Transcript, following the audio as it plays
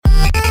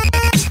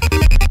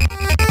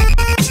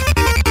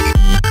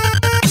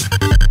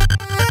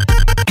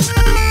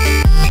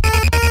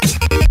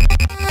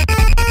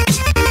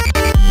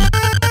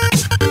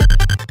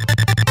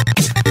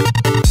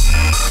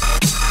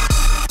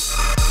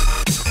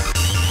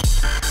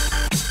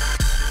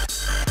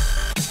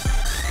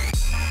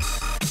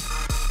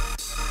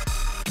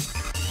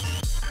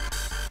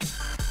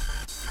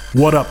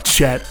What up,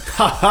 Chet?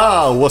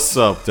 Haha, what's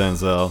up,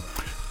 Denzel?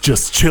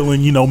 Just chilling,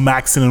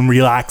 maxing and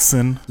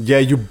relaxing. Yeah,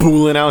 you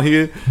booling out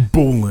here?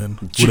 Booling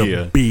with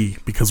Yeah. a B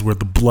because we're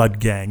the blood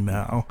gang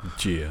now.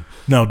 Yeah.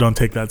 No, don't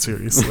take that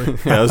seriously.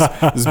 Yeah, this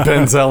is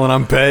Denzel and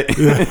I'm Bet.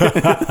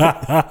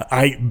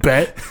 I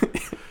bet.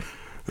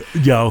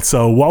 Yo,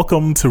 so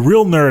welcome to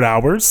Real Nerd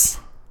Hours,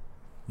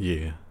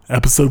 Yeah.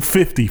 episode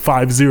 50.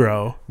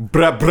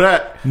 Brat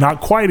brat.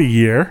 Not quite a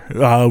year.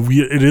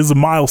 It is a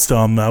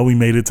milestone, though. We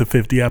made it to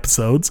 50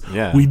 episodes.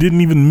 Yeah. We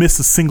didn't even miss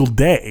a single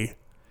day.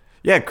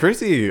 Yeah,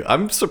 crazy.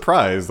 I'm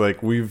surprised.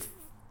 Like, we've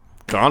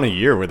gone a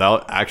year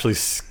without actually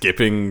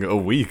skipping a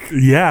week.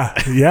 Yeah.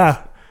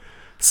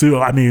 So,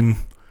 I mean,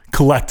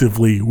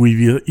 collectively,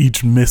 we've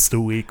each missed a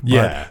week. But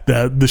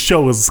Yeah. the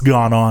show has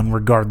gone on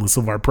regardless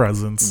of our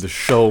presence. The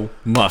show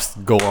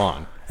must go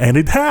on. And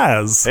it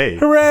has. Hey.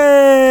 Hooray!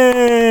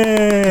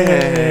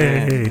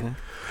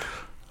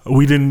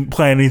 We didn't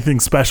plan anything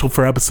special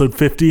for episode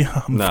 50,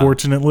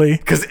 unfortunately.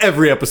 Because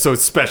every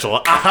episode's special.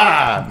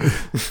 Aha!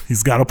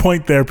 He's got a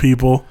point there,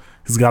 people.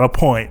 He's got a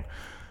point.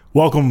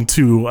 Welcome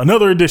to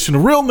another edition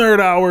of Real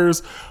Nerd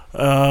Hours,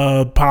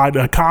 a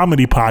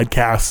comedy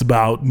podcast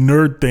about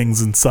nerd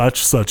things and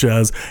such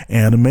as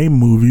anime,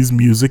 movies,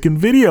 music, and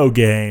video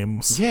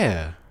games.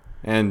 Yeah.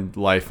 And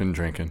life and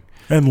drinking.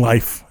 And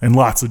life, and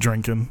lots of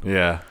drinking.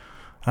 Yeah.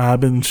 I've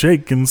been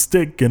shaking,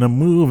 sticking, and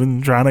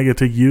moving, trying to get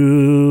to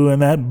you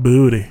and that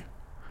booty.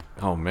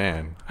 Oh,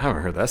 man. I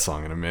haven't heard that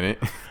song in a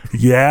minute.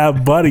 Yeah,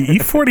 buddy.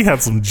 E40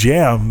 had some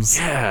jams.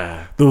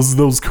 Yeah.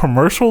 Those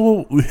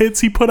commercial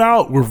hits he put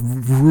out were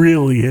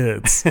really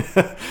hits.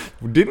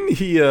 Didn't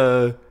he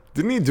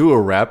do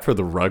a rap for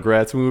the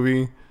Rugrats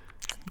movie?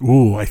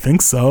 Ooh, I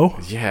think so.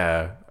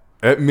 Yeah.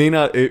 It may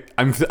not.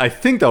 I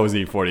think that was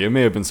E40. It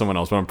may have been someone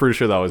else, but I'm pretty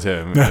sure that was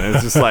him. And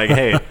it's just like,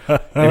 hey,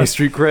 any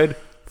street cred?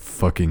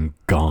 Fucking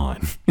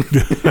gone.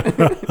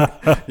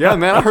 Yeah,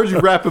 man. I heard you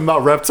rapping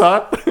about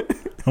Reptile.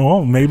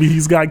 Oh, maybe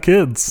he's got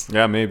kids.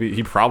 Yeah, maybe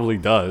he probably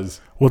does.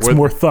 What's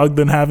more thug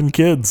than having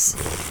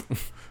kids?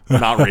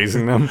 Not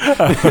raising them.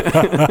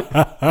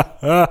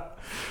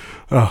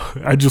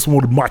 I just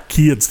wanted my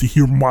kids to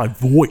hear my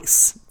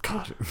voice.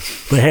 God.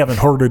 They haven't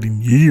heard it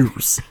in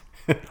years.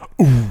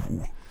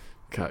 Ooh,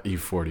 God,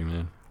 E40,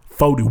 man.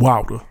 40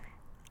 Wilder.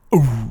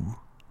 Ooh.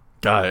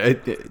 God,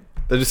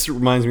 that just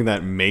reminds me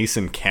that Mace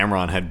and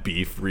Cameron had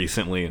beef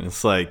recently, and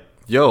it's like,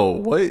 yo,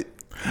 what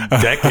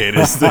decade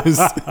is this?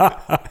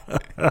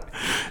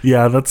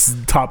 Yeah, that's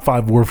top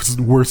 5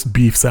 worst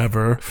beefs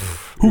ever.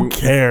 Who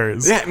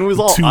cares? Yeah, and it was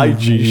all Two IG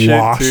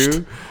shit,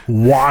 too.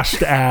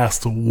 Washed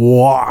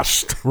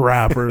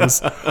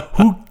rappers.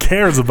 Who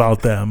cares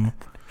about them?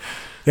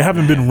 They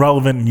haven't been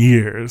relevant in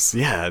years.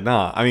 Yeah,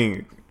 nah. I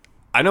mean,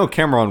 I know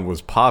Cameron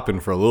was popping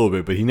for a little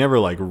bit, but he never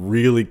like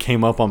really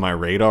came up on my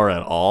radar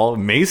at all.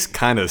 Mace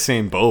kind of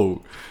same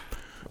boat.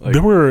 Like,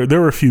 There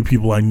were a few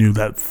people I knew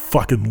that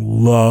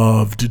fucking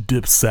loved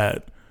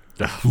Dipset.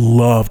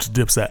 Loved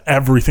Dipset.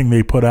 Everything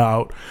they put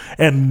out.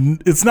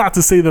 And it's not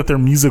to say that their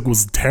music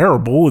was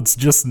terrible. It's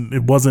just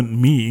it wasn't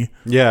me.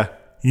 yeah,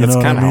 You that's know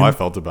what kind I of mean? how I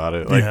felt about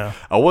it. Like, Yeah.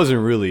 I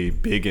wasn't really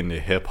big into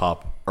hip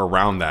hop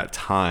around that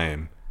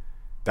time.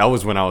 That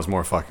was when I was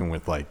more fucking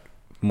with like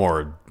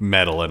more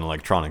metal and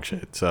electronic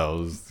shit. So it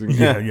was,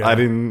 Yeah.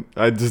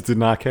 I just did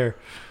not care.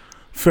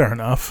 Fair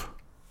enough.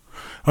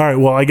 All right,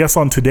 well, I guess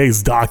on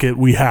today's docket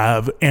we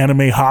have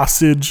Anime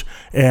Hostage,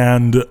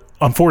 and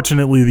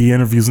unfortunately the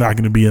interview's not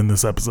going to be in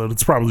this episode.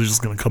 It's probably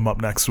just going to come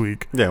up next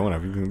week. Yeah,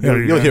 whatever. There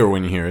you You'll go. hear it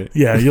when you hear it.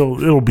 Yeah,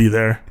 it'll be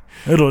there.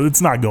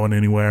 It's not going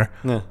anywhere.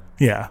 Yeah.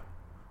 Yeah.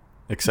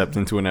 Except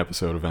into an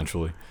episode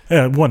eventually.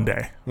 Yeah, one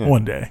day. Yeah.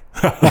 One day.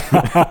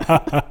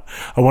 I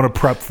want to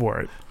prep for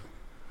it.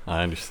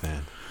 I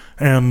understand.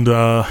 And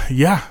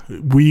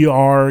we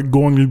are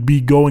going to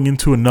be going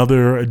into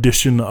another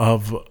edition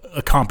of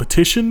a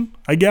competition,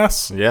 I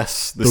guess.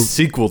 Yes, the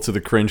sequel to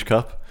the Cringe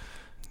Cup.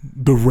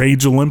 The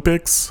Rage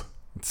Olympics.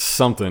 It's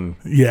something.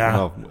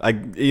 Yeah.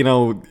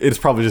 It's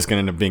probably just going to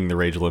end up being the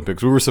Rage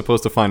Olympics. We were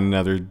supposed to find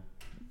another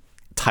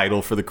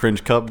title for the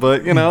Cringe Cup,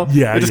 but it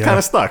just kind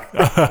of stuck.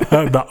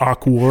 The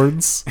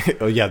Awkwards.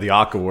 Oh yeah, the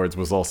Awk Awards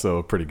was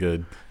also pretty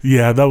good.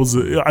 Yeah, that was.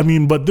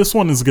 But this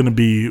one is going to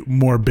be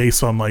more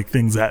based on like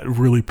things that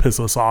really piss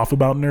us off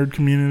about nerd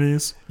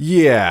communities.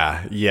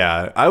 Yeah.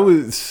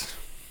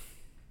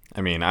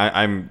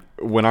 I'm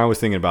when I was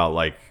thinking about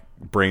like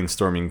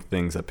brainstorming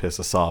things that piss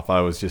us off,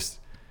 I was just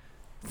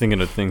thinking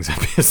of things that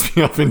piss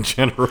me off in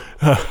general.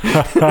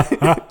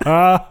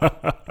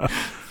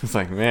 It's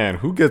like, man,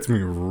 who gets me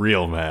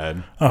real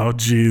mad? Oh,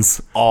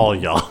 geez. All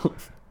y'all.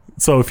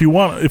 So if you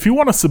want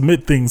to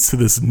submit things to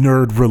this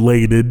nerd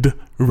related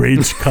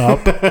Rage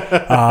Cup,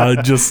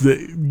 just get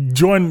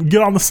on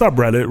the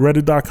subreddit,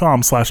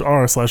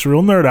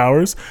 reddit.com/r/real nerd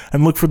hours,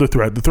 and look for the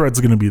thread. The thread's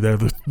going to be there.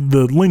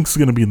 The link's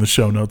going to be in the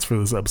show notes for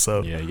this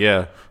episode.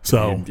 Yeah.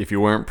 So if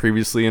you weren't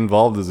previously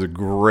involved, is a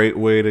great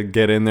way to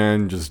get in there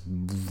and just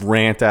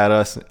rant at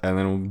us, and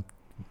then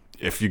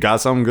if you got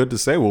something good to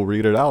say, we'll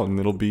read it out, and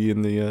it'll be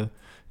in the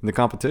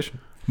competition.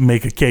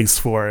 Make a case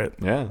for it.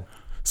 Yeah.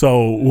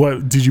 So,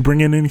 what did you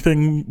bring in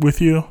anything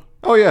with you?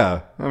 Oh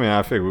yeah, I mean,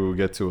 I figured we would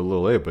get to it a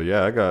little late, but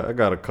yeah, I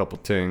got a couple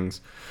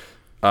things.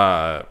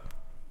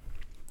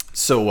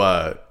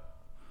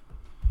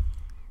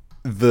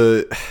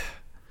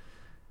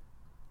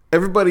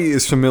 Everybody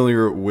is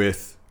familiar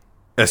with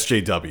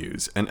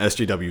SJWs and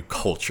SJW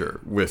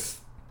culture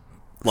with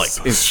like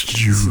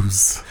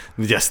Jews.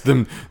 Yes,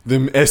 them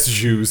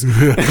SJWs.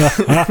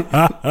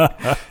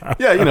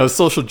 Yeah,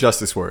 social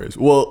justice warriors.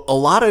 Well, a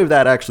lot of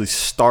that actually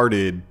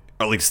started,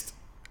 or at least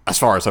as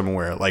far as I'm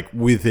aware, like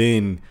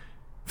within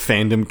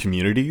fandom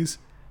communities,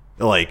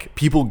 like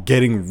people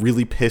getting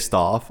really pissed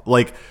off,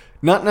 like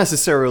not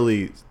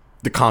necessarily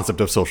the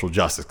concept of social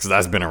justice, because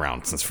that's been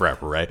around since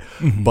forever, right?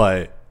 Mm-hmm.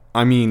 But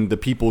I mean the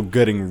people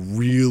getting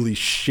really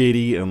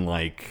shitty and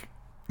like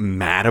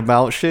mad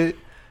about shit.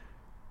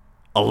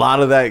 A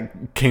lot of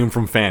that came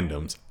from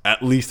fandoms,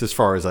 at least as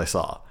far as I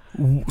saw.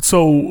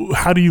 So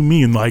how do you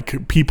mean?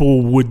 Like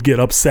people would get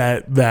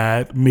upset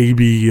that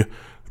maybe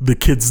the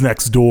kids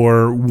next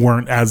door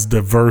weren't as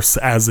diverse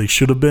as they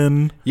should have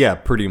been? Yeah,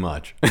 pretty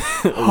much.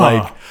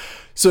 Like,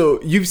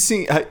 so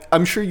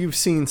I'm sure you've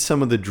seen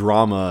some of the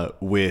drama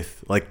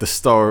with like the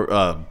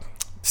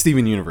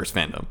Steven Universe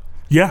fandom.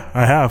 Yeah,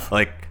 I have.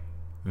 Like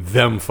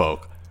them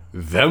folk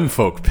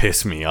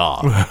piss me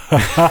off.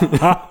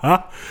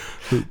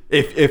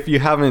 If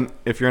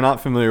you're not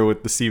familiar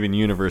with the Steven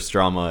Universe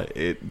drama,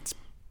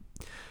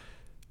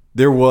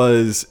 there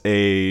was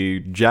a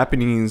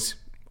Japanese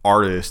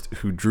artist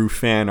who drew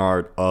fan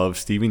art of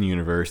Steven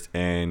Universe,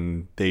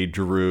 and they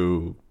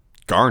drew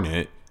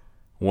Garnet,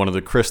 one of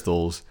the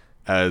crystals,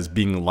 as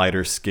being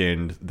lighter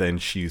skinned than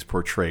she's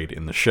portrayed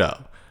in the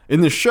show. In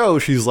the show,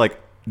 she's like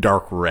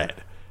dark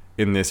red.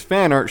 In this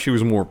fan art, she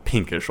was more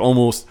pinkish,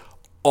 almost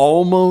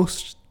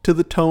to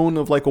the tone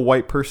of like a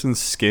white person's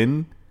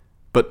skin,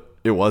 but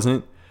it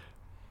wasn't.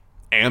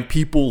 And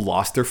people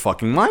lost their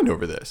fucking mind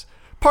over this.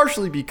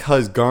 Partially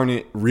because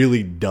Garnet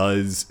really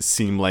does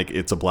seem like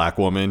it's a black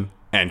woman,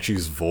 and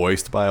she's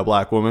voiced by a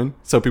black woman.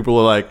 So people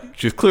are like,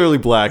 she's clearly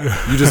black.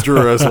 You just drew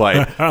her as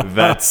white.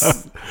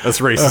 That's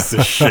racist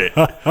as shit.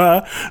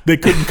 They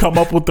couldn't come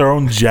up with their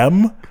own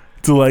gem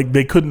to like,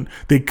 they couldn't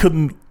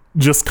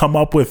just come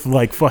up with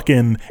like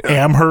fucking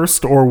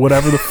Amherst or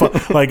whatever the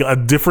fuck, like a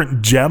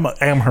different gem.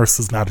 Amherst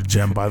is not a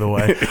gem, by the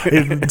way.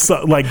 It's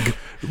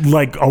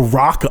like a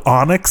rock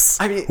onyx,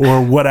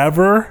 or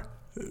whatever.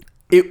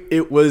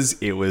 It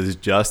was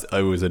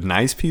a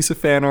nice piece of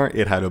fan art.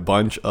 It had a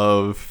bunch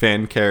of a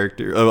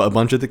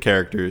bunch of the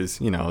characters,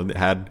 it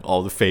had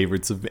all the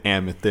favorites of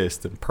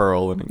Amethyst and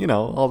Pearl and,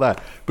 all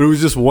that. But it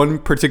was just one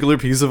particular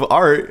piece of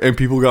art, and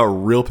people got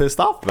real pissed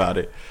off about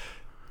it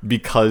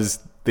because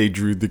they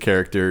drew the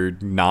character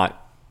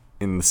not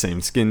in the same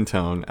skin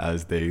tone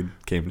as they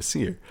came to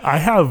see her. I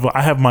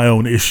have my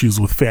own issues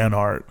with fan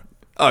art.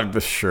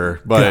 Sure,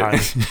 but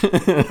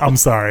I'm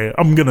sorry.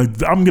 I'm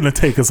gonna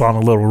take us on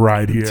a little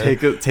ride here.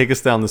 Take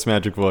us down this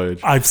magic voyage.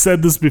 I've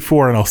said this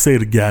before, and I'll say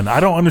it again. I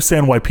don't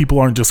understand why people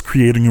aren't just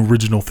creating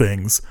original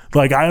things.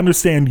 Like, I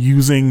understand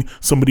using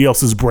somebody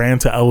else's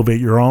brand to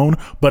elevate your own,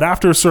 but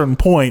after a certain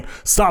point,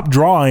 stop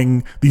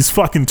drawing these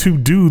fucking two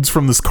dudes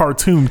from this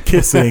cartoon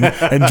kissing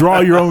and draw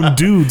your own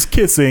dudes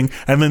kissing,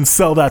 and then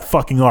sell that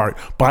fucking art.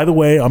 By the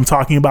way, I'm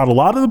talking about a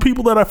lot of the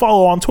people that I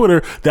follow on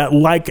Twitter that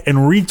like and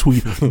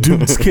retweet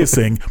dudes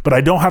kissing. But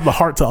I don't have the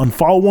heart to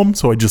unfollow them,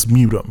 so I just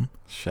mute them.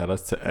 Shout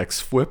outs to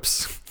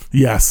X-Flips.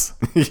 Yes.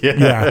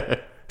 Yeah.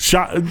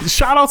 Shout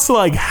outs to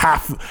like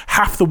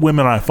half the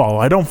women I follow.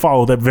 I don't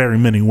follow that very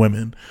many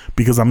women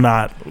because I'm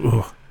not.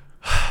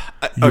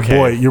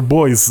 Your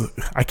boys.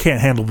 I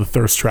can't handle the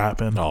thirst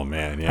trapping. Oh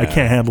man, yeah. I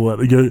can't handle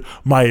it.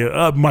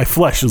 My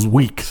flesh is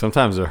weak.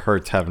 Sometimes it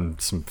hurts having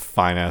some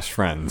fine ass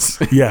friends.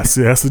 yes,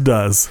 it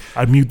does.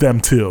 I mute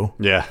them too.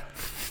 Yeah.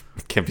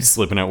 Can't be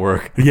slipping at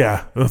work.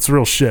 Yeah, that's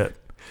real shit.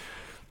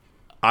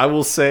 I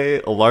will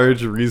say a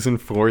large reason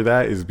for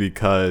that is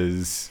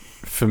because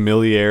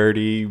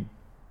familiarity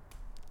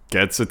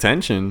gets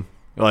attention.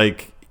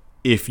 Like,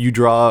 if you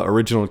draw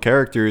original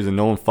characters and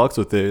no one fucks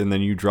with it, and then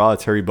you draw a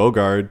Terry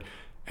Bogard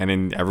and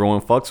then everyone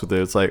fucks with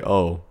it, it's like,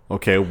 oh,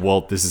 okay,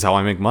 well, this is how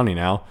I make money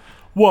now.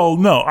 Well,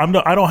 no, I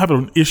don't have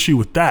an issue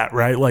with that,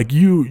 right? Like,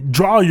 you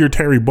draw your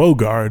Terry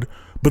Bogard,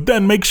 but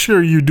then make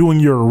sure you're doing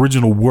your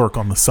original work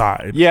on the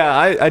side. Yeah,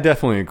 I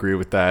definitely agree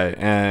with that.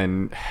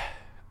 And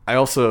I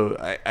also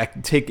I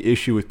take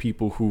issue with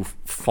people who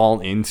fall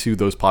into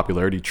those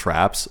popularity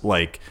traps.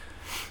 Like,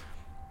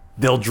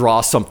 they'll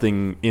draw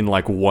something in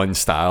like one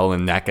style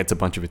and that gets a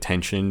bunch of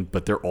attention,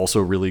 but they're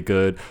also really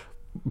good.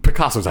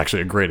 Picasso's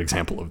actually a great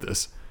example of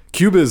this.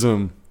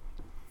 Cubism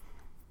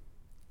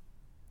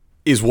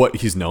is what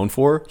he's known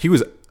for. He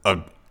was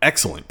an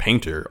excellent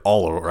painter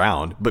all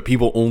around, but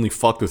people only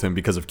fucked with him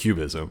because of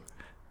Cubism.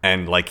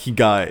 And like, he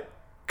got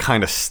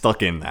kind of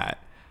stuck in that.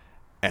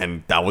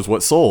 And that was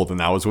what sold, and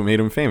that was what made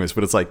him famous.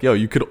 But it's like, yo,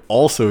 you could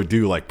also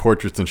do like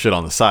portraits and shit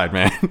on the side,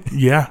 man.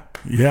 Yeah.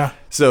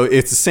 So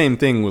it's the same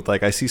thing with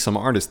like, I see some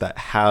artists that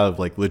have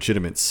like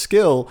legitimate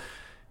skill,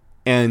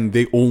 and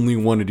they only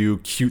want to do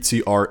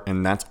cutesy art,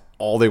 and that's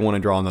all they want to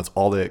draw and that's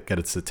all that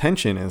gets its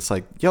attention. And it's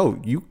like, yo,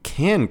 you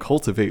can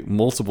cultivate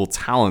multiple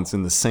talents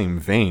in the same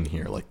vein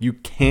here. Like, you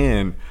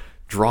can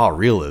draw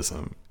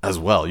realism as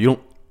well. You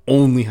don't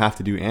only have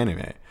to do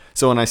anime.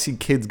 So when I see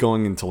kids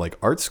going into like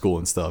art school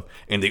and stuff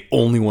and they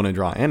only want to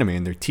draw anime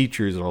and their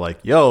teachers are like,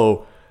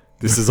 yo,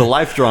 this is a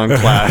life drawing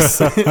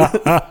class.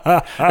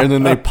 And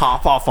then they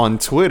pop off on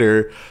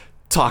Twitter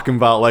talking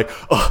about like,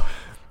 oh,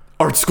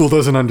 art school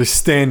doesn't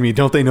understand me.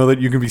 Don't they know that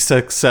you can be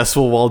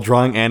successful while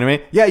drawing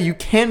anime? Yeah, you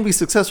can be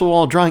successful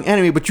while drawing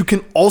anime, but you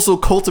can also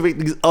cultivate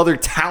these other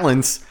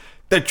talents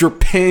that you're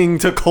paying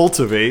to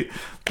cultivate.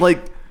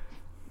 Like,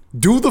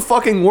 do the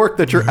fucking work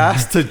that you're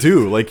asked to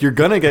do. Like, you're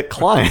gonna get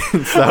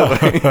clients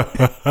that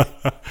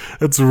way.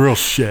 It's real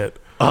shit.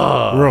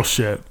 Real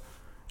shit.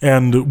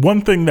 And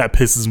one thing that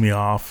pisses me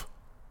off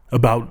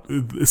about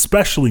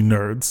especially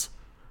nerds,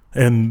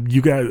 and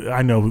you guys,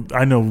 I know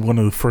one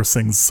of the first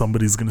things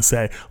somebody's gonna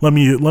say. Let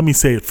me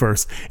say it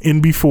first.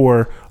 In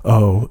before,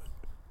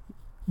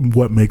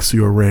 what makes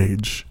you a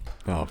rage?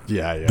 Oh,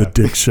 yeah. The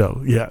dick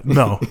show. Yeah,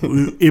 no.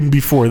 In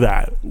before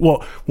that.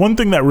 Well, one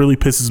thing that really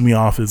pisses me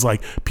off is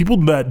like people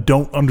that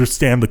don't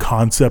understand the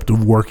concept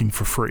of working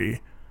for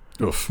free.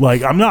 Oof.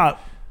 Like, I'm not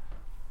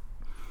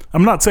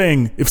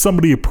saying if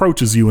somebody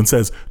approaches you and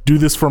says, do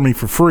this for me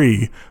for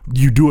free,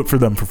 you do it for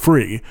them for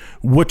free.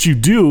 What you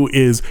do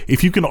is,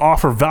 if you can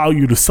offer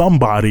value to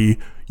somebody,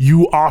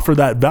 you offer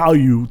that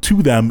value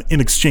to them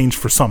in exchange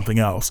for something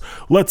else.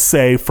 Let's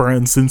say, for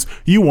instance,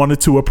 you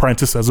wanted to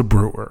apprentice as a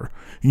brewer.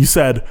 You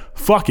said,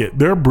 fuck it,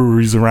 there are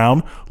breweries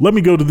around. Let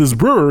me go to this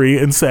brewery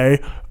and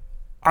say,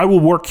 I will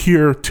work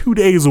here 2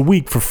 days a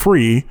week for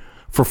free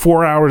for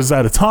 4 hours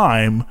at a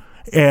time,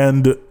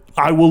 and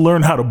I will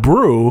learn how to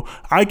brew.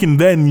 I can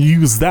then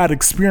use that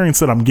experience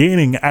that I'm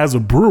gaining as a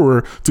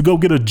brewer to go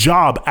get a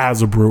job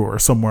as a brewer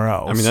somewhere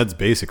else. I mean, that's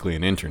basically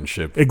an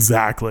internship.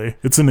 Exactly.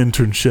 It's an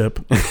internship,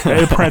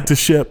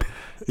 apprenticeship,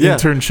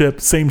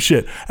 internship, same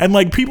shit. And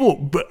like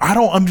but I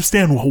don't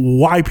understand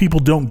why people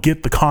don't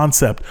get the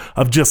concept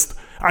of just,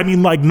 I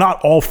mean, like,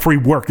 not all free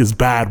work is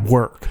bad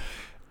work.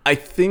 I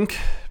think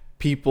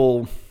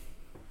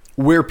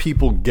where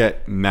people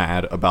get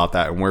mad about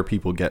that and where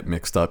people get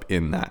mixed up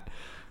in that,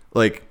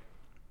 like,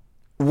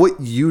 what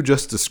you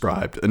just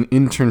described, an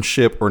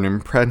internship or an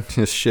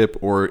apprenticeship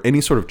or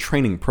any sort of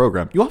training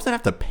program, you often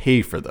have to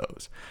pay for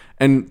those.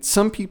 And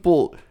some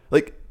people,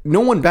 like, no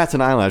one bats an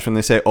eyelash when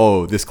they say,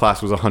 oh, this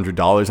class was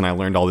 $100 and I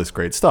learned all this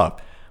great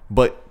stuff.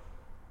 But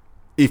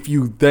if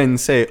you then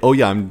say, oh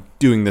yeah, I'm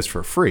doing this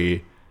for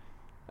free,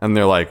 and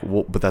they're like,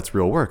 well, but that's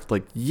real work.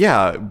 Like,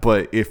 yeah,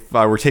 but if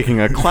I were taking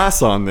a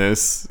class on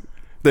this,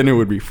 then it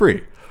would be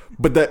free.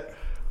 But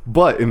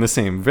in the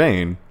same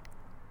vein,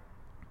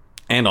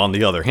 and on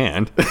the other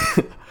hand,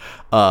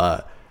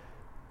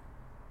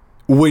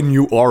 when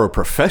you are a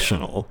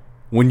professional,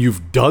 when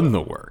you've done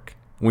the work,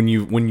 when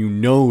you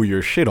know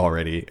your shit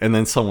already, and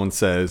then someone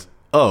says,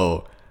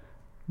 oh,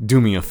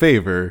 do me a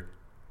favor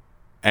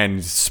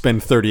and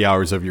spend 30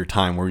 hours of your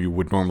time where you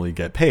would normally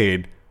get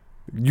paid,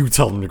 you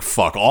tell them to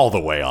fuck all the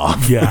way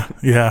off.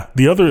 Yeah.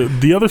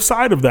 The other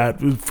side of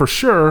that, for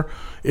sure,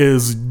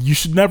 is you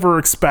should never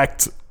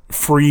expect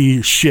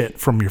free shit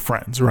from your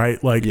friends,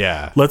 right? Like,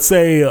 yeah. Let's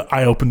say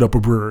I opened up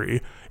a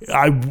brewery.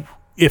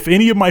 If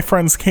any of my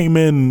friends came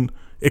in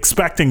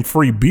expecting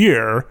free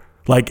beer,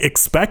 like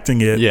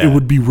expecting it, it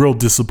would be real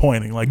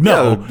disappointing. Like,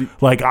 no,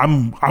 like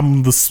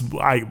I'm this,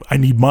 I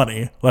need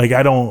money. Like,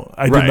 I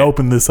didn't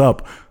open this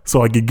up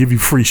so I could give you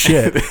free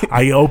shit.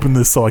 I opened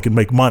this so I can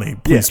make money.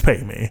 Please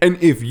pay me.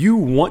 And if you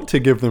want to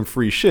give them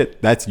free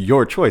shit, that's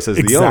your choice as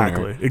the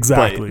owner.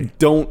 Exactly. But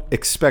don't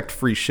expect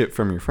free shit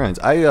from your friends.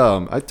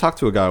 I talked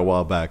to a guy a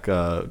while back,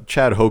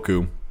 Chad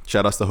Hoku.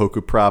 Shout outs to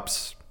Hoku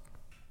Props.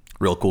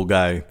 Real cool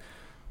guy.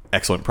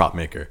 Excellent prop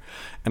maker.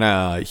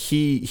 And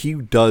he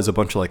does a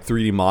bunch of like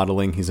 3D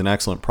modeling. He's an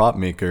excellent prop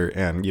maker,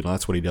 and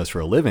that's what he does for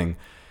a living.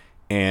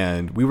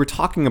 And we were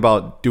talking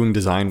about doing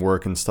design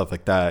work and stuff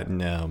like that,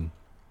 and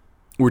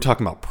we were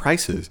talking about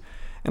prices.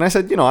 And I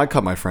said, I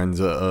cut my friends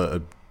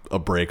a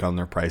break on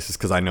their prices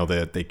because I know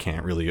that they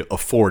can't really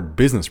afford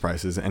business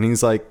prices. And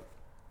he's like,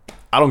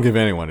 I don't give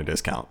anyone a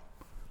discount,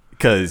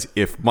 because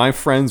if my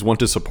friends want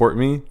to support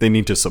me, they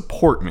need to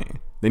support me.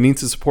 They need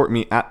to support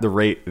me at the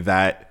rate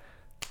that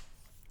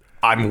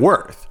I'm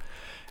worth.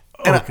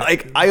 And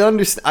okay. I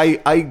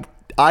understand.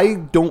 I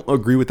don't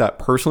agree with that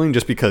personally,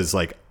 just because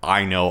like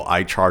I know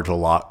I charge a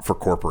lot for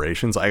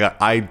corporations.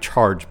 I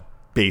charge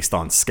based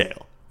on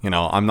scale.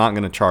 I'm not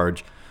going to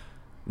charge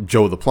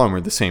Joe the plumber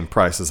the same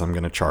price as I'm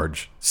going to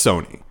charge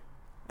Sony,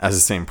 as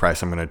the same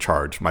price I'm going to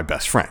charge my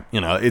best friend.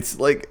 It's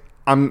like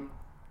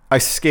I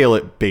scale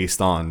it based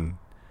on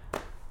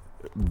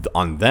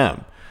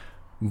them,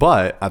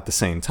 but at the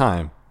same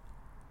time,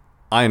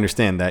 I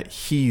understand that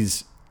he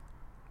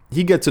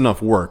gets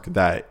enough work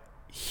that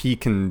he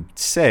can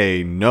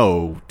say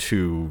no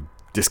to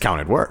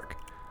discounted work.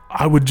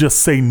 I would just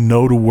say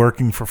no to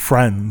working for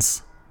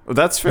friends. Well,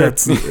 that's fair.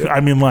 I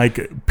mean,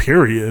 like,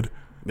 period.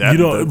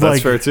 Yeah,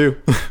 that's fair too.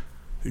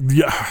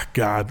 Yeah,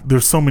 God,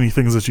 there's so many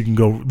things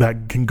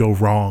that can go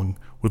wrong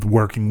with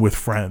working with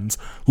friends.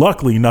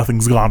 Luckily,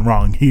 nothing's gone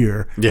wrong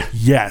here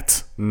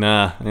yet.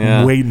 Nah,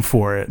 I'm waiting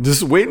for it.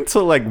 Just wait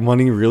until like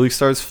money really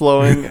starts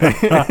flowing.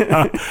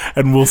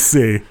 And we'll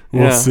see.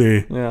 We'll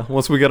see. Yeah,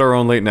 once we get our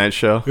own late night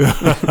show.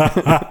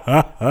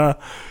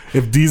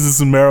 If Jesus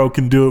and Mero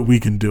can do it, we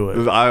can do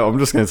it. I'm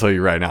just going to tell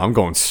you right now, I'm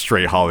going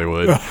straight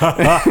Hollywood.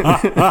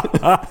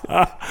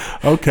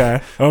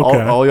 Okay.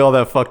 All y'all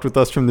that fucked with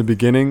us from the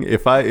beginning,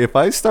 if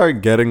I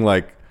start getting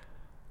like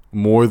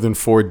more than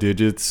 4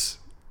 digits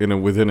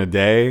within a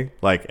day,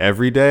 like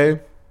every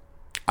day,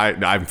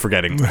 I'm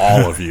forgetting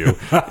all of you.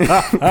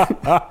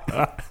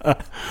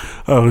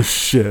 Oh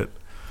shit.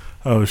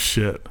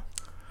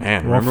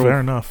 Man, Well,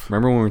 fair enough.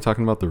 Remember when we were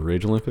talking about the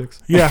Rage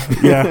Olympics? Yeah.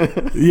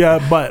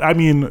 But I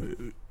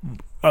mean,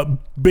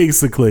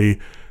 basically,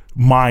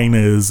 mine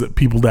is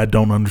people that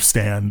don't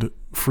understand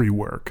free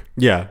work.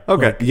 Yeah.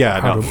 Okay.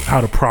 Like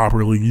how to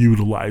properly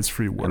utilize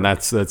free work. And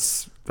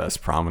that's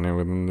prominent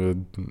within the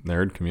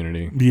nerd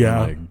community.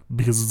 Yeah, Like,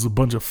 because it's a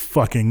bunch of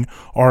fucking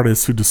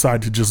artists who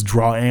decide to just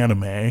draw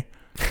anime.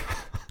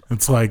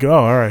 It's like, oh,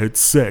 all right, it's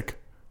sick.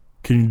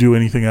 Can you do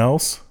anything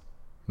else?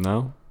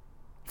 no.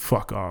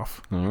 Fuck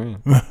off. All right.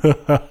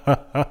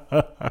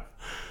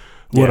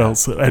 What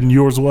else? And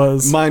yours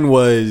was? Mine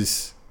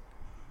was,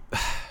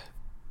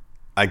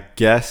 I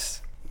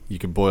guess you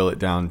could boil it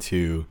down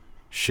to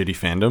shitty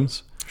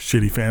fandoms.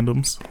 Shitty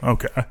fandoms.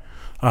 Okay.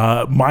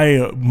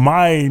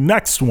 My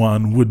next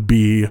one would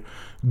be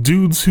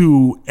dudes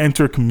who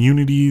enter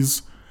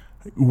communities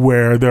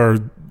where there are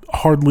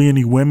hardly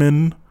any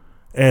women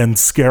and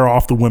scare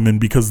off the women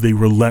because they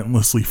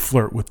relentlessly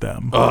flirt with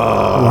them.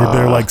 Or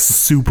they're like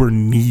super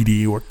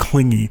needy or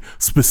clingy,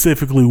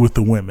 specifically with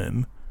the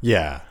women.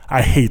 Yeah.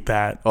 I hate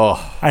that.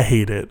 Oh. I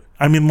hate it.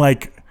 I mean,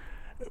 like,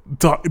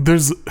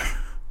 there's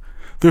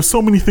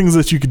so many things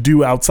that you could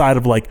do outside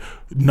of like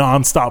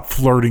nonstop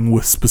flirting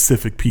with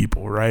specific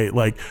people, right?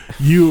 Like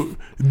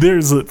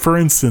for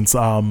instance,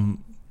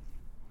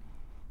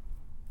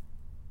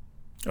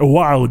 a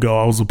while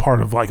ago, I was a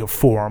part of like a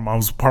forum. I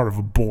was a part of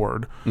a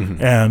board,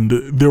 and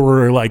there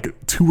were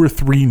like 2 or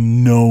 3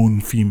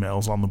 known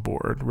females on the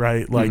board,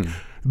 right? Like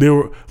they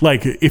were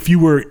like, if you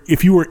were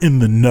in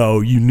the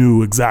know, you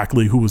knew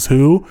exactly who was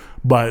who.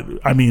 But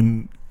I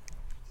mean,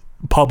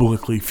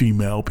 publicly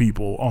female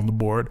people on the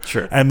board.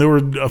 Sure. And there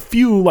were a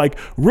few like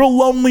real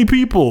lonely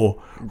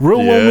people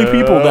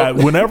that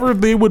whenever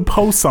they would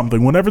post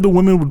something, whenever the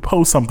women would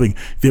post something,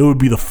 they would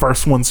be the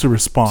first ones to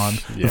respond,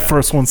 the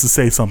first ones to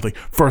say something,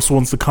 first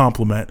ones to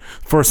compliment,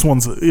 first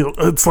ones.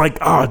 It's like,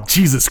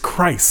 Jesus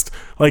Christ.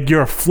 Like,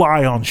 you're a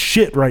fly on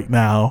shit right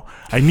now.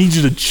 I need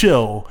you to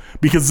chill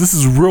because this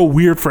is real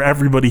weird for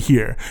everybody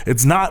here.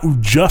 It's not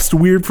just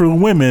weird for the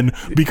women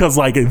because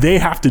like they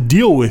have to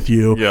deal with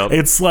you. Yep.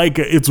 It's like,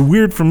 it's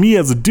weird for me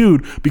as a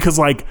dude because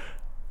like,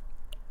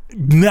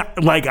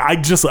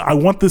 I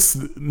want this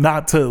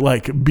not to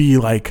like be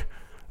like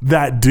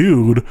that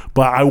dude,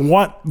 but I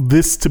want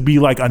this to be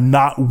like a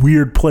not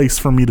weird place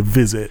for me to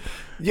visit.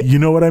 Yeah. You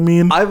know what I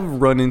mean? I've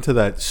run into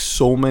that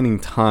so many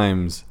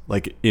times,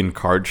 like in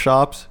card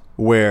shops,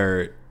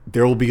 where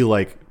there will be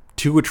like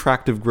 2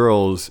 attractive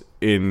girls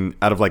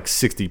out of like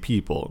 60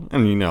 people,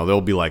 and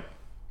there'll be like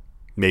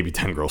maybe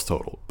 10 girls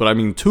total. But I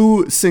mean,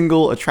 2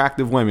 single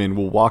attractive women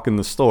will walk in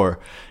the store,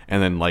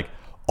 and then like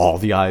all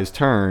the eyes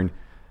turn.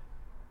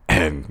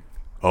 And,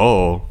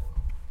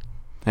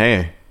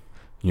 hey,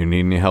 you need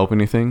any help?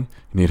 Anything?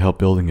 You need help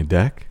building a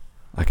deck?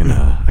 I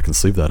can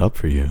sleeve that up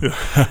for you.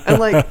 And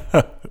like,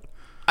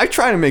 I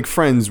try to make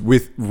friends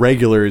with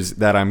regulars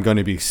that I'm going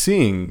to be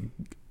seeing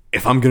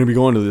if I'm going to be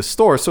going to this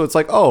store. So it's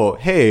like, oh,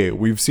 hey,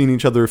 we've seen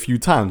each other a few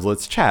times.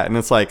 Let's chat. And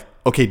it's like,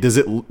 okay,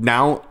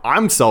 now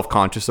I'm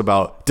self-conscious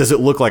about, does it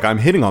look like I'm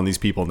hitting on these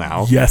people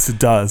now? Yes, it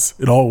does.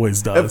 It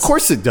always does. Of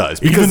course it does,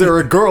 because they're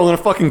a girl in a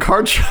fucking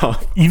card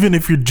shop. Even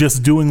if you're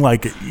just doing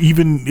like,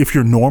 even if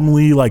you're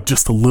normally like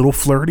just a little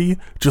flirty,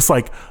 just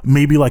like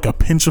maybe like a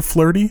pinch of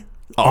flirty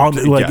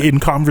in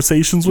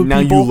conversations with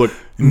people. Now you look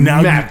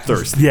mad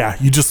thirsty. Yeah,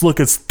 you just look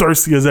as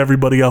thirsty as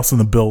everybody else in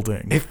the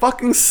building. It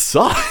fucking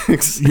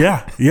sucks.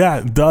 Yeah,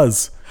 it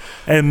does.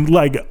 And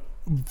like,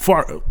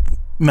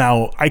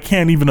 now, I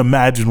can't even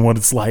imagine what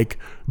it's like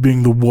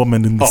being the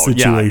woman in the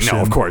situation.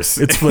 Yeah, no, of course.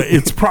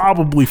 It's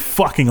probably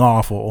fucking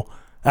awful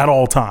at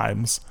all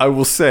times. I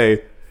will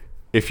say,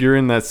 if you're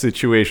in that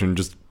situation,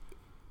 just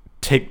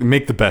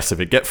make the best of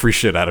it. Get free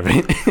shit out of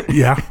it.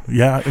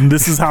 Yeah. And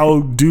this is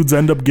how dudes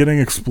end up getting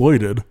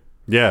exploited.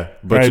 Yeah.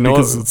 But right? you know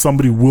because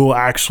somebody will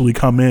actually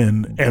come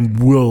in and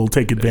will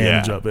take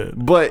advantage of it.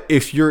 But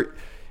if you're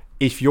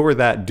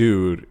that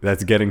dude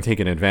that's getting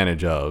taken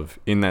advantage of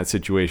in that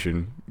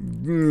situation,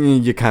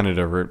 you've kind of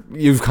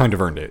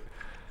earned it.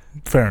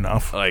 Fair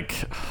enough.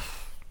 Like,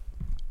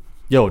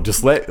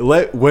 just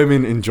let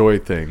women enjoy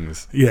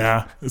things.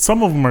 Yeah,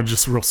 some of them are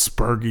just real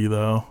spurgy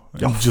though.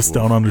 You just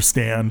don't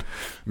understand.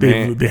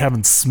 They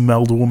haven't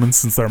smelled a woman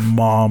since their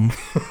mom.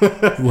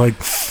 Like,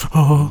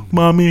 oh,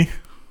 mommy.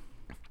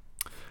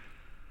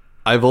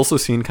 I've also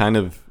seen kind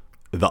of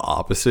the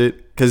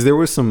opposite, because there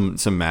was some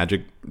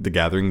Magic the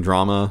Gathering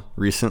drama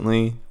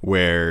recently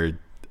where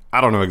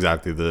I don't know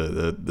exactly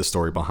the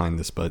story behind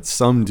this, but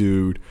some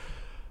dude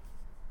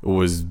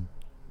was,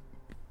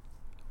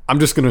 I'm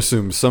just going to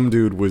assume some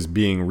dude was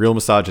being real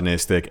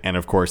misogynistic, and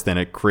of course then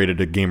it created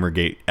a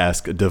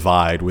Gamergate-esque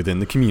divide within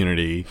the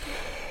community.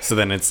 So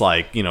then it's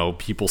like, you know,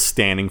 people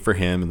standing for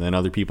him and then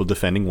other people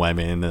defending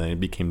women, and then it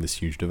became this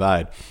huge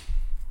divide.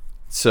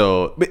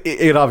 So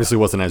it obviously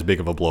wasn't as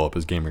big of a blow up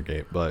as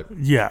Gamergate, but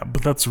yeah,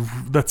 but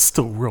that's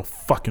still real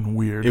fucking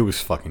weird. it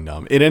was fucking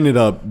dumb. It ended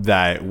up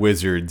that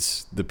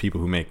Wizards, the people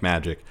who make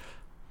Magic,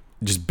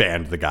 just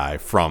banned the guy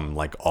from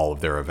like all of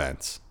their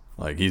events.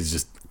 Like he's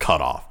just cut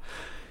off.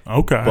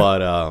 Okay.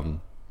 But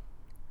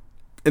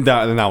and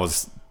that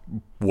was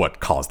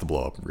what caused the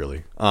blow up,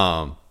 really.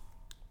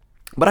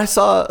 But I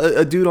saw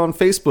a dude on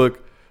Facebook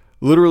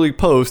literally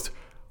post,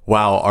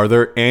 "Wow, are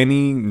there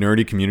any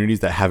nerdy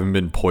communities that haven't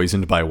been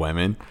poisoned by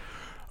women?"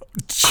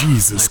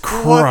 Jesus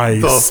What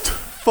Christ. the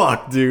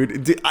fuck,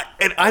 dude?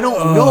 I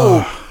don't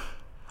know.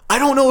 I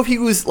don't know if he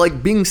was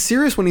like being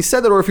serious when he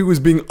said that, or if he was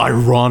being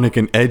ironic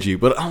and edgy.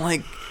 But I'm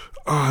like,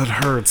 Oh, it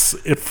hurts.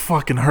 It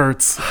fucking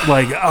hurts.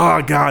 Like,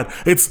 oh god,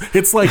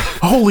 it's like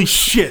holy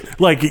shit.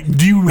 Like,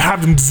 do you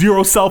have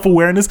zero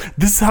self-awareness?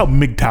 This is how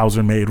MGTOWs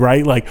are made,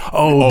 right? Like,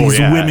 these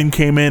yeah. women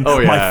came in. Oh,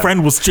 My yeah.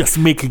 friend was just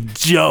making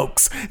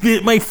jokes.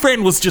 My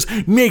friend was just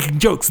making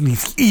jokes, and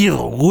these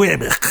evil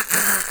women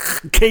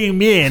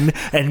came in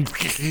and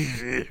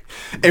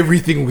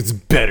everything was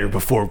better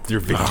before your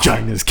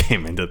vaginas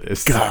came into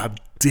this. God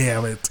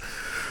damn it.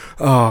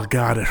 Oh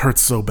god, it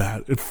hurts so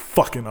bad. It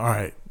fucking all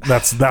right.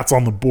 That's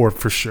on the board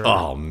for sure.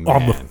 Oh, man.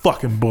 On the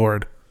fucking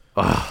board.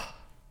 How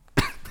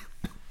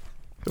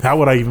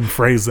would I even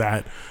phrase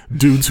that?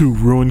 Dudes who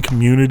ruin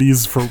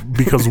communities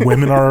because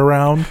women are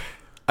around?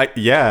 I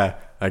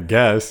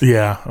guess.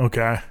 Yeah,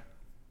 okay.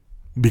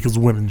 Because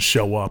women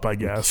show up, I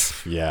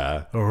guess.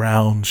 Yeah.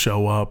 Around,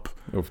 show up.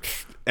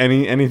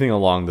 Anything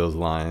along those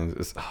lines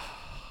is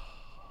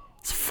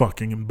It's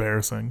fucking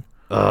embarrassing.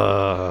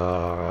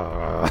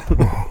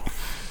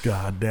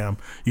 God damn.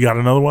 You got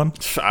another one?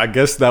 I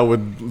guess that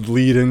would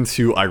lead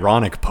into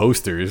ironic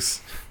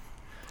posters.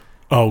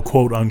 Oh,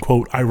 quote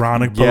unquote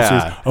ironic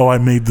posters. Yeah. Oh, I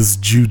made this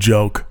Jew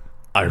joke.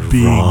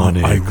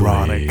 Being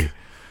ironic.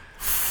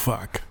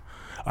 Fuck.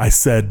 I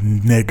said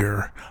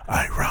nigger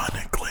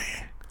ironically.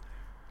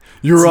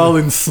 You're all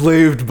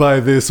enslaved by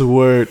this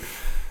word.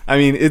 I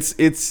mean,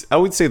 it's I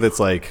would say that's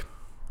like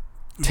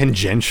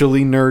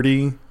tangentially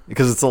nerdy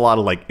because it's a lot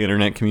of like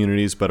internet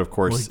communities, but of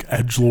course, Like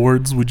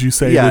edgelords, would you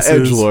say? yeah, this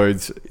is?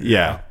 edgelords,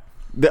 yeah,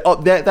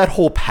 that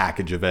whole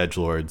package of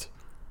edgelords.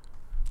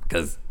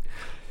 Because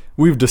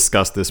we've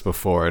discussed this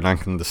before, and I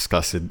can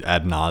discuss it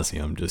ad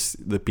nauseum.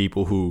 Just the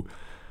people who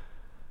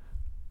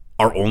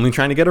are only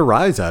trying to get a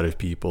rise out of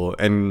people,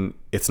 and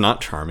it's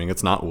not charming,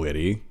 it's not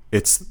witty,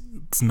 it's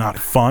not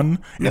fun.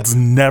 It's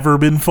never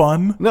been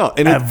fun. no,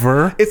 and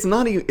ever. it's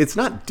not even. It's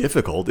not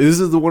difficult. This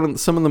is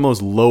some of the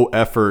most low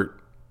effort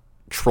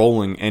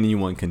trolling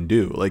anyone can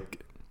do.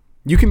 Like,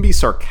 you can be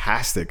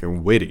sarcastic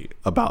and witty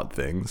about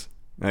things.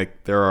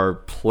 Like, there are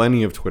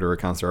plenty of Twitter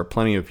accounts. There are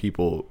plenty of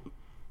people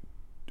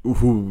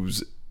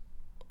whose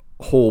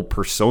whole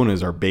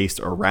personas are based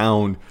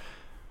around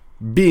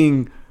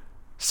being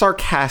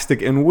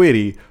sarcastic and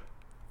witty.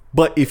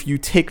 But if you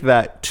take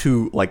that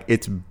to like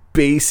its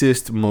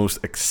basest, most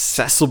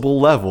accessible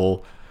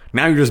level,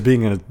 now you're just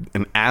being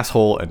an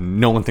asshole and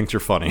no one thinks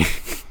you're funny.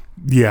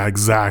 Yeah,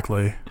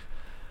 exactly.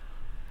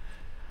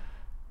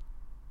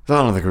 So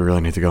I don't think we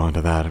really need to go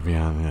into that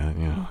beyond that.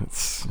 You know,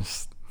 it's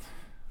just,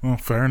 Well,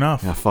 fair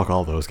enough. yeah, fuck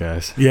all those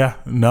guys. Yeah,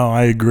 no,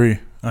 I agree.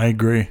 That's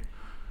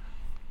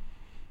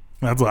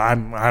what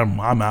I'm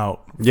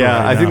out. for Yeah,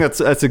 right I think now.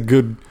 that's a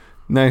good,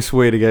 nice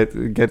way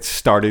to get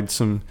started.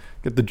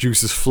 Get the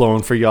juices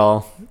flowing for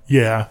y'all.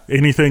 Yeah,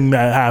 anything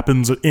that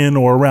happens in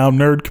or around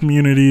nerd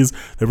communities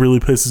that really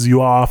pisses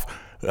you off,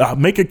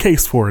 make a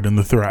case for it in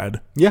the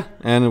thread Yeah,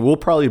 and we'll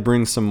probably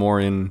bring some more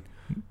in.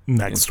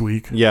 next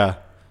week. Yeah,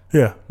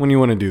 Yeah. when do you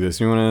want to do this?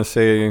 You want to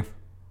say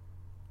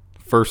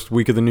first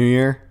week of the new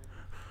year?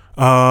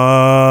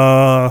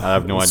 I I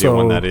have no idea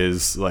when that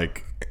is,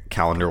 like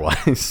calendar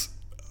wise.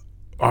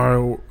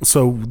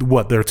 So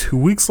what? There are 2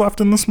 weeks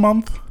left in this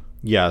month.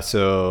 Yeah,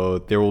 so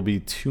there will be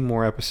 2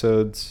 more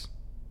episodes.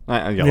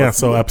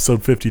 So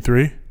episode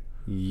 53.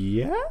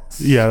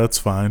 Yes. Yeah, that's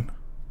fine.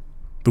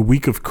 The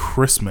week of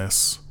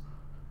Christmas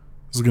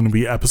is going to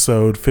be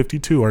episode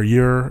 52, our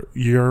year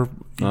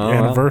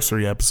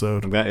anniversary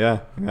episode. Yeah.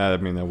 I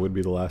mean, that would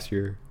be the last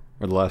year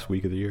or the last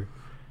week of the year.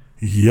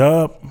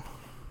 Yup.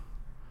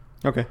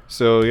 Okay,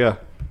 so yeah,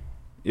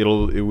 it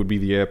would be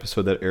the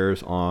episode that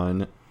airs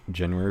on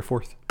January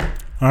 4th.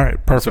 All right, So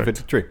perfect.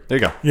 53. There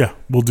you go. Yeah,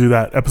 we'll do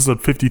that.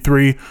 Episode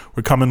 53.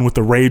 We're coming with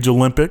the Rage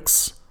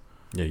Olympics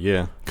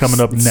Yeah. coming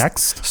up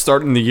next.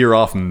 Starting the year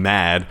off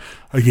mad.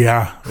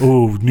 Yeah.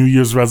 Oh, New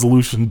Year's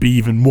resolution, be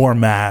even more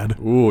mad.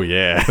 Ooh,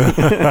 yeah.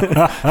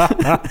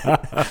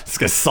 Just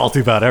get salty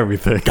about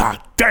everything. God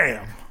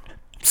damn.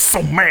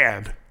 So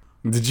mad.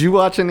 Did you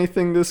watch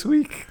anything this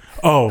week?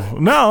 Oh,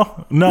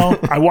 no.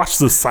 I watched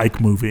the Psych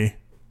movie.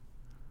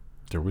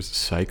 There was a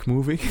Psych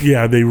movie?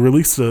 Yeah, they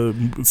released a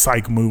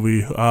Psych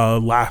movie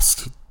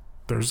last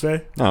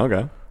Thursday. Oh,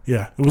 okay.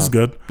 Yeah, it was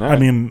good. all I right.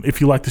 mean, if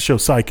you like the show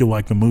Psych, you'll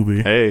like the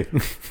movie. Hey.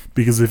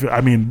 Because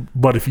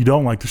but if you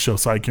don't like the show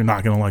Psych, you're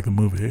not going to like the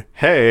movie.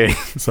 Hey.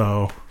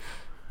 So,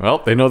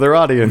 Well, they know their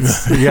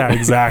audience. yeah,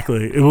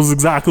 exactly. It was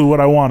exactly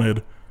what I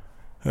wanted.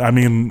 I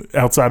mean,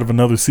 outside of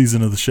another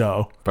season of the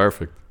show,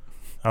 Perfect.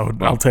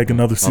 I'll take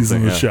another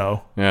season of the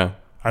show. Yeah.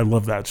 I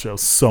love that show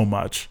so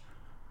much.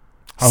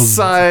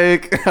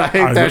 Psych. I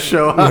hate that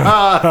show.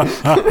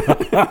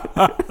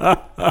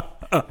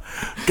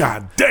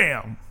 God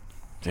damn.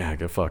 Yeah,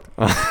 get fucked.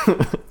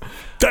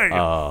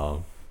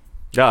 Damn.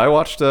 Yeah, I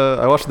watched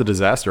The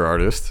Disaster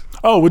Artist.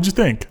 Oh, what'd you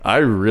think? I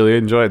really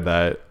enjoyed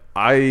that.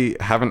 I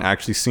haven't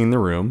actually seen The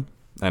Room.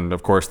 And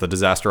of course, The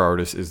Disaster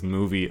Artist is the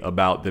movie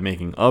about the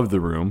making of The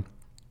Room.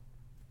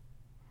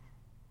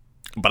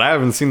 But I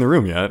haven't seen The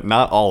Room yet.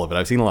 Not all of it.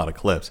 I've seen a lot of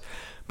clips.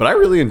 But I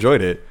really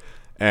enjoyed it.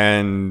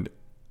 And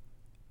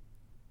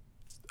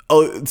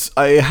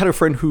I had a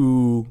friend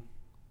who...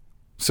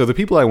 So the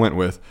people I went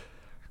with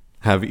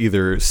have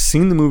either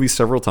seen the movie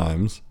several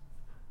times,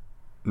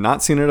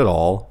 not seen it at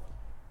all,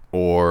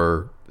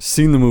 or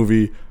seen the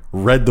movie,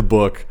 read the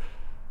book,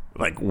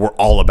 like we're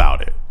all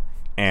about it.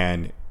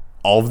 And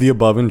all of the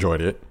above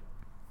enjoyed it.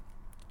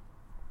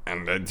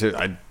 And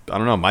I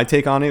don't know, my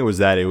take on it was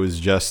that it was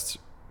just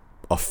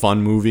a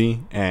fun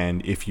movie,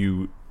 and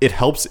it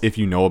helps if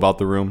you know about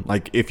The Room.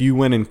 Like if you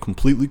went in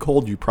completely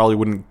cold, you probably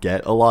wouldn't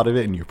get a lot of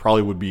it, and you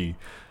probably would be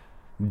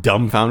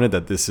dumbfounded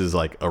that this is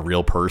like a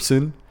real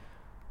person.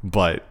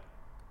 But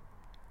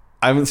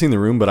I haven't seen The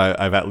Room, but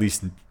I've at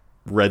least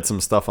read some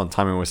stuff on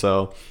Tommy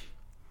Wiseau,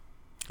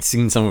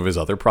 seen some of his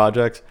other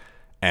projects,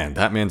 and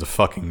that man's a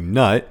fucking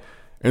nut.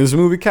 And this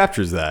movie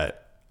captures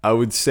that. I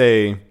would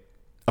say,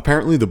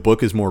 apparently the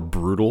book is more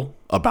brutal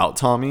about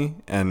Tommy,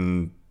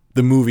 and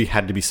the movie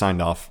had to be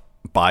signed off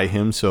by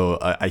him, so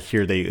I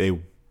hear they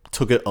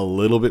took it a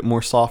little bit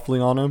more softly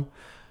on him.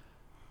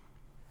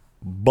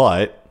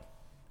 But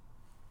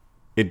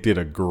it did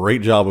a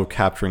great job of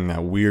capturing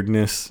that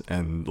weirdness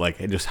and like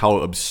just how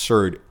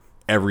absurd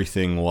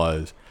everything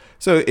was.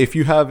 So if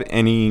you have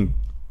any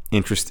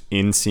interest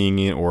in seeing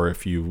it, or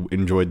if you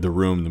enjoyed The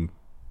Room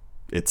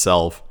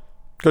itself,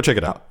 go check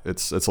it out.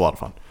 It's a lot of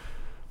fun.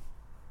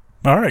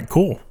 All right,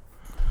 cool.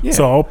 Yeah.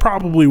 So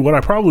what I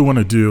probably want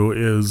to do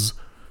is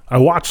I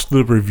watched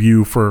the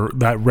review for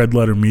that Red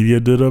Letter Media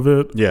did of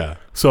it. Yeah.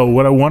 So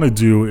what I want to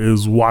do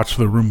is watch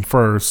The Room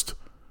first,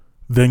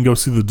 then go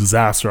see The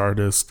Disaster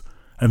Artist,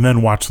 and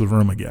then watch The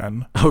Room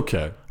again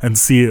Okay. and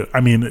see it. I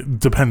mean, it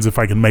depends if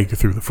I can make it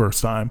through the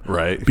first time.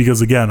 Right.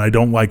 Because again, I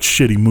don't like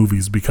shitty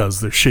movies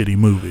because they're shitty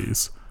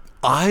movies.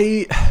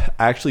 I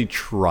actually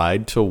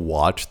tried to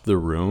watch The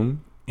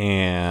Room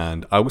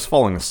and I was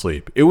falling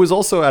asleep. It was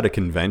also at a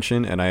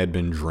convention and I had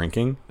been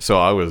drinking, so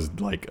I was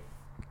like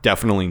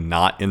definitely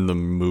not in the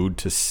mood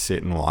to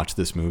sit and watch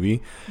this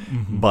movie.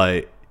 Mm-hmm.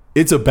 But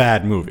it's a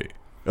bad movie.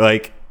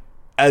 Like,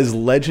 as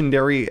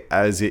legendary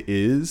as it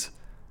is,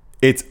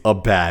 it's a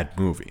bad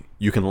movie.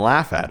 You can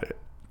laugh at it.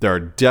 There are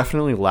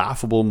definitely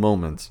laughable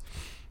moments.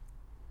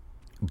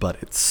 But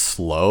it's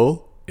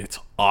slow. It's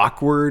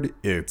awkward.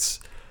 It's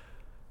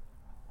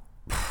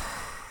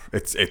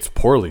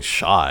poorly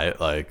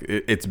shot. Like,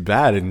 it's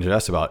bad in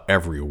just about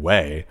every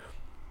way.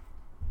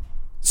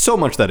 So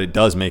much that it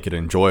does make it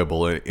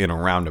enjoyable in a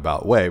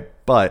roundabout way.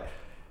 But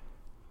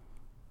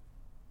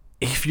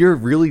if you're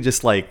really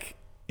just like,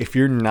 if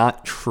you're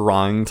not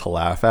trying to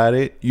laugh at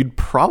it, you'd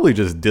probably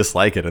just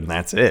dislike it and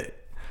that's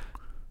it.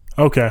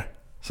 Okay.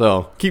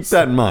 So keep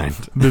that in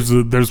mind.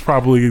 There's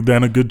probably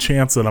then a good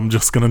chance that I'm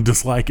just going to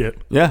dislike it.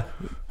 Yeah.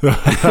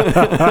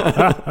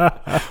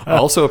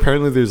 Also,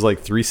 apparently there's like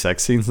 3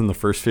 sex scenes in the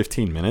first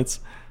 15 minutes.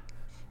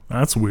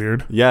 That's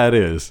weird. Yeah, it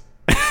is.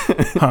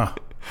 Huh.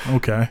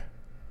 Okay.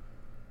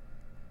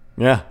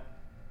 Yeah.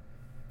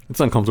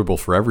 It's uncomfortable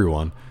for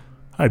everyone.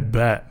 I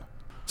bet.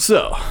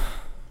 So,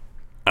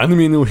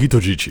 Anime no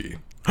Hitojichi.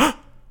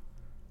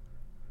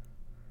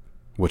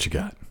 What you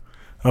got?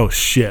 Oh,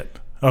 shit.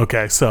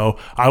 Okay, so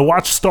I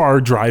watched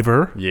Star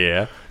Driver.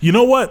 Yeah. You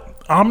know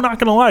what? I'm not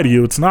going to lie to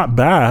you. It's not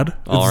bad.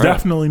 All It's right.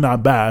 definitely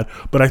not bad.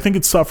 But I think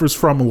it suffers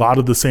from a lot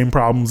of the same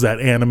problems that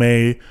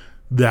anime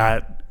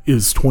that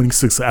is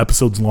 26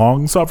 episodes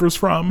long suffers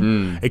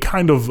from. It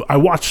kind of... I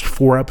watched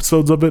 4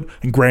 episodes of it,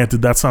 and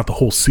granted, that's not the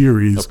whole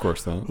series. Of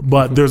course not.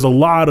 But there's a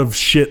lot of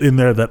shit in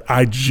there that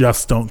I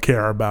just don't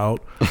care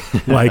about.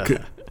 Like...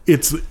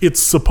 It's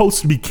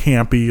supposed to be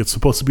campy. It's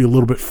supposed to be a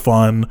little bit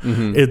fun.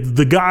 Mm-hmm.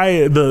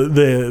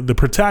 The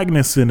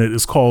protagonist in it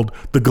is called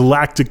the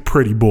Galactic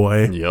Pretty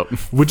Boy. Yep.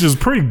 Which is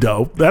pretty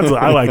dope.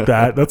 I like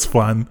that. That's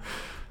fun.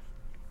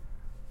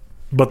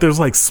 But there's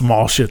like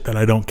small shit that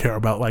I don't care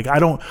about. Like I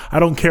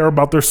don't care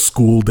about their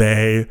school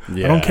day.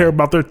 Yeah. I don't care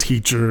about their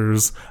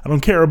teachers. I don't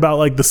care about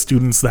like the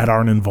students that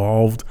aren't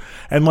involved.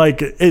 And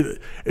like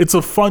it's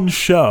a fun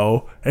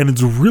show and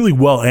it's really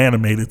well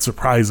animated,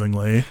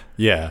 surprisingly.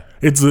 Yeah.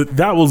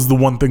 That was the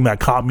one thing that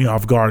caught me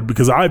off guard,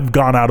 because I've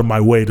gone out of my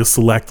way to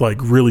select like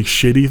really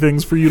shitty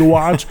things for you to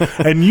watch,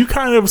 and you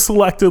kind of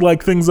selected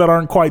like things that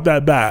aren't quite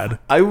that bad.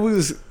 I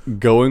was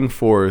going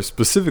for,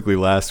 specifically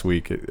last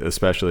week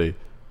especially,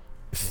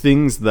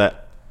 things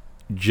that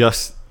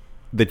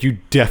you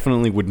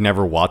definitely would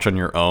never watch on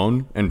your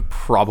own and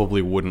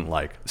probably wouldn't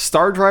like.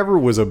 Star Driver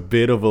was a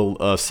bit of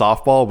a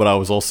softball, but I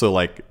was also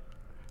like,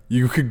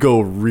 you could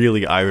go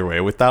really either way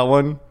with that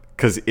one,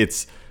 because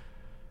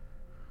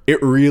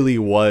it really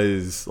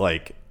was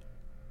like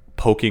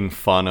poking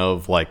fun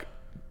of like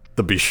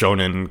the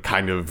Bishonen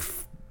kind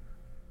of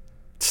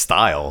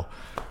style.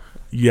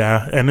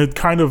 Yeah, and it's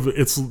kind of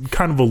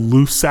a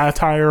loose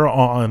satire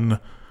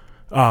on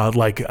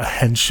like a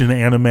henshin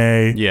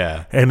anime.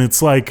 Yeah. And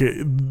it's like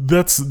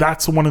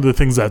that's one of the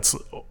things that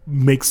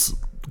makes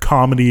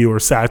comedy or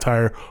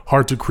satire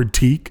hard to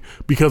critique,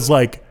 because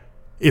like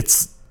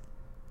it's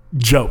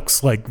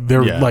jokes, like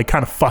they're like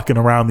kind of fucking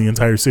around the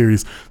entire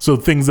series. So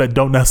things that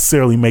don't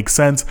necessarily make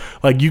sense,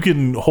 like you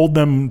can hold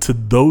them to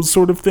those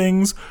sort of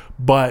things,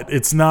 but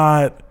it's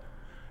not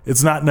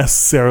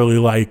necessarily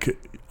like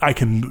I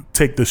can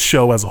take the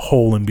show as a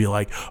whole and be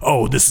like,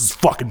 oh, this is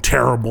fucking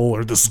terrible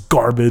or this is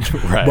garbage.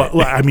 Right. But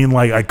I mean,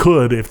 like I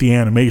could if the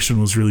animation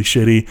was really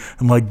shitty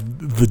and like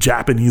the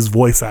Japanese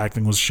voice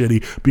acting was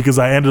shitty, because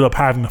I ended up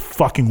having to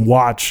fucking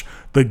watch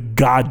the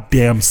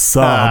goddamn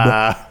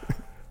sub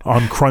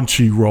on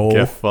Crunchyroll.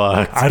 Get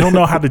fucked. I don't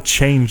know how to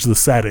change the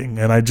setting,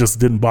 and I just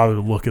didn't bother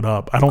to look it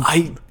up.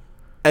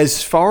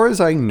 As far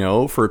as I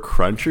know, for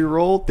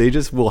Crunchyroll, they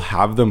just will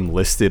have them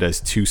listed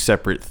as two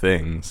separate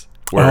things.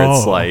 Where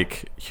it's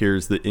like,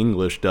 here's the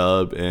English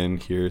dub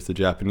and here's the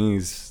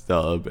Japanese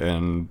dub,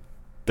 and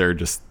they're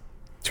just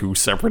two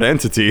separate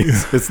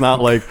entities. It's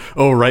not like,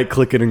 oh, right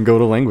click it and go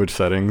to language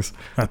settings.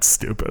 That's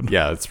stupid.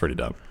 Yeah, it's pretty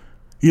dumb.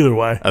 Either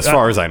way. As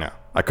far as I know.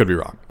 I could be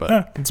wrong,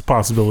 but it's a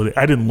possibility.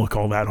 I didn't look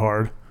all that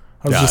hard.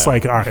 I was just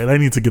like, all right, I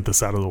need to get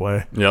this out of the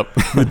way. Yep.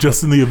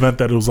 Just in the event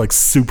that it was like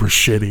super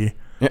shitty.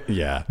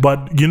 Yeah.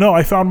 But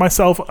I found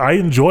myself, I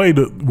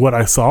enjoyed what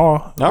I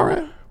saw. All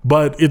right.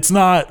 But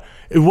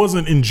it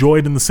wasn't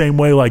enjoyed in the same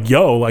way, like,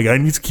 yo, like I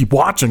need to keep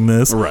watching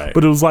this. Right.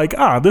 But it was like,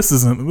 this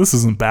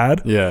isn't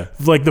bad. Yeah.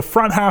 Like the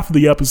front half of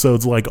the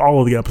episodes, like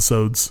all of the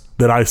episodes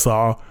that I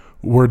saw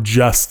were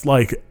just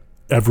like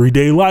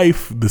everyday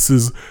life. This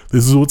is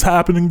what's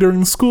happening during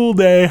the school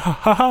day. Ha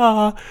ha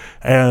ha.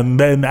 And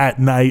then at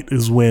night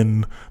is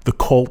when the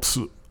cult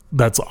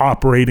that's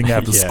operating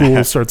at the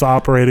school starts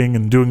operating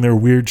and doing their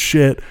weird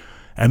shit.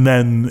 And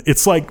then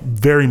it's like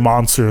very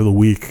Monster of the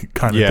Week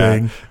kind of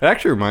thing. It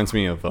actually reminds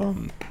me of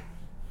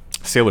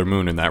Sailor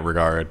Moon in that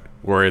regard,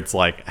 where it's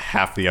like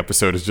half the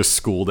episode is just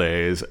school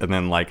days, and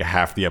then like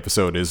half the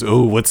episode is,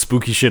 oh, what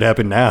spooky shit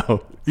happened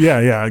now?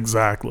 Yeah,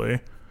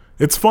 exactly.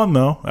 It's fun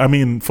though. I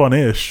mean,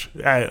 fun-ish.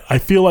 I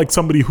feel like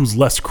somebody who's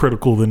less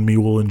critical than me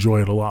will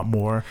enjoy it a lot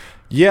more.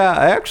 Yeah,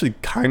 I actually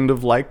kind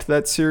of liked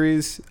that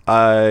series.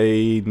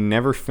 I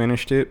never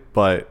finished it,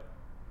 but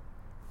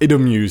it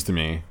amused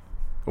me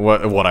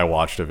what I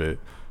watched of it.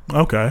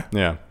 Okay.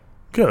 Yeah.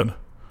 Good.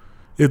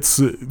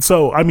 It's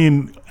so, I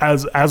mean,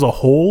 as a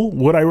whole,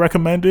 would I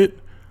recommend it?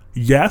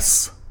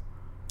 Yes.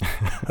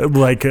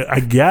 Like, I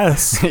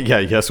guess. Yeah,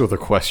 yes with a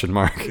question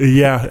mark.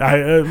 Yeah,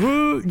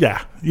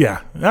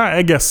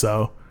 I guess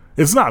so.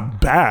 It's not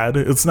bad.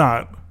 It's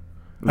not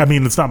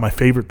my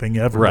favorite thing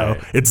ever, right.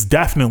 though. It's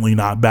definitely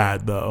not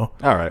bad, though.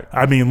 All right.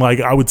 I mean,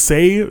 like, I would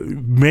say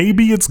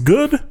maybe it's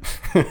good.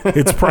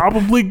 It's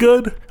probably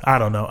good. I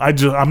don't know.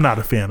 I'm not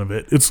a fan of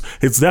it.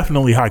 It's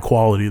definitely high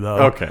quality, though.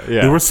 Okay,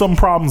 yeah. There were some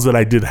problems that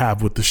I did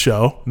have with the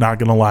show, not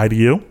gonna lie to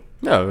you.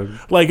 No.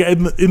 Like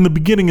in the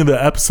beginning of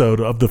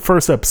the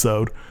first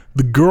episode,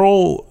 the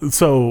girl,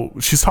 so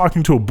she's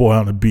talking to a boy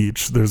on a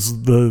beach.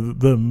 There's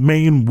the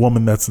main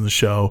woman that's in the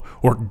show,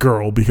 or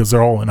girl, because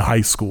they're all in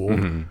high school.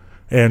 Mm-hmm.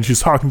 And she's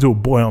talking to a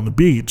boy on the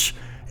beach,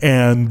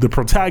 and the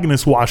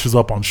protagonist washes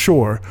up on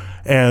shore,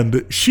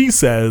 and she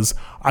says,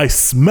 I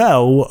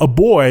smell a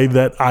boy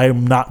that I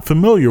am not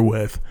familiar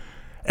with.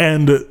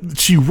 And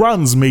she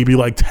runs maybe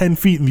like 10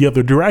 feet in the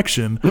other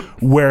direction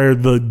where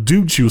the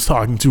dude she was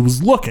talking to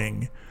was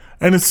looking.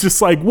 And it's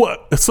just like,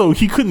 what? So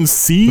he couldn't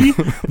see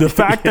the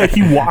fact that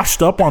he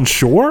washed up on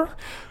shore?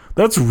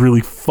 That's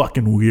really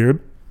fucking weird.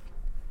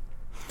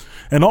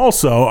 And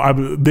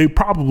also, they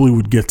probably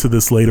would get to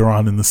this later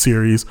on in the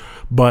series,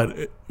 but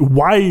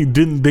why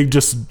didn't they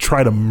just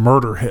try to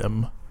murder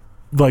him?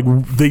 Like,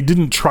 they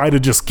didn't try to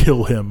just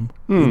kill him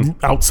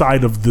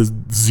outside of the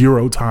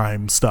zero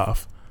time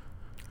stuff.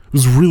 It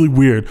was really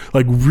weird.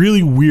 Like,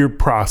 really weird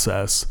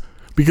process.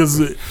 Because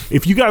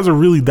if you guys are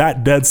really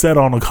that dead set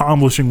on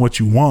accomplishing what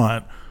you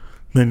want,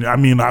 then, I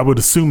mean, I would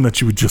assume that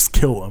you would just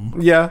kill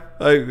him. Yeah,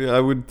 I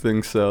would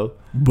think so.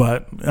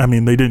 But, I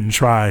mean, they didn't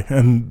try.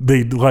 And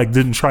they, like,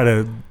 didn't try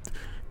to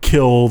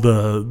kill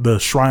the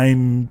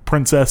shrine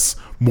princess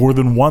more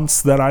than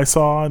once that I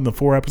saw in the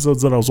 4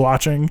 episodes that I was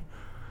watching.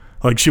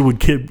 Like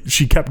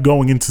she kept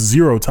going into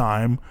Zero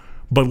Time,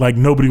 but like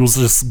nobody was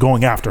just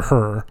going after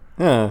her.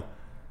 Yeah.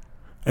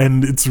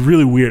 And it's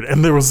really weird.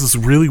 And there was this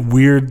really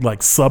weird like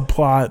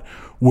subplot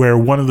where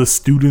one of the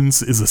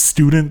students is a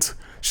student.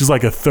 She's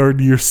like a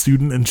 3rd-year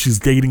student, and she's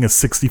dating a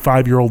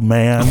 65-year-old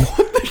man.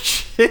 What the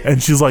shit?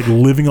 And she's like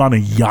living on a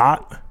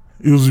yacht.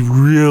 It was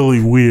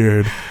really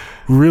weird.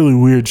 Really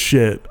weird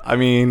shit. I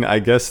mean, I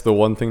guess the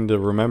one thing to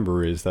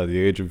remember is that the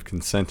age of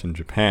consent in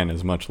Japan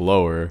is much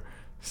lower.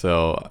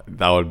 So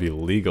that would be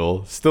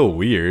legal. Still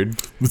weird.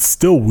 It's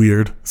still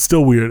weird.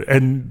 Still weird.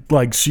 And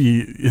like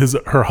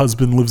her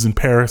husband lives in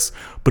Paris,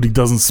 but he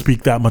doesn't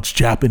speak that much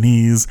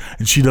Japanese,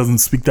 and she doesn't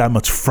speak that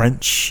much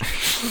French.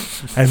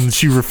 And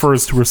she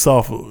refers to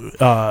herself,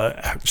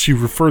 she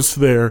refers to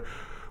their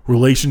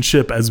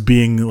relationship as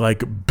being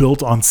like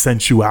built on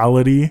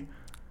sensuality.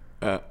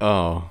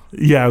 Oh.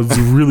 Yeah, it was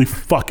really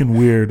fucking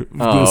weird.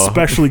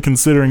 Especially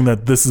considering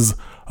that this is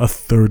a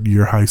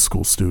 3rd-year high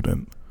school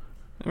student.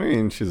 I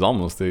mean, she's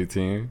almost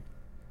 18.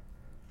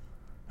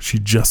 She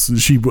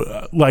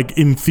like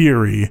in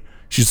theory,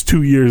 she's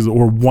 2 years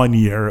or 1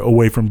 year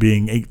away from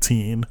being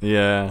 18.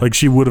 Yeah. Like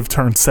she would have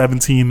turned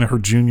 17 her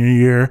junior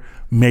year,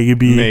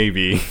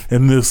 maybe.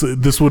 And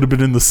this would have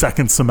been in the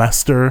 2nd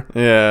semester.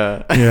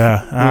 Yeah.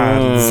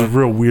 Yeah. This is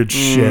real weird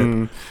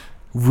shit.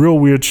 Real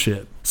weird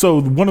shit. So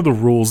one of the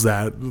rules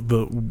that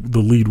the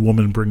lead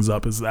woman brings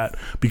up is that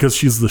because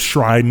she's the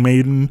shrine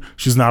maiden,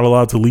 she's not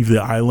allowed to leave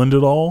the island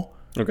at all.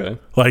 Okay.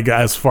 Like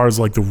as far as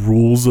like the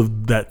rules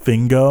of that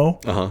thing go.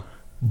 Uh-huh.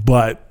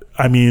 But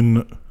I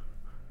mean,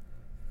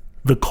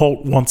 the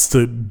cult wants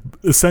to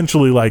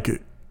essentially like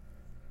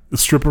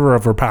strip her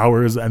of her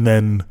powers and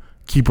then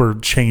keep her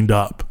chained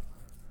up,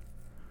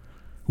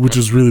 which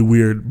is really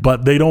weird.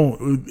 But they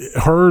don't,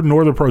 her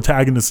nor the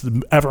protagonist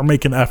ever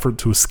make an effort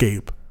to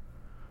escape.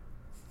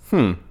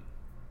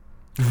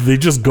 They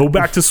just go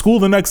back to school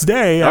the next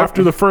day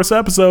after the first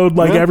episode,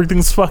 like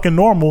everything's fucking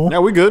normal. Yeah,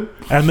 we good.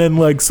 And then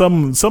like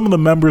some of the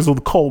members of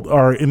the cult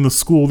are in the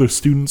school, they're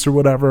students or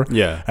whatever.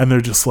 Yeah. And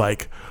they're just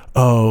like,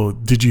 oh,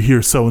 did you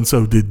hear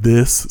so-and-so did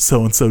this?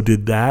 So-and-so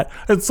did that?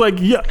 It's like,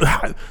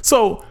 yeah.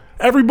 So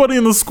everybody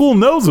in the school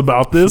knows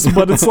about this,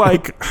 but it's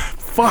like,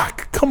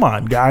 fuck, come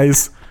on,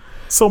 guys.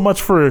 So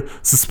much for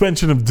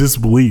suspension of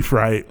disbelief,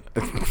 right?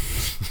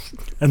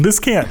 And this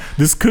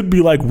could be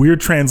like weird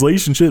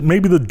translation shit.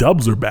 Maybe the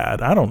dubs are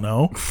bad. I don't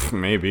know.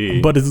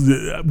 Maybe. But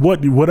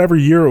whatever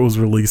year it was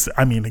released,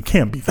 I mean, it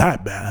can't be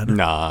that bad.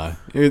 Nah.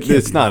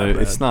 It's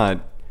not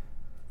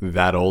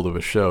that old of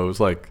a show. It was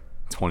like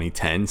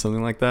 2010,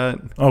 something like that.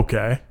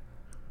 Okay.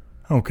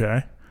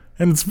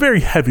 And it's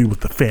very heavy with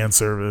the fan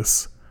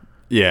service.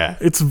 Yeah.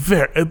 It's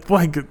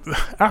like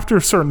after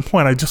a certain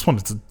point, I just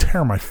wanted to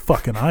tear my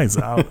fucking eyes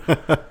out.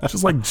 It's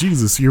just like,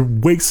 Jesus, you're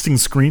wasting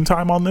screen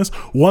time on this.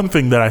 One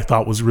thing that I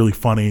thought was really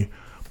funny,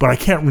 but I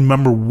can't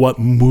remember what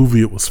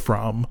movie it was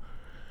from,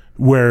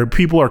 where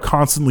people are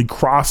constantly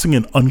crossing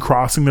and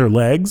uncrossing their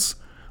legs.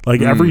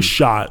 Like every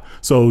shot.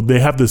 So they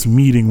have this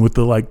meeting with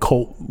the like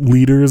cult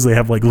leaders. They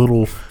have like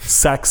little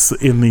sects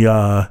in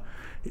the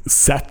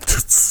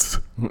sects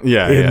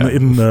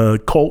in the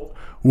cult,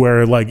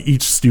 where like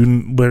each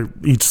student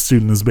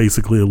is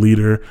basically a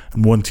leader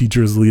and one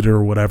teacher is a leader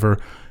or whatever,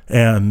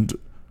 and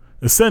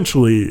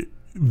essentially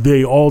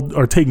they all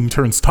are taking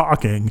turns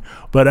talking,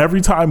 but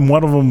every time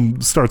one of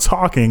them starts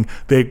talking,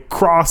 they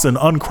cross and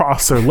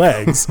uncross their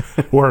legs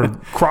or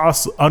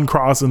cross,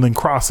 uncross, and then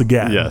cross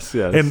again. Yes.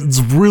 And it's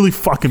really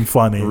fucking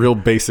funny. Real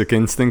Basic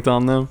Instinct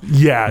on them.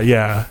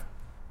 Yeah.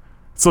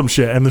 Some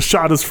shit. And the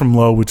shot is from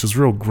low, which is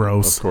real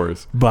gross. Of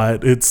course.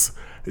 But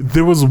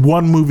there was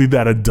one movie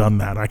that had done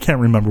that. I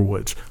can't remember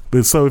which.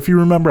 But so if you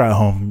remember at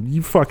home,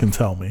 you fucking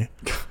tell me.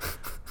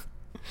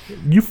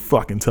 You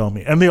fucking tell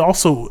me. And they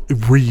also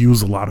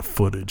reuse a lot of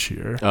footage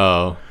here.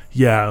 Oh.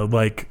 Yeah,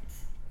 like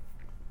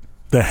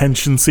the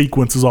henshin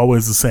sequence is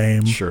always the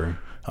same. Sure.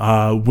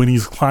 When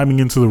he's climbing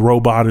into the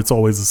robot, it's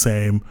always the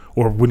same.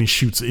 Or when he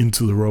shoots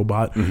into the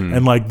robot.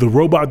 And like the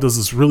robot does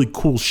this really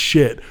cool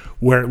shit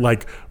where it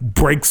like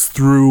breaks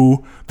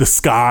through the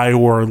sky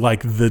or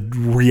like the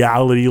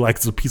reality, like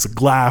it's a piece of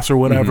glass or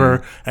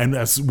whatever. And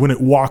when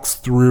it walks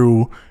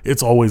through,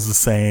 it's always the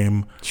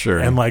same. Sure.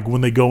 And like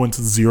when they go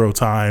into Zero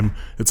Time,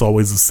 it's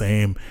always the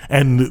same.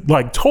 And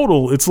like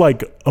total, it's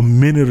like a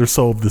minute or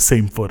so of the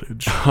same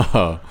footage.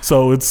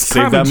 So it's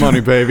save that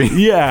money, baby.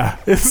 Yeah.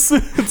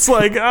 It's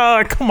like,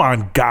 come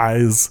on,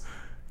 guys.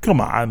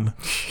 Come on.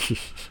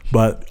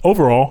 But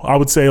overall, I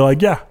would say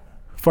like, yeah,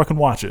 fucking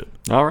watch it.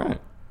 All right.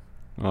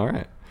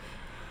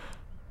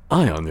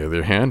 I, on the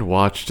other hand,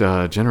 watched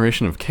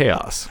Generation of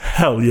Chaos.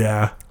 Hell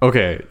yeah.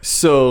 Okay,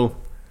 so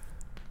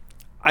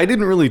I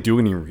didn't really do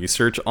any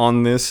research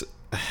on this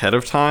ahead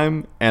of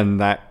time, and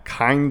that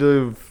kind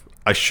of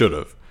I should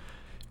have,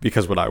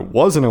 because what I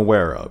wasn't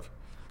aware of.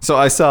 So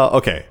I saw,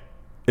 okay,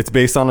 it's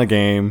based on a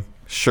game.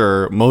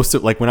 Sure, most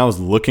of, like when I was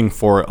looking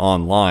for it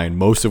online,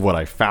 most of what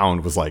I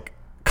found was like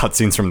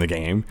cutscenes from the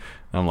game.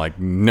 I'm like,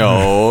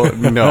 no,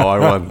 I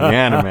want the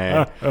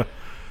anime.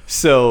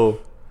 So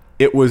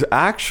it was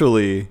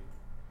actually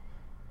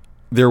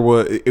there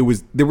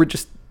were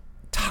just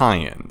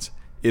tie-ins.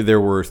 There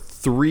were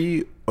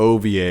 3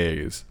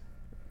 OVAs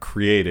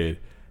created,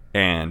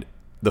 and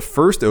the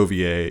first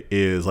OVA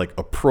is like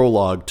a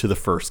prologue to the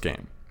first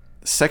game.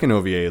 The second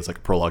OVA is like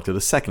a prologue to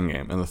the second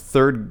game, and the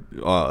third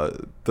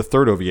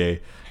OVA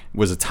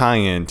was a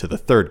tie-in to the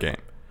third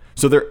game.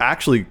 So they're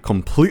actually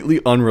completely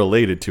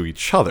unrelated to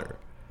each other.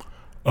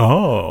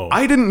 Oh.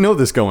 I didn't know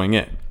this going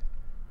in.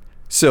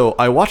 So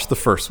I watched the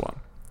first one.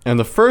 And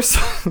the first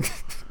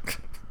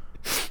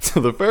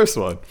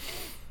one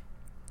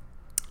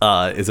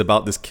is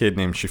about this kid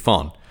named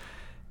Chiffon.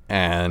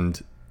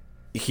 And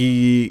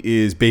he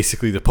is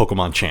basically the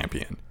Pokemon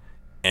champion.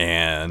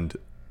 And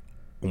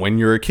when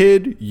you're a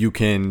kid, you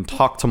can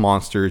talk to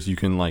monsters. You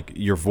can, like,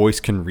 your voice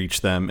can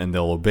reach them and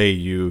they'll obey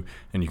you,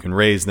 and you can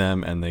raise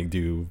them, and they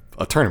do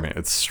a tournament.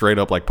 It's straight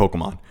up like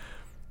Pokemon.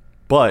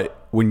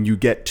 But when you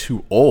get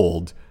too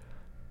old,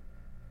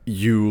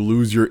 you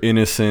lose your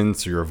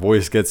innocence, or your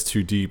voice gets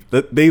too deep.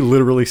 They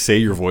literally say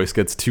your voice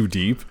gets too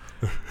deep.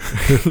 But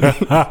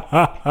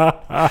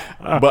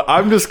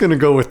I'm just going to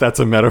go with that's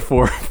a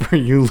metaphor for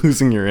you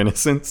losing your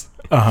innocence.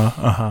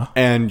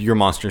 And your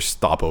monsters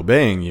stop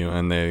obeying you,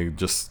 and they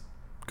just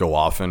go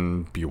off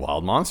and be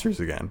wild monsters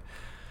again.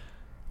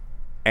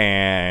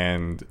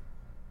 And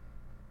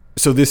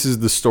so this is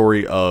the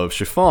story of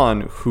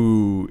Chiffon,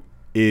 who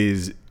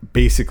is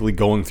basically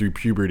going through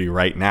puberty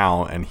right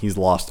now, and he's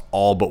lost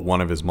all but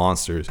one of his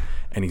monsters,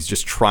 and he's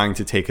just trying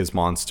to take his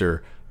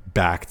monster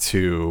back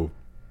to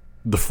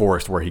the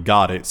forest where he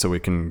got it so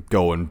it can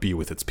go and be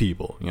with its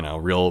people, you know,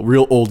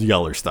 real old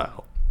Yeller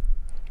style.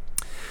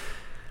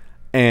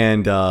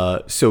 And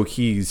so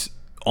he's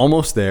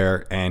almost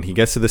there, and he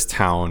gets to this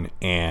town,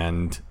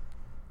 and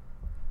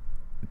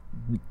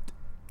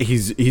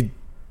the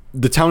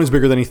town is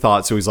bigger than he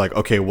thought. So he's like,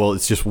 okay, well,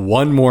 it's just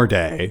one more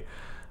day,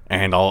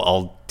 and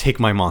I'll take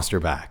my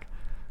monster back.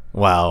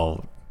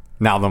 Well,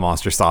 now the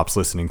monster stops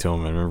listening to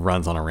him and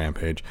runs on a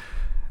rampage.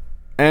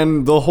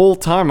 And the whole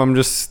time I'm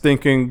just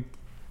thinking,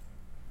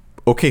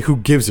 okay, who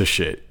gives a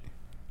shit?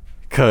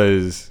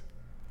 Because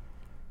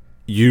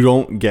you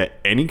don't get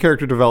any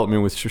character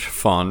development with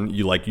Chiffon.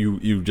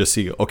 You just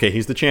see, okay,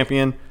 he's the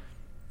champion.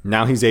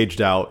 Now he's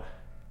aged out,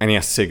 and he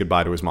has to say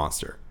goodbye to his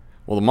monster.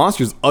 Well, the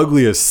monster's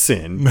ugly as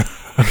sin.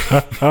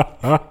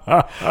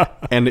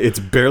 And it's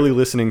barely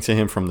listening to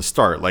him from the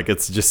start. Like,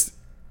 it's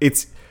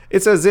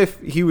as if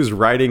he was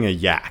riding a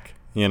yak,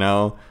 you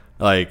know?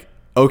 Like,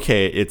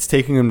 okay, it's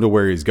taking him to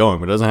where he's going,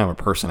 but it doesn't have a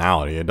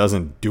personality. It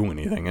doesn't do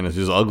anything, and it's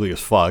just ugly as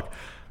fuck.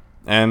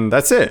 And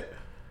that's it.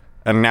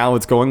 And now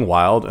it's going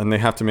wild, and they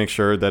have to make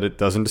sure that it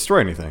doesn't destroy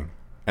anything.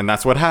 And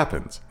that's what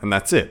happens. And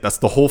that's it. That's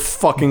the whole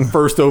fucking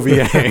first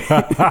OVA.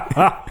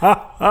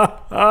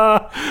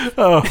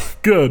 Oh,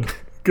 good.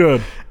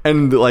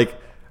 And then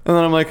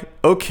I'm like,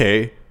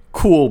 okay,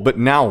 cool, but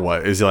now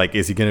what? Is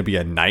he going to be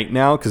a knight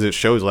now? Because it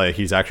shows, like,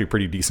 he's actually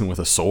pretty decent with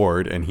a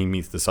sword, and he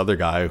meets this other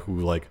guy who,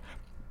 like,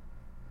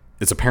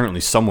 is apparently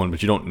someone,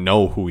 but you don't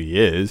know who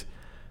he is.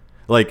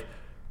 Like,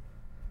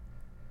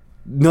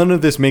 none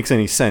of this makes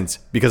any sense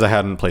because I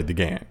hadn't played the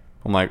game.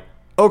 I'm like,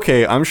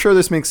 okay, I'm sure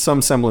this makes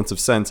some semblance of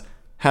sense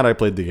had I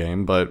played the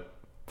game, but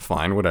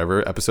fine,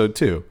 whatever. Episode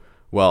 2.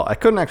 Well, I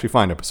couldn't actually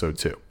find episode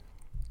 2,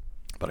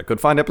 but I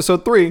could find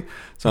episode 3.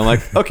 So I'm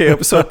like, okay,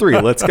 episode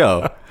 3, let's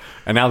go.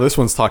 And now this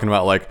one's talking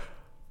about, like,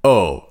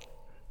 oh,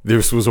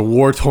 this was a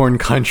war-torn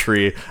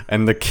country,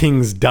 and the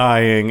king's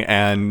dying,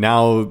 and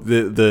now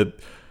the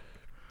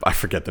I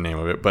forget the name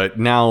of it, but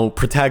now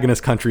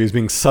protagonist country is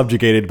being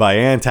subjugated by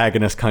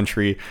antagonist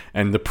country,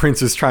 and the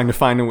prince is trying to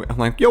find a way. I'm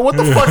like, yo, what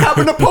the fuck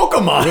happened to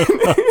Pokemon?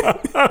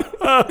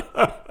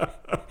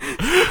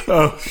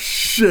 Oh,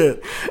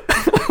 shit.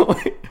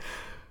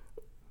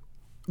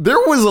 There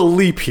was a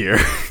leap here.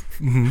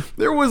 Mm-hmm.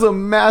 There was a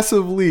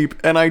massive leap,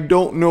 and I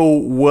don't know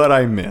what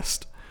I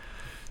missed.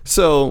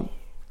 So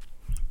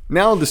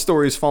now the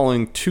story is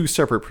following 2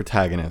 separate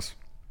protagonists.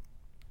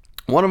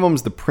 One of them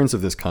is the prince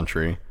of this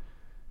country.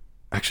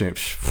 Actually,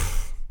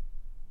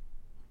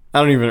 I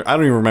don't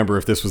even remember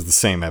if this was the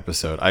same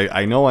episode.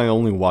 I know I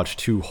only watched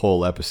 2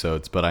 whole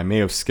episodes, but I may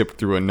have skipped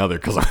through another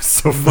because I was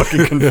so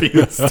fucking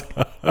confused.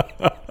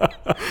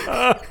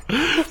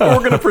 We're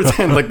gonna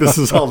pretend like this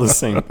is all the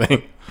same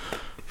thing.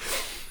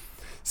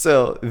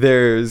 So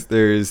there's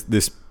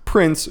this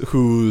prince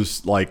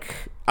who's, like,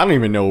 I don't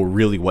even know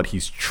really what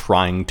he's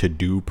trying to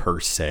do per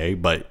se,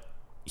 but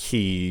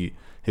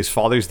his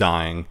father's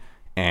dying,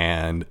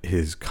 and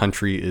his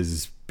country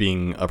is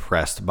being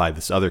oppressed by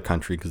this other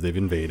country because they've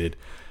invaded,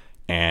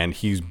 and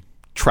he's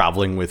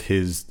traveling with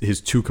his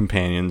 2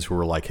 companions who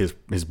are like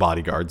his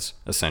bodyguards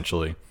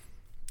essentially,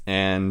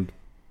 and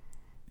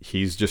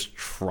he's just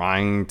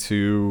trying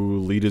to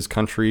lead his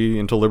country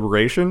into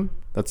liberation.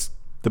 That's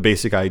the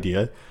basic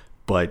idea,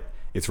 but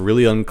it's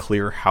really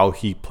unclear how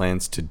he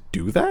plans to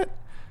do that.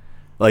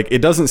 Like,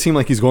 it doesn't seem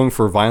like he's going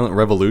for a violent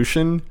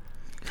revolution,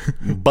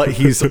 but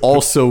he's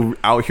also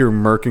out here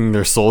murking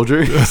their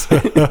soldiers.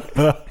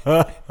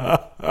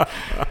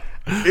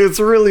 It's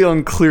really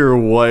unclear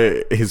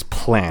what his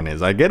plan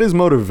is. I get his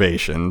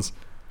motivations,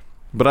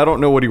 but I don't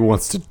know what he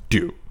wants to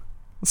do.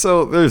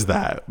 So there's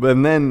that.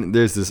 And then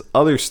there's this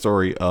other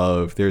story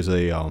of there's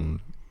a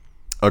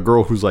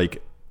girl who's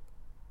like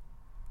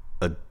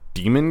a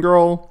demon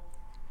girl,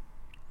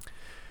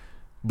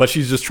 but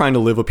she's just trying to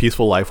live a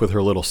peaceful life with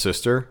her little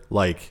sister.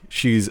 Like,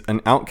 she's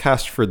an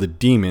outcast for the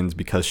demons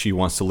because she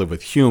wants to live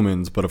with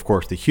humans, but of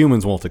course the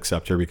humans won't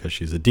accept her because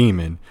she's a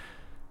demon.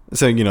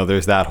 So, you know,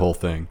 there's that whole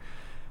thing.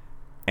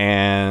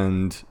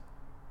 And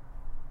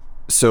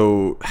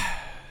so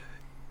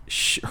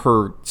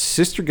her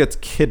sister gets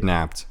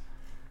kidnapped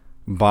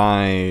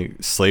by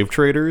slave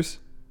traders.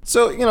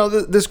 So, you know,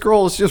 this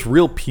girl is just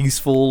real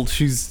peaceful.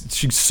 She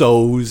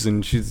sews,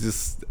 and she's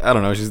just, I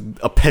don't know, she's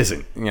a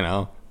peasant, you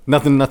know.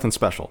 Nothing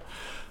special.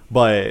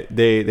 But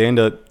they end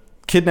up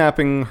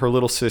kidnapping her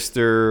little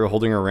sister,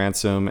 holding her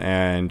ransom,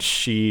 and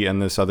she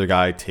and this other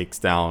guy takes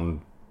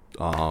down,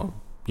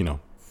 you know,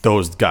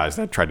 those guys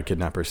that tried to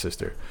kidnap her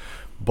sister.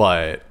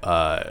 But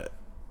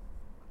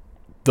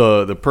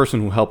the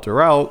person who helped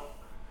her out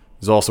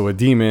is also a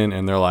demon,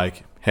 and they're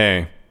like,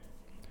 hey,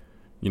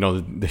 you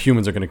know, the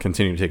humans are going to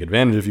continue to take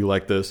advantage of you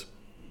like this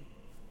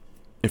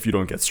if you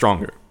don't get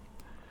stronger.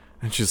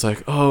 And she's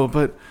like, oh,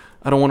 but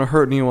I don't want to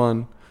hurt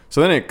anyone.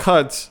 So then it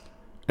cuts,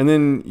 and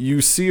then you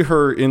see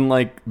her in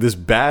like this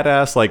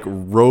badass like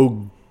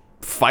rogue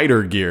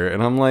fighter gear,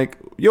 and I'm like,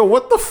 yo,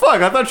 what the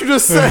fuck? I thought you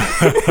just said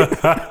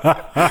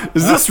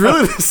is this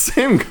really the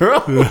same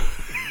girl?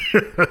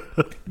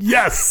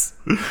 Yes.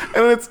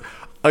 And it's,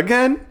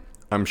 again,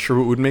 I'm sure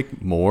it would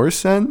make more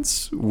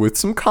sense with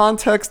some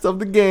context of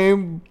the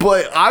game,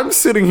 but I'm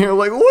sitting here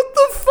like, what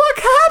the fuck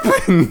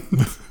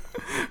happened?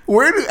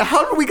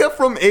 How did we get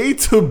from A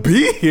to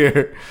B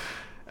here?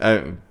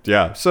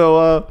 Yeah,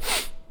 so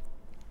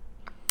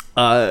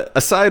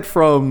aside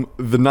from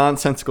the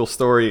nonsensical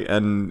story,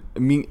 and I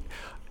mean,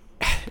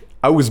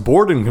 I was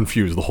bored and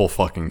confused the whole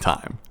fucking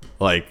time.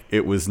 Like,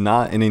 it was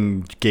not an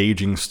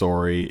engaging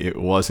story. It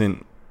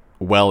wasn't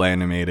well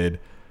animated.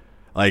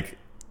 Like,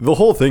 the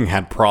whole thing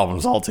had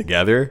problems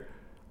altogether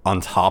on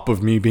top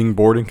of me being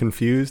bored and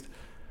confused.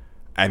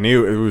 I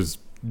knew it was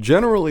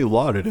generally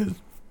lauded as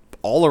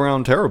all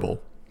around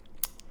terrible.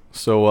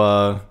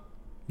 So,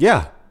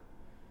 yeah.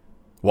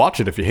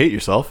 Watch it if you hate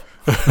yourself.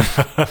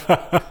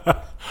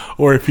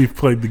 Or if you've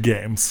played the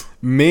games.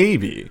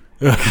 Maybe.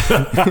 Because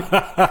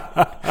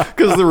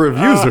the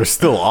reviews are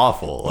still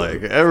awful.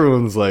 Like,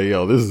 everyone's like,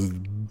 yo, this is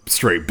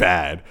straight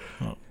bad.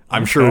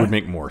 I'm sure it would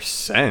make more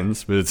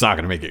sense, but it's not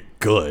going to make it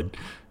good.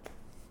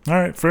 All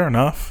right, fair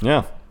enough.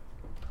 Yeah.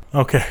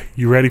 Okay,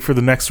 you ready for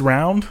the next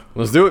round?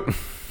 Let's do it.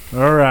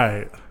 All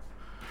right.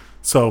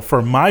 So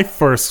for my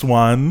first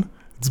one,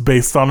 it's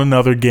based on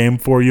another game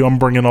for you. I'm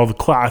bringing all the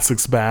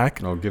classics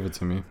back. Oh, give it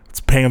to me.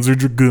 It's Panzer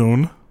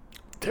Dragoon.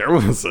 There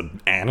was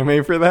an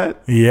anime for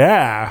that?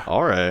 Yeah.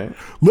 All right.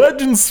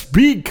 Legends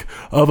speak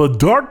of a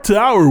dark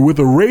tower with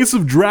a race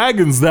of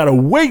dragons that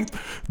await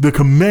the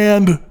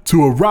command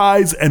to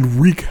arise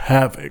and wreak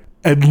havoc.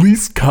 At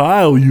least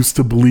Kyle used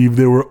to believe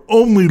they were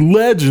only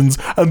legends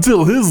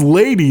until his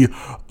lady,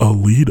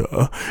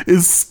 Alita,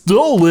 is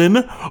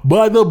stolen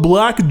by the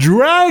Black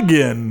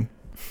Dragon.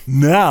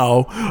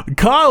 Now,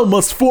 Kyle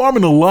must form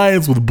an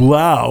alliance with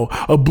Blau,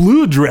 a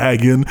blue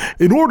dragon,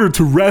 in order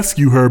to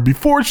rescue her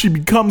before she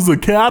becomes the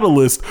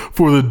catalyst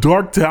for the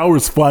Dark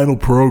Tower's final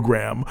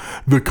program,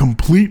 the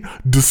complete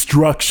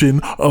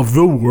destruction of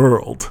the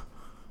world.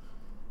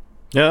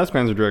 Yeah, that's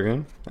Panzer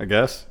Dragoon, I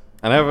guess.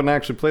 And I haven't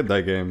actually played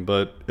that game,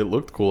 but it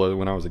looked cool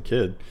when I was a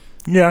kid.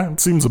 Yeah, it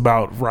seems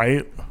about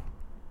right.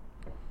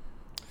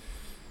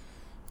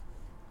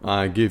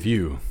 I give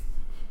you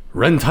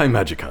Rentai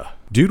Magica.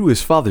 Due to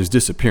his father's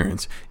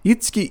disappearance,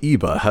 Itsuki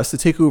Iba has to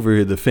take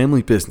over the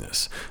family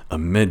business, a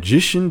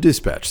magician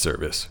dispatch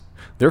service.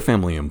 Their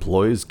family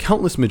employs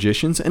countless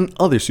magicians and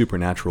other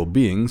supernatural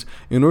beings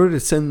in order to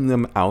send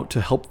them out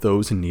to help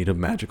those in need of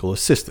magical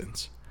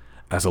assistance.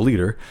 As a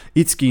leader,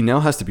 Itsuki now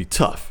has to be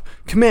tough,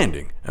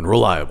 commanding, and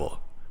reliable.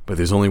 But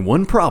there's only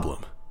one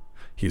problem.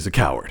 He's a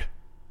coward.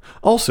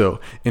 Also,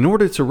 in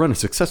order to run a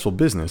successful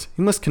business,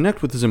 he must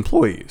connect with his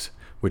employees,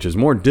 which is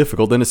more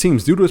difficult than it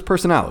seems due to his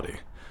personality.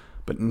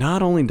 But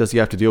not only does he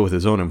have to deal with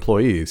his own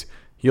employees,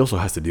 he also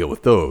has to deal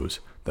with those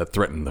that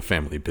threaten the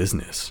family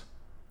business.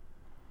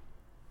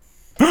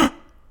 Bum,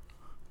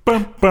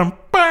 bum, bum.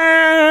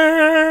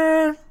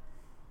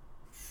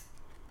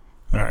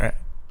 All right.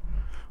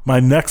 My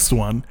next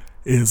one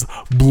is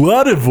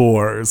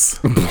Bloodivores.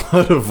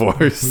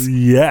 Bloodivores?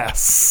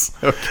 Yes.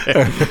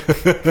 Okay.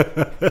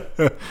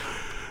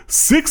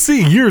 60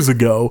 years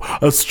ago,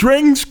 a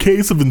strange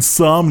case of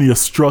insomnia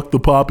struck the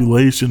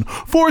population,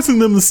 forcing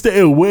them to stay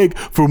awake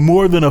for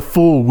more than a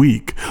full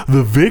week.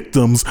 The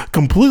victims,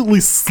 completely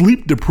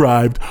sleep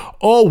deprived,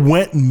 all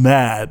went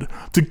mad.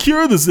 To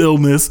cure this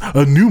illness,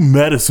 a new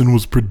medicine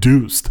was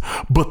produced,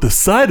 but the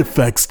side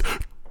effects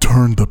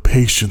turned the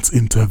patients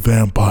into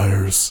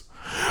vampires.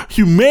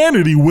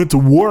 Humanity went to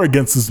war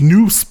against this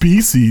new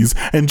species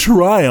and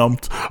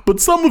triumphed, but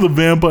some of the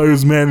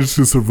vampires managed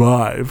to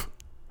survive.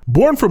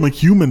 Born from a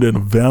human and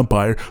a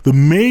vampire, the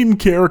main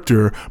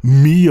character,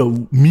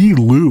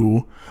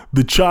 Mi-Lu,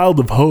 the child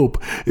of hope,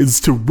 is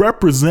to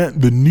represent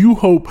the new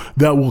hope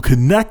that will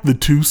connect the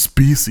two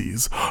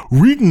species.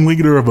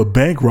 Ringleader of a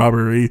bank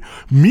robbery,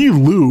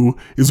 Mi-Lu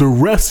is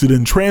arrested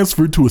and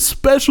transferred to a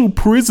special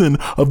prison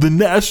of the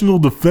National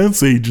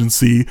Defense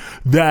Agency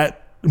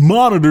that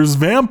monitors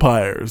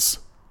vampires.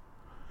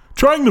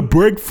 Trying to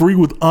break free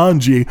with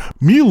Anji,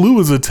 Mi-Lu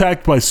is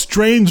attacked by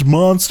strange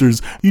monsters.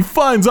 He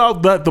finds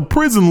out that the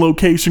prison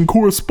location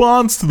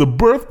corresponds to the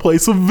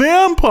birthplace of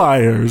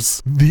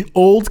vampires, the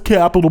old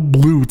capital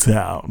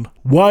Bluetown.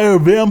 Why are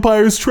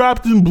vampires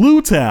trapped in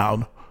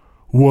Bluetown?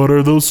 What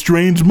are those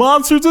strange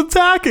monsters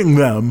attacking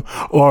them?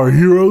 Our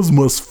heroes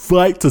must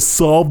fight to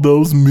solve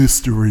those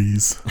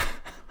mysteries.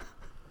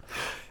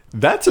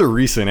 That's a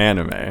recent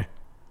anime.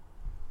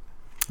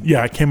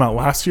 Yeah, it came out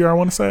last year, I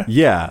want to say.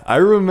 Yeah, I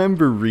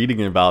remember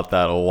reading about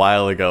that a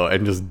while ago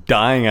and just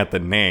dying at the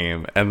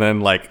name and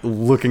then like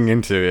looking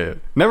into it.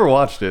 Never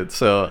watched it,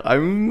 so I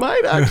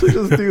might actually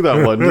just do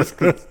that one just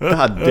 'cause,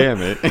 god damn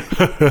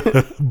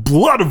it.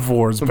 Blood of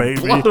Wars,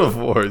 baby. Blood of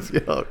Wars,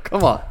 yo,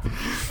 come on.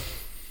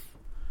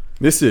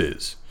 This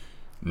is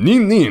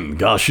Nin Nin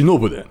ga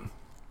Shinobuden.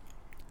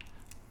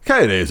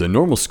 Kaede is a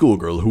normal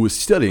schoolgirl who is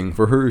studying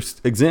for her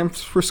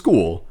exams for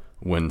school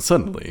when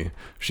suddenly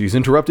she's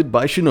interrupted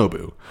by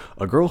Shinobu,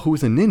 a girl who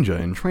is a ninja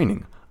in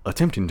training,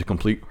 attempting to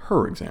complete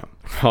her exam.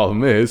 The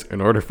problem is,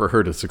 in order for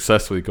her to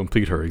successfully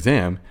complete her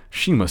exam,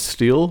 she must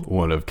steal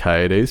one of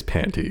Kaede's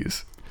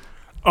panties.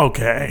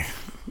 Okay.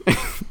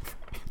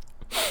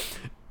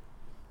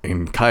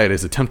 In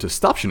Kaede's attempt to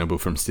stop Shinobu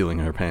from stealing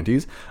her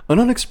panties, an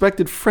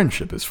unexpected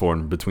friendship is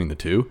formed between the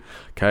two.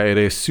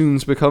 Kaede soon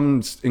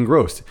becomes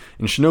engrossed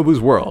in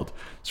Shinobu's world,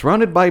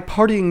 surrounded by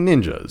partying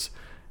ninjas,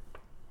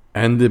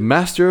 and the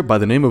master by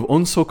the name of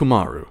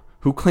Onsokumaru,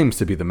 who claims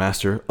to be the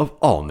master of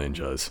all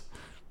ninjas.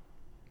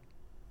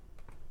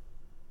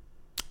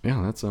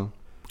 Yeah, that's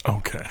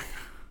Okay.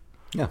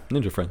 yeah,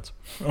 ninja friends.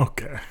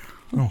 Okay.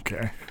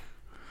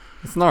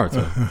 It's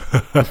Naruto.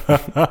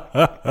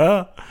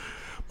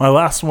 My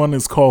last one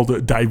is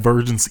called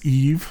Divergence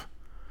Eve.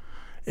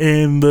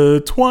 In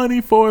the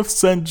 24th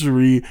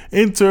century,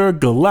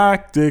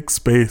 intergalactic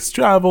space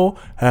travel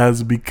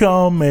has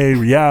become a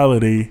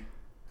reality.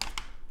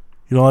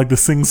 You don't like the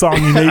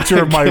sing-songy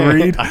nature of my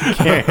read? I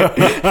can't.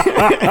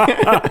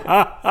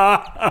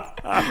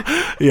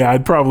 Yeah,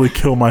 I'd probably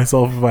kill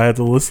myself if I had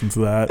to listen to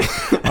that.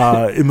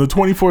 In the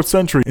 24th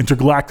century,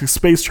 intergalactic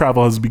space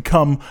travel has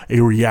become a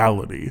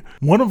reality.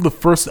 One of the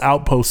first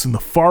outposts in the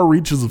far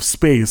reaches of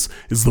space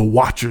is the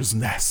Watcher's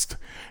Nest,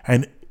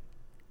 an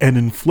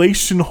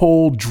inflation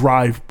hole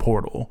drive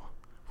portal.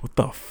 What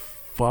the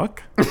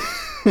fuck?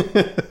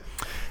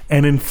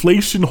 An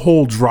inflation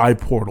hole drive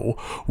portal,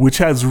 which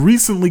has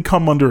recently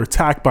come under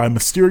attack by a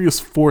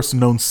mysterious force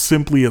known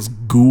simply as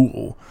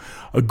Ghoul.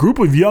 A group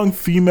of young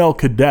female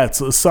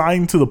cadets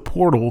assigned to the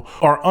portal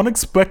are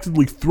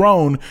unexpectedly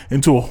thrown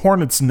into a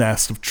hornet's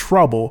nest of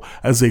trouble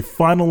as they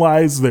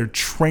finalize their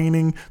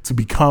training to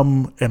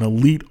become an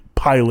elite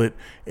pilot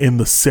in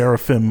the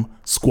Seraphim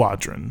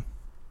Squadron.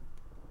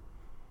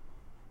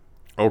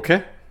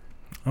 Okay.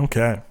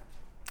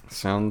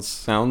 Sounds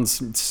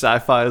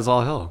sci-fi as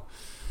all hell.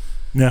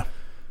 Yeah.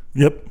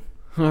 Yep.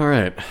 All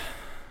right.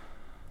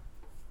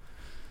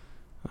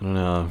 I don't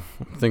know.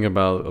 I'm thinking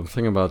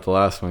about the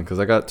last one because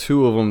I got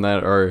two of them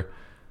that are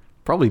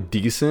probably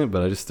decent,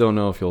 but I just don't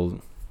know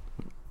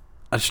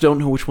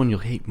which one you'll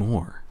hate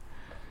more.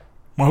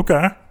 Okay.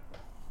 I'm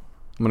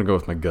gonna go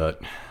with my gut.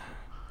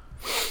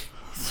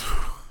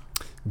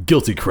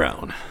 Guilty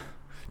Crown,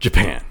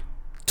 Japan,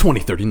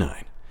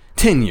 2039.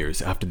 10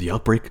 years after the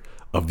outbreak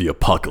of the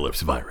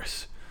apocalypse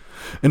virus,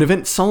 an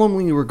event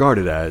solemnly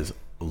regarded as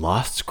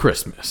Lost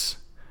Christmas.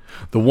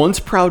 The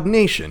once proud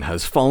nation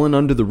has fallen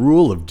under the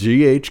rule of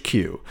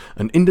GHQ,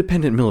 an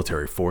independent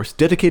military force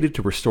dedicated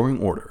to restoring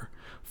order.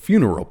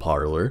 Funeral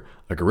Parlor,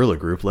 a guerrilla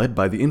group led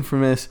by the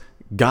infamous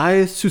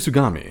Gai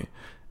Susugami,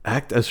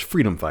 act as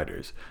freedom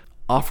fighters,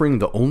 offering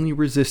the only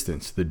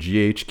resistance to the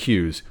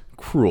GHQ's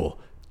cruel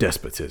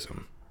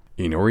despotism.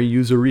 Inori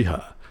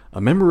Yuzuriha,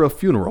 a member of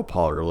Funeral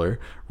Parlor,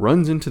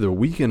 runs into the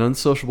weak and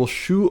unsociable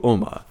Shu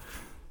Oma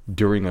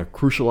during a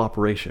crucial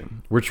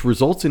operation, which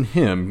results in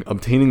him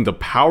obtaining the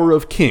Power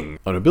of King,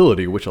 an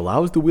ability which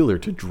allows the wielder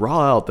to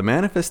draw out the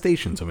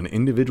manifestations of an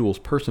individual's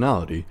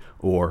personality,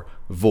 or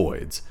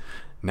voids.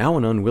 Now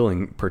an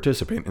unwilling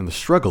participant in the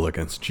struggle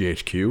against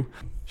GHQ,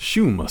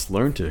 Shu must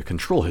learn to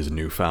control his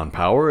newfound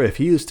power if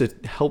he is to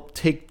help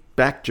take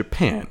back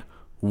Japan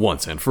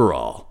once and for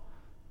all.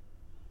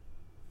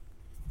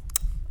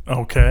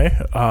 Okay.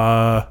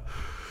 I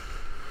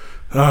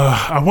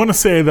want to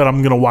say that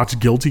I'm going to watch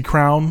Guilty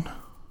Crown.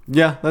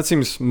 Yeah, that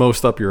seems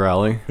most up your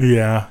alley.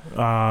 Yeah.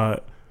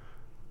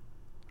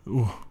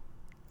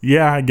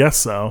 Yeah, I guess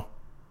so.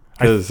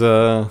 Because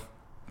 2x2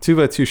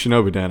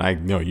 Shinobuden, I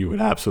know you would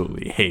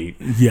absolutely hate.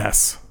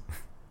 Yes.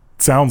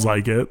 sounds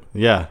like it.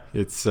 Yeah,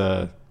 it's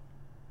yeah.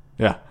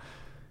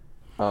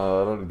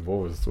 What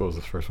was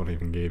the first one I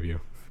even gave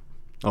you?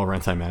 Oh,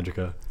 Rentai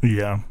Magica.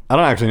 Yeah. I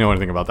don't actually know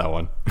anything about that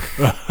one.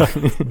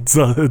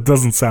 So it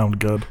doesn't sound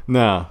good.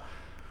 No.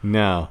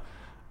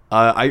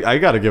 I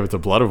got to give it to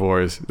Blood of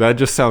Wars. That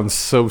just sounds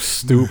so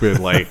stupid.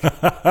 Like,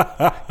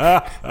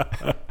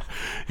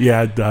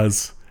 yeah, it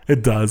does.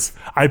 It does.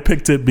 I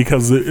picked it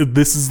because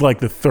this is like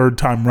the third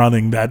time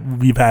running that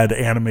we've had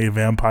anime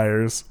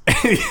vampires.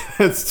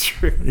 that's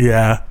true.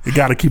 Yeah, you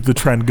got to keep the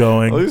trend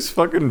going. All these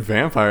fucking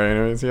vampire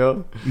animes,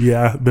 yo.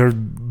 Yeah,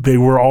 they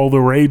were all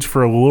the rage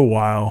for a little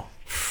while.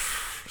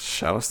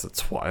 Shout out to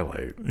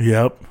Twilight.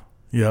 Yep.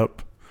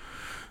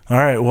 All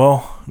right,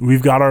 well,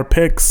 we've got our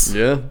picks.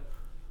 Yeah.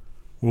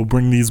 We'll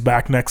bring these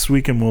back next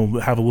week and we'll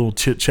have a little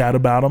chit chat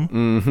about them.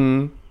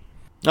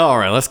 Mm-hmm. All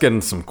right, let's get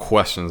into some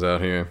questions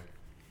out here.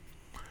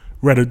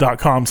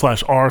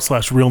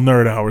 Reddit.com/r/real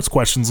nerd hours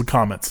questions and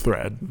comments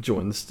thread.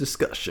 Join this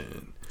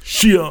discussion.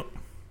 Shia.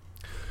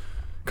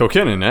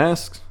 Kokenin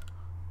asks,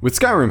 with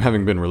Skyrim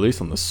having been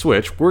released on the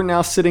Switch, we're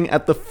now sitting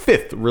at the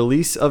 5th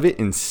release of it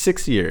in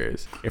 6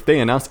 years. If they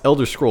announced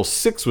Elder Scrolls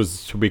 6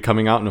 was to be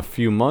coming out in a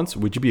few months,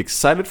 would you be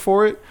excited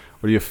for it?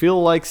 Or do you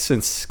feel like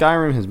since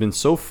Skyrim has been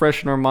so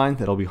fresh in our mind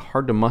that it'll be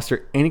hard to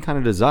muster any kind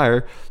of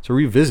desire to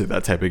revisit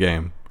that type of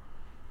game?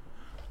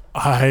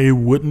 I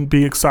wouldn't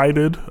be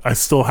excited. I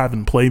still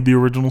haven't played the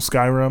original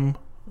Skyrim.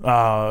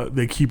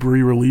 They keep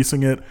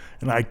re-releasing it,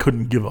 and I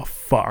couldn't give a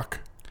fuck.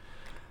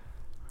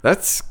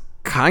 That's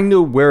kind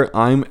of where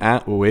I'm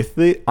at with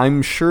it.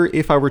 I'm sure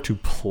if I were to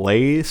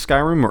play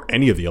Skyrim or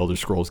any of the Elder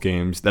Scrolls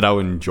games that I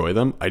would enjoy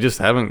them. I just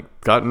haven't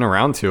gotten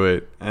around to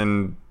it.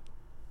 And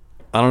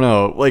I don't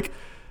know, like,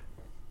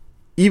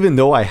 even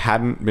though I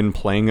hadn't been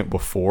playing it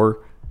before,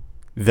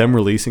 them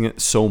releasing it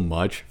so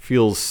much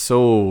feels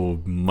so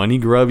money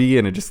grubby,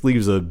 and it just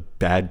leaves a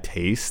bad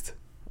taste.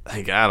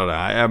 Like, I don't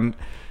know.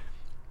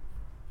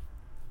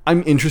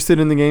 I'm interested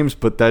in the games,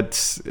 but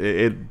that's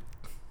it.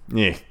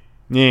 Yeah.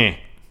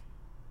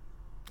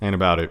 Ain't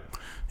about it.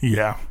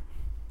 Yeah.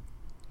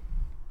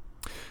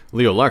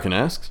 Leo Larkin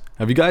asks,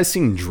 have you guys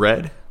seen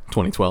Dread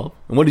 2012?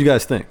 And what do you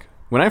guys think?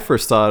 When I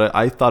first saw it,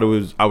 I thought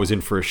I was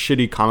in for a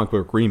shitty comic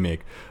book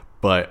remake.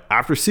 But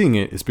after seeing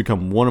it, it's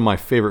become one of my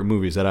favorite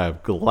movies that I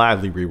have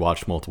gladly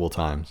rewatched multiple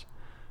times.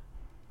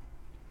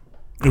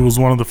 It was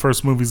one of the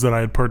first movies that I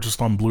had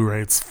purchased on Blu-ray.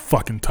 It's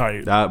fucking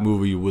tight. That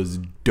movie was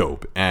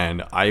dope.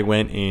 And I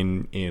went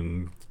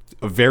in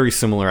a very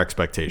similar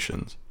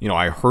expectations. You know,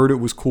 I heard it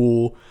was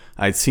cool.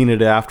 I'd seen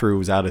it after it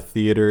was out of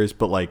theaters.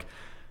 But, like,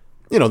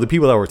 you know, the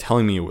people that were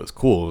telling me it was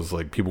cool was,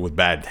 like, people with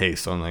bad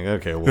taste. So I'm like,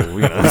 okay, well,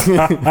 you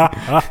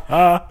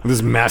know.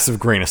 This massive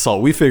grain of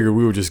salt. We figured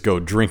we would just go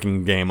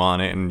drinking game on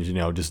it and, you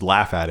know, just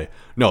laugh at it.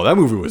 No, that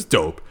movie was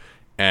dope.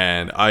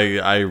 And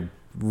I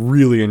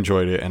really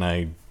enjoyed it.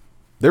 And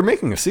they're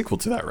making a sequel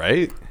to that,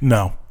 right?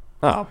 No.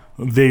 Oh.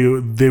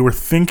 They were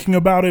thinking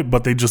about it,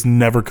 but they just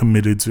never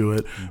committed to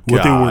it.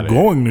 What they were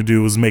going to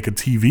do was make a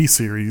TV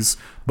series,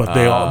 but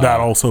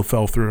that also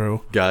fell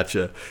through.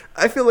 Gotcha.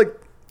 I feel like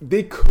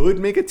they could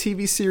make a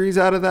TV series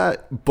out of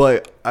that,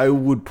 but I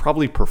would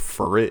probably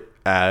prefer it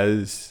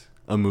as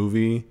a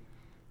movie.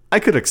 I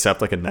could accept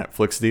like a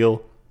Netflix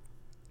deal,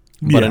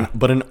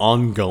 but an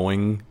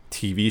ongoing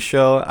TV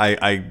show.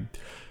 I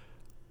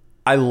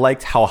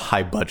liked how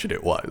high budget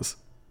it was,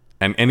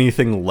 and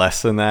anything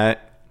less than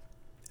that,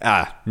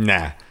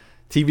 nah.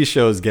 TV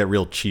shows get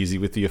real cheesy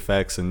with the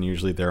effects, and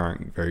usually they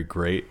aren't very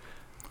great.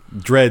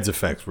 Dread's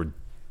effects were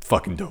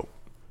fucking dope.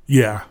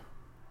 Yeah.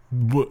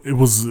 It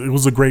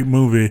was a great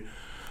movie.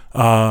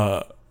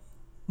 The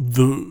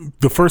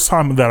first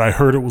time that I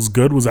heard it was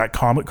good was at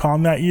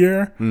Comic-Con that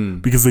year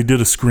because they did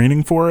a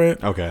screening for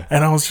it. Okay.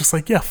 And I was just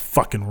like, yeah,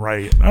 fucking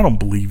right. I don't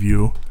believe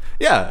you.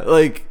 Yeah,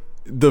 like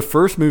the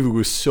first movie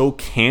was so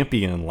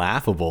campy and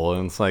laughable,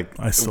 and it's like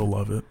I still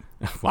love it.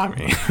 I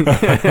mean,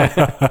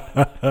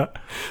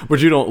 but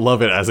you don't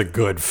love it as a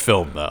good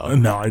film, though.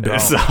 No, I don't.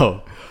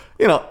 So,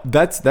 you know,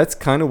 that's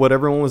kind of what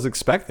everyone was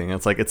expecting.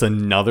 It's like it's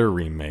another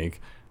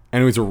remake.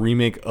 And it was a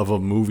remake of a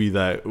movie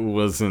that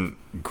wasn't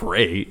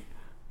great.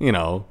 You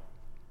know,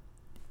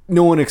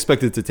 no one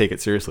expected to take it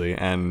seriously,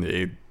 and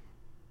it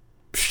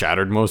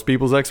shattered most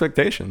people's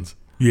expectations.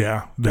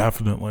 Yeah,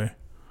 definitely.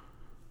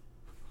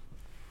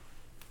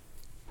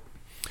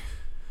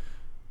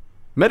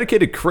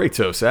 Medicated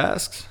Kratos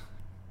asks,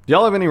 do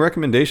y'all have any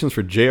recommendations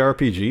for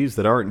JRPGs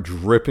that aren't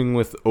dripping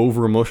with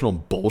over-emotional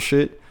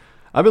bullshit?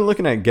 I've been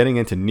looking at getting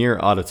into Nier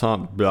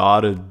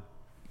Automata,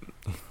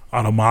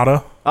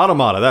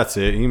 that's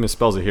it. He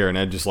misspells it here, and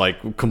I just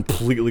like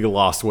completely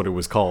lost what it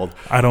was called.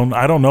 I don't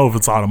know if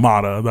it's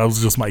Automata. That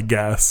was just my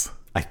guess.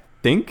 I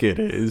think it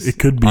is. It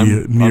could be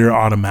Nier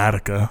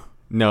Automatica.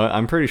 No,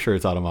 I'm pretty sure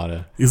it's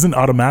Automata. Isn't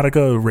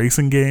Automatica a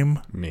racing game?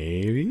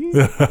 Maybe.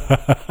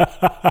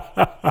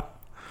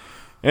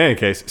 In any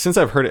case, since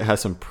I've heard it has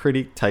some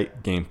pretty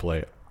tight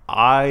gameplay,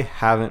 I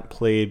haven't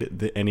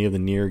played any of the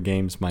Nier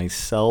games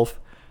myself.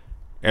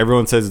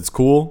 Everyone says it's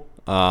cool.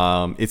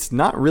 It's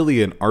not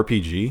really an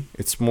RPG.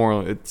 It's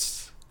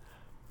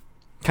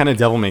kind of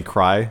Devil May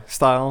Cry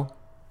style,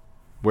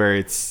 where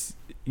it's,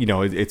 you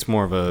know, it's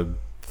more of a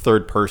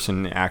third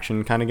person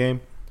action kind of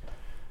game.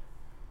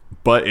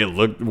 But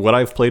what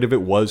I've played of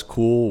it was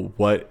cool.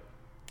 What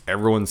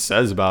everyone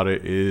says about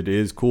it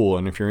is cool.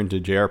 And if you're into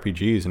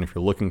JRPGs and if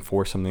you're looking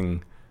for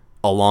something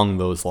along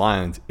those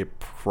lines, it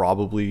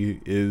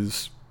probably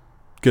is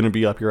going to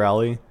be up your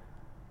alley,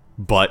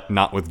 but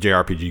not with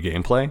JRPG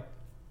gameplay.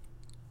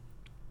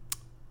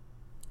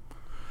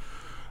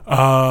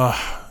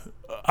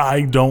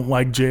 I don't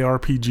like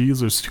JRPGs.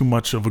 There's too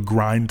much of a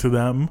grind to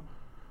them.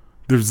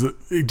 There's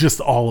just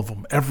all of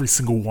them, every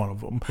single one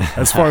of them.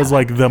 As far as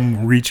like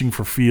them reaching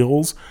for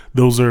feels,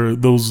 those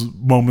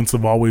moments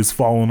have always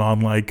fallen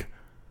on like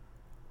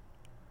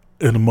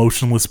an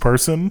emotionless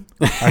person,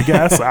 I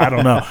guess. I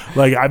don't know.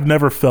 Like, I've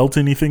never felt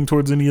anything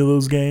towards any of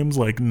those games.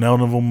 Like,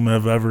 none of them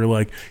have ever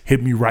like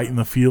hit me right in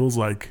the feels.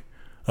 Like,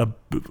 I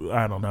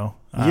don't know.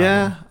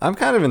 I'm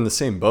kind of in the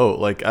same boat.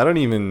 Like, I don't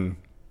even,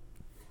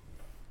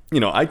 you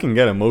know, I can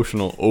get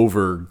emotional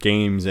over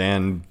games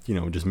and, you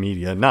know, just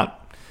media. Not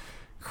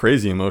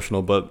crazy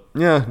emotional, but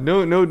yeah,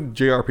 no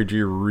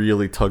JRPG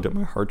really tugged at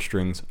my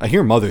heartstrings. I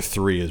hear Mother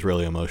 3 is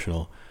really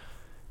emotional.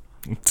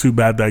 Too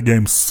bad that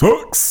game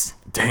sucks.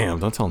 Damn,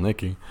 don't tell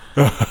Nikki.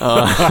 But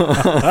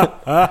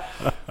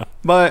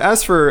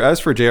as for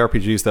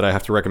JRPGs that I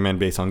have to recommend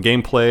based on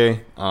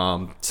gameplay,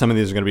 some of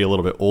these are going to be a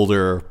little bit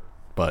older,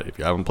 but if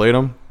you haven't played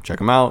them, check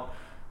them out.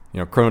 You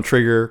know, Chrono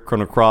Trigger,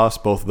 Chrono Cross,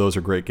 both of those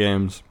are great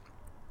games.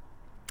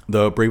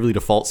 The Bravely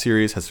Default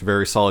series has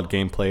very solid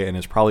gameplay and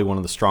is probably one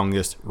of the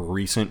strongest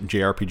recent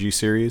JRPG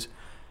series.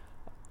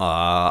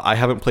 I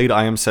haven't played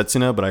I Am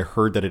Setsuna, but I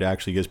heard that it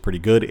actually is pretty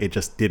good. It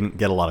just didn't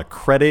get a lot of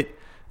credit,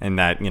 and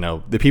that, you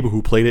know, the people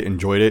who played it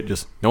enjoyed it,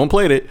 just no one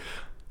played it.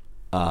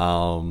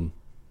 I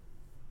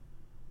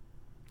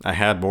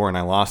had more and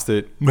I lost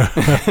it.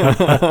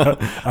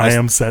 I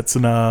Am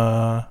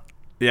Setsuna.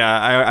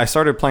 Yeah, I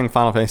started playing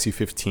Final Fantasy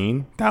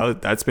 15.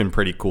 That's been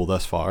pretty cool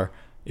thus far.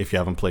 If you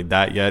haven't played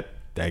that yet,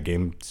 that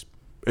game,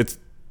 it's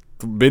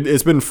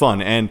been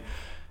fun, and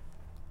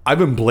I've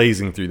been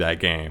blazing through that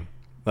game.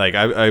 Like,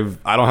 I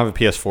don't have a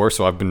PS4,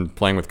 so I've been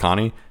playing with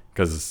Connie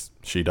because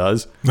she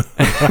does.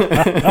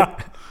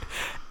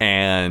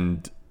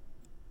 And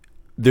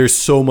there's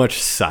so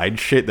much side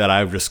shit that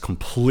I've just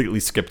completely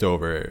skipped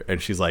over.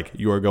 And she's like,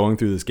 "You are going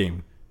through this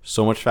game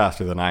so much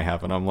faster than I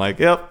have." And I'm like,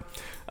 "Yep,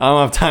 I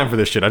don't have time for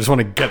this shit. I just want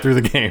to get through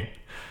the game."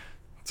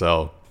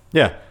 So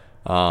yeah,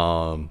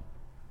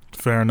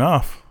 fair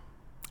enough.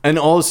 And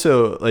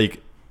also,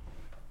 like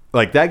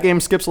that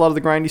game skips a lot of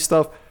the grindy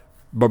stuff,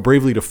 but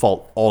Bravely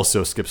Default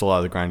also skips a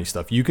lot of the grindy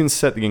stuff. You can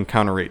set the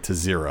encounter rate to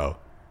 0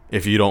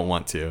 if you don't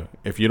want to.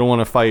 If you don't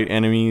want to fight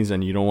enemies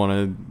and you don't want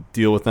to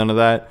deal with none of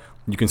that,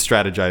 you can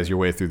strategize your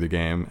way through the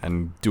game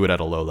and do it at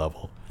a low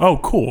level. Oh,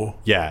 cool.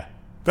 Yeah.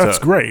 That's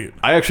great.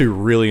 I actually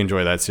really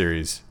enjoy that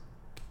series.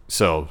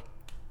 So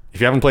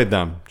if you haven't played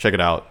them, check it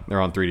out.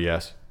 They're on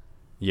 3DS.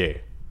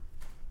 Yay.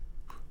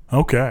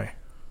 Okay.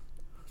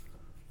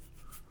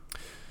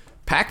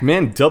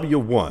 Pac-Man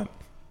W1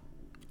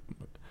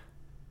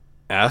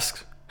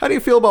 asks, "How do you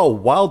feel about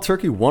Wild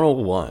Turkey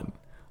 101?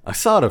 I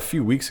saw it a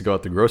few weeks ago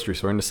at the grocery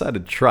store and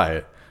decided to try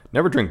it.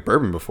 Never drank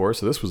bourbon before,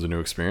 so this was a new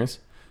experience.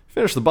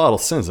 Finished the bottle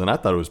since, and I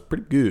thought it was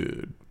pretty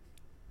good."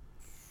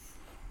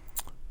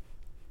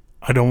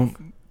 I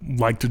don't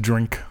like to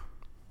drink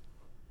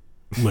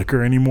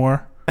liquor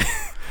anymore.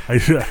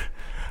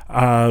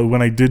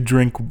 When I did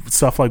drink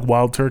stuff like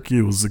Wild Turkey,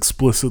 it was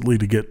explicitly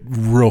to get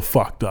real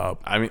fucked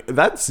up. I mean,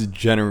 that's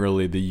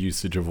generally the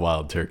usage of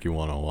Wild Turkey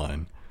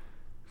 101.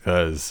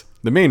 Because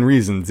the main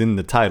reason's in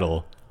the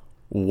title,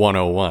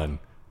 101.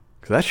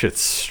 Because that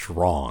shit's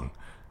strong.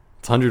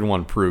 It's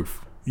 101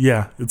 proof.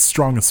 Yeah, it's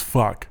strong as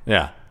fuck.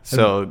 Yeah.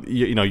 So,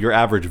 you know, your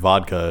average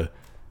vodka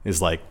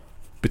is like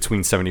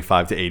between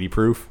 75 to 80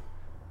 proof.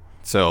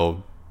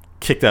 So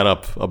kick that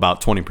up about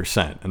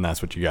 20%, and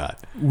that's what you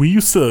got. We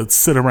used to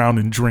sit around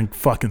and drink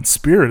fucking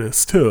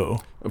Spiritus, too.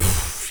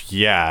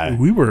 Yeah.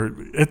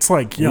 It's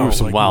like, yo, we were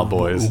some like, wild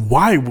boys.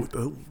 Why?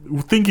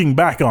 Thinking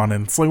back on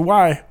it, it's like,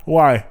 why?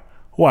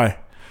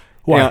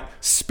 Yeah,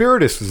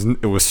 Spiritus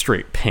was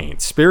straight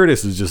paint.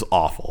 Spiritus is just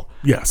awful.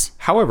 Yes.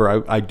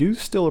 However, I do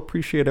still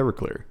appreciate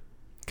Everclear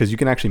because you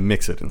can actually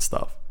mix it and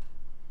stuff.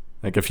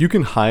 Like, if you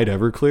can hide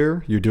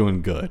Everclear, you're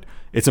doing good.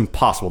 It's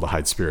impossible to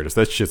hide Spiritus.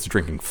 That shit's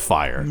drinking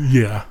fire.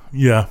 Yeah.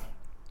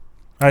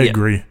 I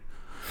agree.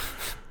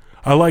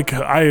 You're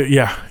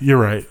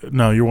right.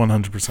 No, you're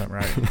 100%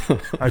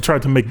 right. I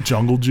tried to make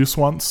jungle juice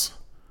once.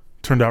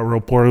 Turned out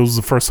real poor. It was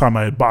the first time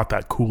I had bought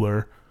that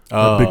cooler,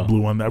 the big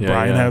blue one that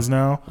Brian has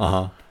now.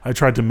 Uh-huh. I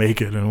tried to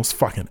make it, and it was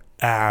fucking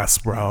ass,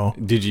 bro.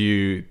 Did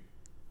you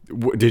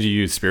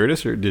use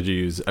Spiritus or did you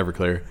use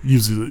Everclear?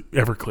 Use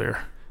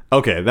Everclear.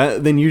 Okay,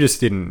 then you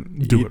just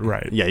didn't do it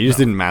right. Yeah, you just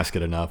didn't mask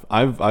it enough.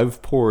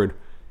 I've poured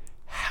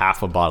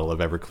half a bottle of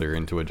Everclear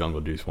into a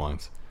jungle juice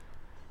once,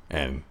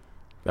 and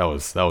that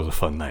was a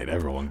fun night.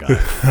 Everyone got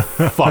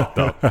fucked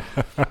up.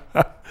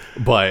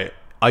 But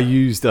I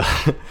used you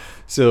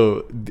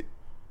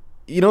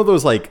know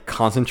those like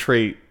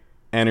concentrate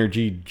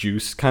energy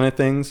juice kind of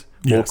things.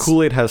 Well, Yes.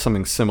 Kool-Aid has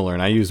something similar,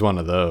 and I used one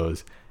of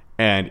those.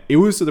 And it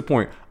was to the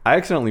point I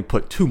accidentally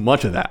put too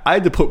much of that. I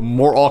had to put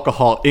more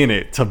alcohol in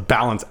it to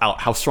balance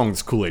out how strong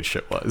this Kool-Aid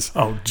shit was.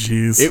 Oh,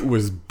 jeez. It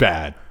was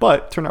bad,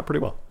 but turned out pretty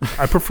well.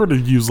 I prefer to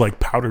use like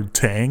powdered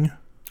Tang.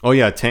 Oh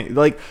yeah,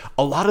 like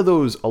a lot of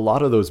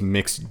those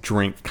mixed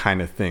drink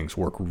kind of things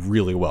work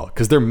really well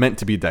because they're meant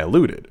to be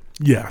diluted.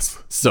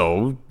 Yes.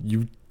 So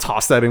you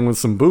toss that in with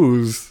some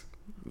booze,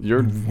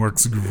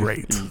 Works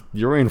great.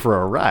 you're in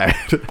for a ride.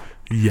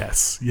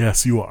 Yes.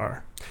 Yes, you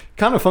are.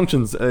 Kind of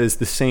functions as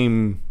the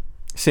same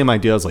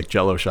idea as like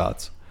Jello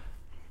shots.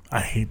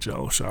 I hate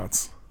Jello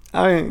shots.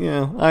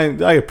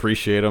 I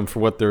appreciate them for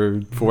what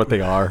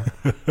they are.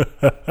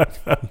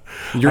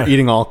 You're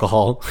eating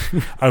alcohol.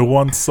 I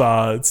once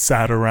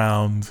sat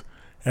around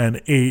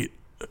and ate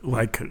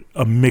like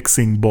a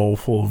mixing bowl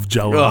full of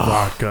Jello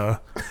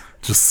vodka.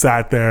 Just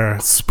sat there,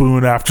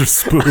 spoon after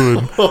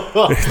spoon,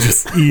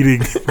 just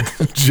eating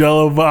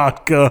Jello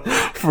vodka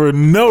for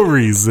no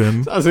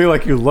reason. Sounds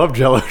like you love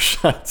Jello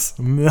shots.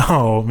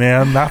 No,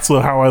 man, that's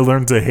how I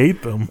learned to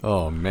hate them.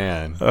 Oh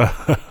man,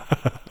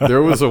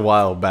 there was a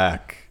while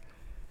back.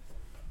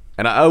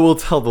 And I will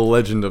tell the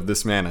legend of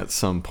this man at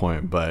some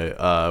point,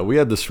 but we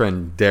had this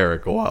friend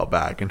Derek a while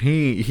back, and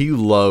he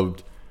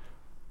loved,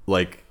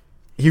 like,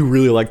 he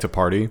really liked to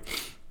party,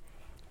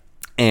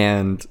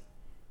 and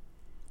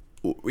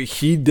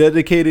he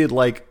dedicated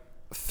like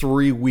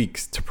 3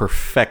 weeks to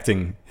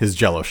perfecting his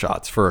Jello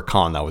shots for a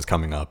con that was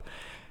coming up,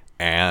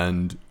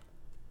 and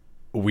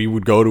we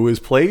would go to his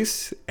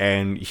place,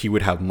 and he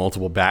would have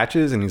multiple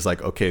batches, and he's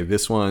like, okay,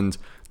 this one's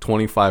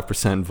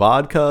 25%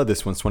 vodka,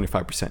 this one's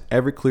 25%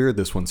 Everclear,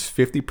 this one's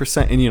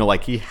 50%, and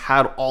like he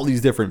had all these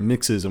different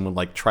mixes and would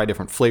like try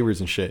different flavors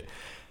and shit.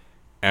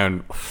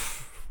 And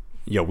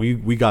yeah,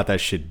 we got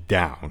that shit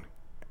down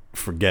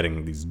for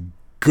getting these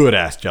good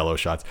ass Jello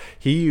shots.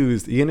 He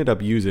ended up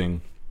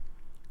using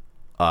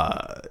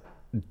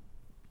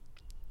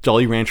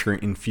Jolly Rancher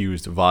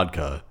infused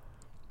vodka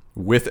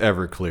with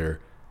Everclear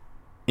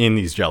in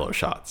these Jello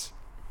shots.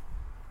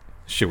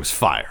 Shit was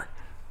fire.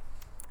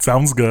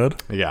 Sounds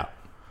good. Yeah.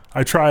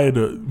 I tried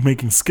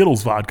making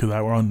Skittles vodka that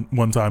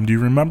one time. Do you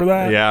remember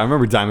that? Yeah, I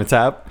remember Diamond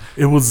Tap.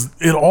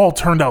 It all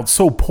turned out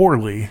so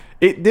poorly.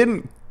 It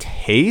didn't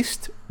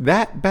taste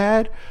that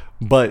bad,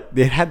 but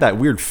it had that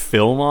weird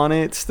film on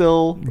it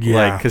still. Yeah.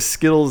 Like, because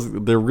Skittles,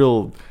 they're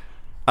real,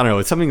 I don't know,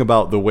 it's something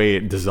about the way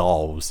it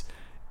dissolves.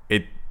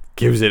 It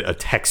gives it a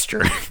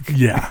texture.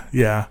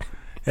 Yeah.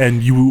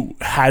 And you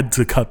had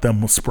to cut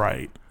them with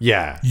Sprite.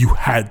 Yeah. You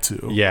had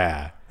to.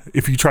 Yeah.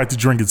 If you tried to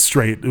drink it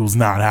straight, it was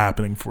not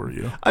happening for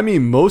you. I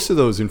mean, most of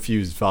those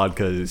infused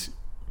vodkas,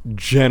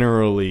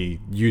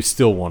 generally, you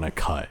still want to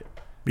cut.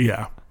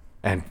 Yeah.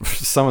 And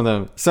some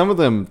of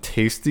them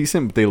taste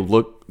decent, but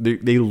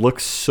they look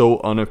so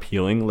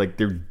unappealing, like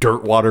they're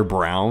dirt water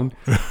brown.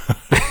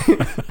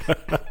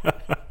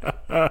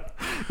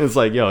 It's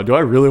like, yo, do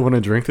I really want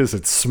to drink this?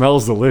 It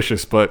smells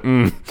delicious, but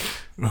Oh,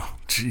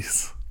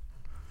 jeez.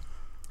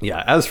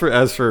 yeah. As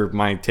for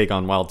my take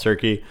on Wild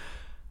Turkey,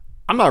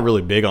 I'm not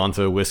really big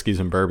onto whiskeys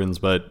and bourbons,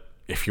 but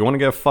if you want to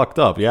get fucked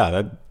up, yeah,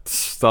 that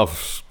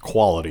stuff's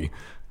quality.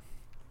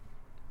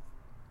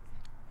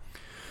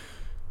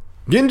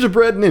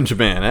 Gingerbread Ninja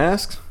Man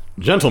asks,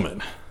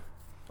 gentlemen,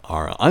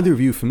 are either of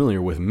you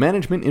familiar with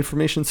Management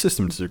Information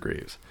Systems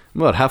degrees?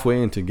 I'm about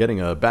halfway into getting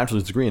a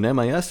bachelor's degree in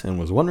MIS and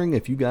was wondering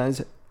if you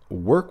guys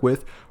work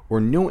with or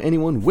know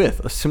anyone with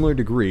a similar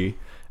degree,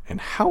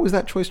 and how is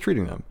that choice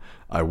treating them?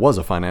 I was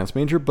a finance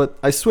major, but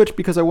I switched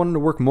because I wanted to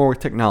work more with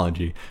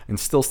technology and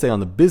still stay on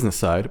the business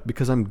side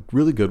because I'm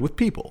really good with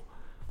people.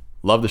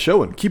 Love the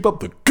show and keep up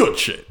the good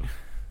shit.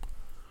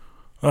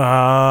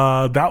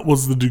 That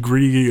was the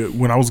degree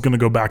when I was going to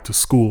go back to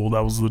school.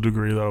 That was the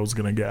degree that I was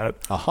going to get.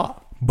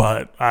 Aha.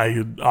 But I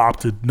had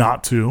opted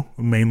not to,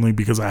 mainly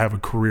because I have a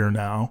career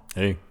now.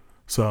 Hey.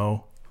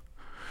 So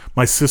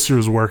my sister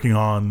is working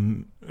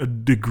on a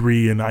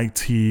degree in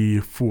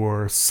IT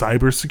for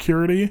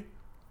cybersecurity.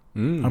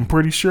 I'm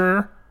pretty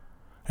sure.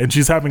 And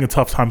she's having a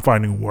tough time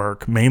finding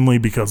work, mainly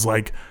because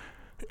like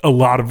a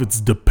lot of it's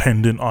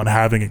dependent on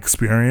having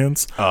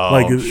experience. Oh,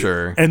 like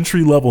sure.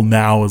 Entry level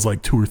now is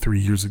like 2 or 3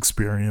 years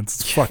experience.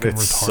 It's fucking It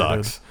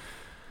retarded.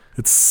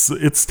 sucks.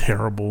 It's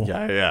terrible.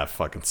 Yeah, it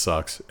fucking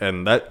sucks.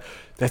 And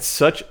that's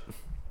such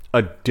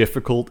a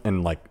difficult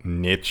and like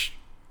niche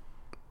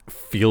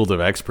field of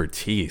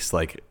expertise.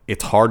 Like,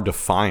 it's hard to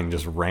find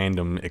just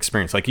random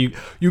experience. Like, you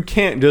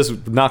can't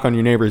just knock on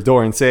your neighbor's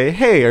door and say,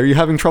 hey, are you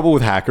having trouble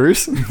with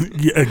hackers?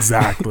 Yeah,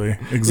 exactly.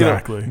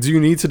 Exactly. You know, do you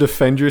need to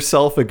defend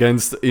yourself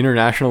against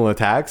international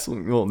attacks?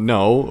 Well,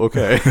 no.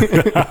 Okay.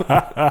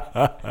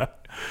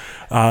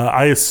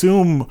 I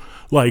assume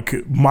like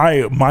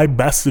my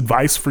best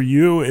advice for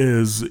you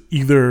is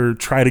either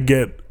try to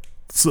get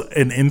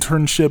an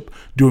internship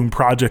doing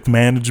project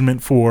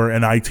management for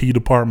an IT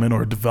department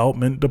or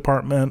development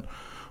department,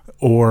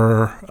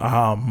 or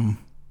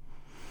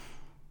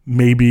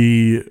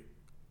maybe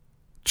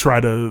try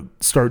to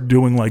start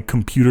doing like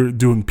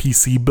doing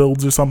PC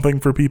builds or something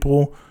for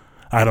people.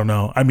 I don't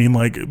know. I mean,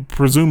 like,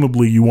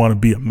 presumably you want to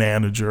be a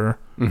manager.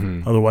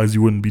 Otherwise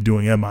you wouldn't be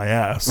doing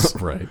MIS.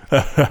 Right.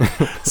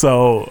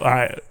 So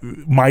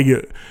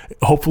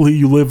hopefully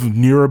you live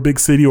near a big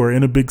city or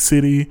in a big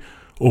city,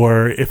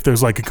 or if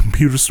there's like a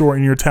computer store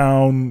in your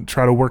town,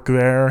 try to work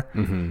there,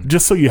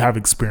 just so you have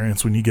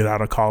experience when you get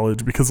out of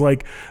college. Because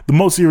like the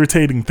most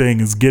irritating thing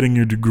is getting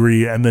your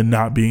degree and then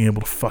not being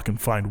able to fucking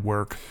find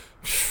work.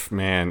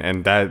 Man,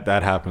 and that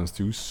happens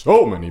to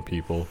so many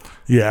people.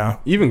 Yeah.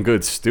 Even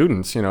good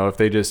students, you know, if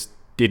they just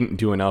didn't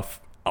do enough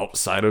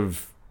outside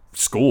of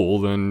school,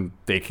 then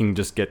they can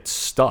just get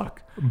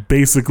stuck.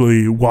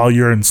 Basically, while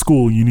you're in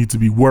school, you need to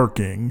be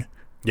working.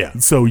 Yeah.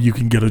 So you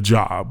can get a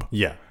job.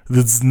 Yeah.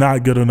 It's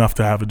not good enough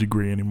to have a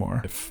degree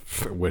anymore.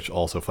 Which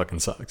also fucking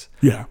sucks.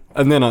 Yeah.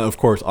 And then, of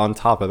course, on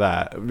top of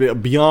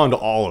that, beyond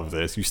all of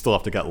this, you still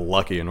have to get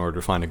lucky in order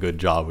to find a good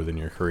job within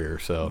your career.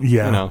 So,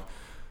 yeah. You know.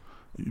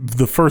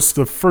 The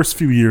first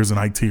few years in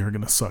IT are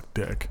going to suck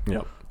dick.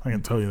 Yep. I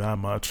can tell you that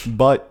much.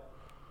 But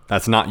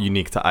that's not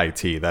unique to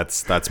IT.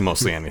 That's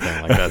mostly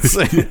anything like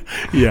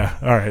that. Yeah.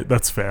 All right.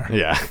 That's fair.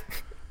 Yeah.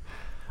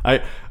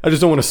 I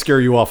just don't want to scare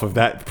you off of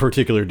that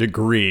particular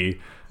degree.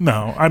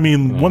 No, I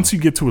mean, once you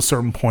get to a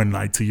certain point in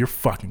IT, you're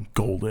fucking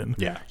golden.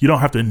 Yeah. You don't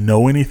have to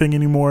know anything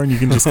anymore, and you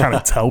can just kind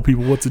of tell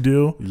people what to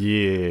do.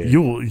 Yeah.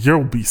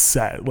 You'll be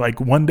set. Like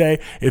one day,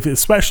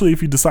 especially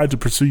if you decide to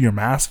pursue your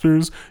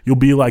master's, you'll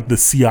be like the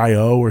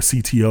CIO or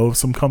CTO of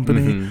some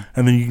company,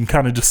 and then you can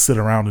kind of just sit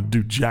around and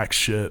do jack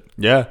shit.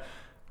 Yeah.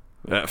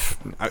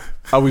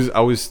 I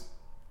was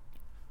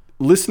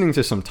listening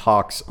to some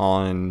talks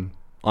on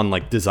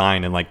like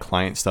design and like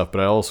client stuff,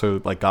 but I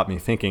also like got me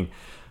thinking,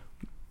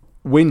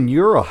 when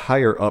you're a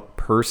higher up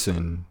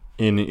person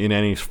in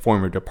any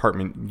form of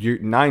department, you're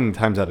 9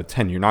 times out of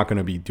 10, you're not going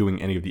to be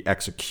doing any of the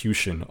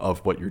execution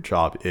of what your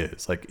job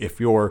is. Like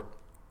if you're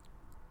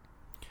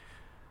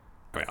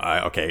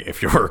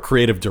if you're a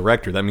creative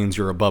director, that means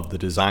you're above the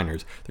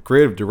designers. The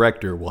creative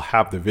director will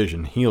have the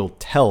vision. He'll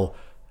tell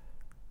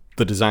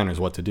the designers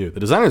what to do. The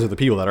designers are the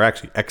people that are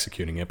actually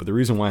executing it, but the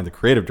reason why the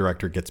creative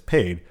director gets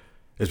paid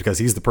is because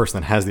he's the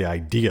person that has the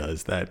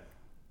ideas, that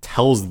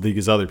tells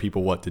these other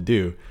people what to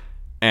do.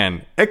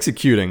 And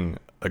executing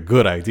a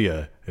good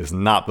idea is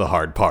not the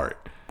hard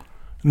part.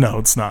 No,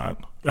 it's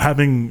not.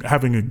 Having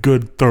a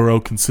good, thorough,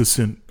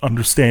 consistent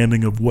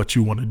understanding of what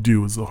you want to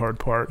do is the hard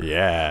part.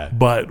 Yeah.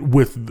 But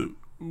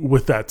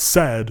with that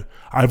said,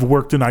 I've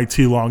worked in IT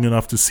long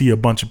enough to see a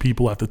bunch of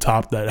people at the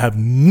top that have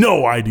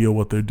no idea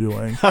what they're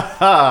doing.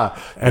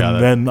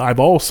 Then I've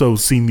also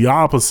seen the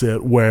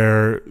opposite,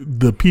 where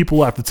the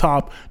people at the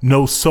top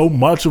know so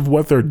much of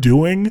what they're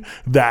doing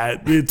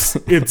that it's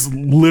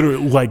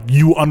literally like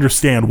you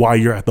understand why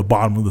you're at the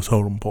bottom of the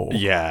totem pole.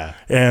 Yeah.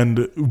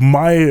 And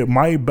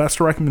my best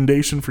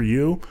recommendation for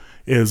you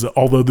is,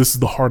 although this is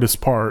the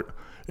hardest part,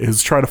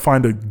 is try to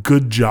find a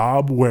good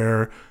job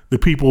where the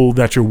people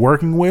that you're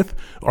working with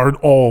are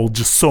all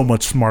just so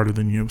much smarter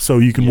than you. So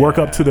you can work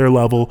up to their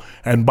level,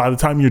 and by the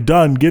time you're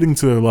done getting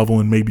to their level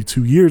in maybe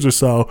 2 years or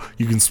so,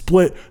 you can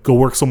split, go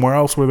work somewhere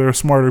else where there are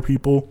smarter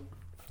people.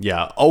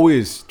 Yeah,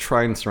 always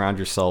try and surround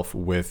yourself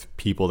with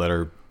people that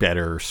are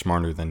better,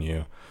 smarter than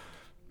you.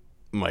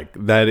 Like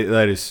that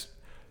is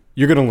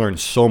you're going to learn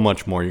so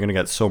much more. You're going to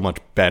get so much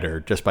better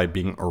just by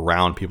being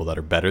around people that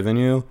are better than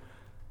you.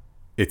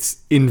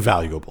 It's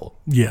invaluable.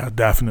 Yeah,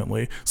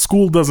 definitely.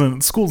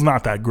 School's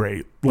not that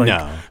great. Like,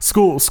 no.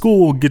 School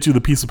will get you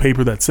the piece of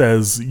paper that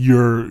says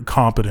you're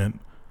competent,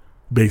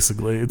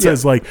 basically. It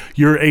says like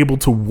you're able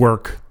to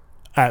work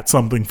at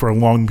something for a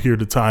long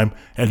period of time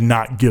and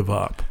not give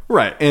up.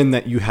 Right. And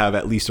that you have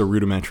at least a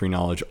rudimentary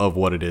knowledge of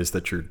what it is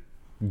that you're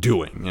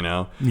doing, you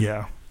know?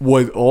 Yeah.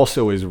 What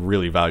also is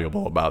really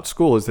valuable about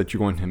school is that you're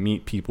going to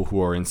meet people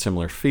who are in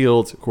similar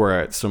fields, who are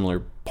at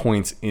similar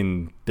points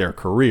in their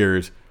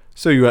careers.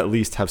 So you at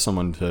least have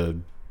someone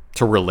to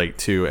relate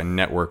to and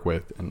network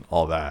with and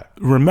all that.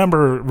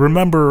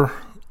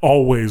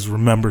 Always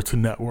remember to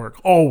network.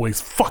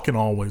 Always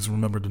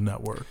remember to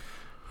network.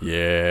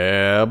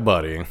 Yeah,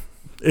 buddy.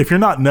 If you're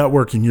not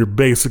networking, you're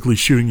basically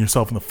shooting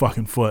yourself in the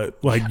fucking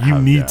foot. Like, you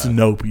need to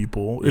know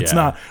people. It's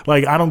not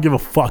like, I don't give a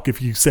fuck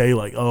if you say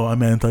like, oh,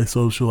 I'm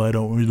antisocial, I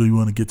don't really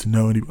want to get to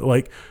know anybody.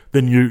 Like,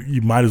 then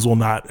you might as well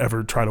not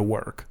ever try to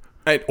work.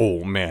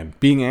 Oh man,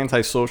 being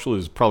antisocial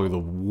is probably the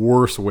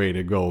worst way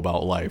to go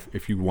about life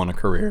if you want a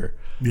career.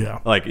 Yeah.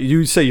 Like,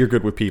 you say you're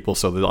good with people,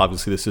 so that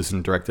obviously this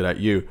isn't directed at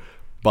you,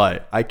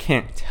 but I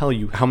can't tell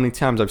you how many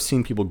times I've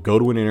seen people go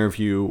to an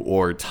interview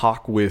or go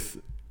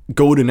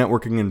to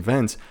networking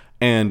events,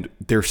 and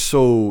they're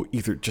so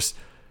either just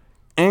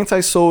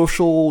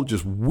antisocial,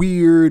 just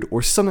weird,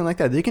 or something like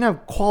that. They can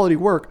have quality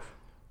work,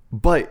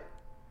 but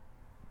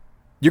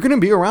you're going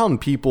to be around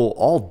people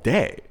all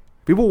day.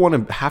 People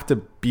want to have to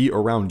be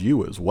around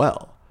you as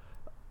well.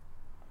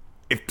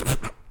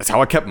 That's how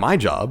I kept my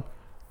job.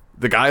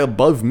 The guy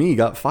above me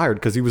got fired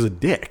because he was a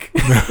dick.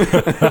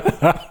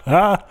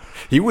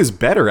 He was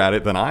better at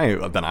it than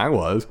I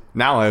was.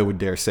 Now I would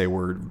dare say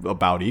we're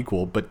about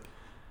equal, but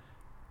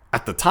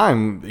at the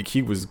time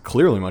he was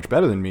clearly much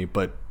better than me.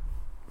 But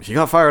he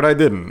got fired, I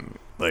didn't.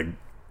 Like,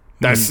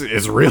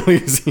 it's really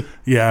easy.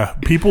 Yeah,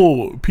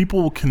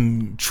 people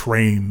can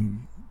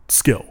train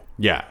skill.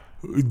 Yeah.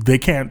 They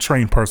can't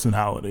train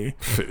personality.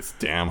 It's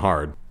damn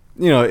hard.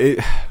 You know, it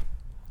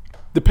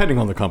depending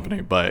on the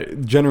company,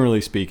 but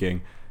generally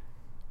speaking,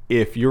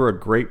 if you're a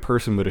great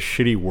person but a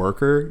shitty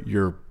worker,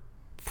 you're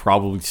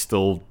probably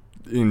still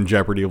in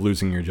jeopardy of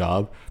losing your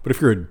job. But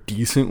if you're a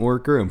decent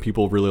worker and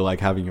people really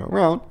like having you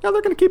around, yeah,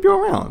 they're going to keep you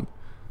around.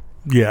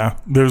 Yeah,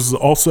 there's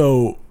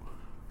also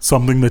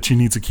something that you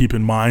need to keep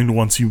in mind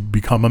once you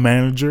become a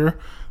manager.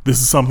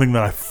 This is something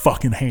that I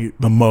fucking hate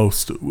the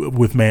most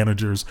with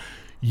managers.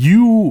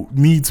 You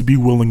need to be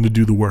willing to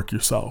do the work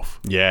yourself.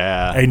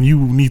 Yeah. And you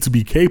need to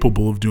be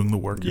capable of doing the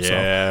work yourself.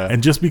 Yeah.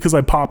 And just because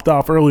I popped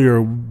off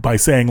earlier by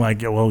saying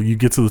like, yeah, well, you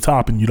get to the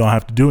top and you don't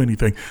have to do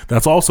anything,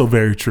 that's also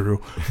very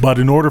true. But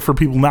in order for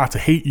people not to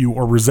hate you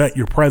or resent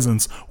your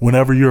presence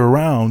whenever you're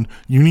around,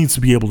 you need to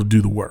be able to do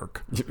the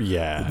work.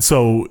 Yeah.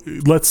 So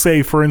let's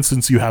say, for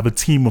instance, you have a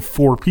team of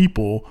 4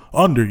 people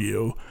under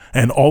you,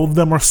 and all of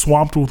them are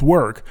swamped with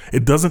work.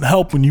 It doesn't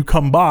help when you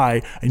come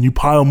by and you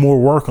pile more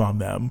work on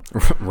them.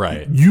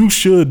 Right. You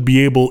should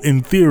be able,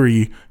 in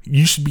theory,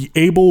 you should be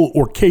able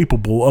or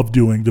capable of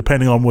doing,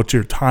 depending on what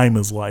your time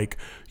is like.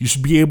 You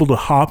should be able to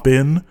hop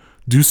in,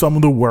 do some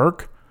of the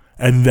work,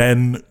 and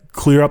then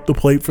clear up the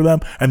plate for them,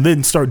 and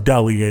then start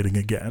delegating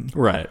again.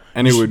 Right.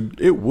 And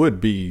it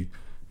would be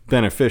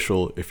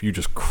beneficial if you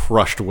just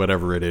crushed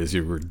whatever it is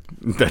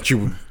that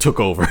you took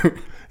over.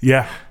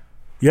 Yeah.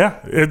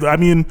 Yeah, I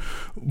mean,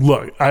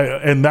 look,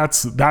 and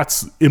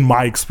that's in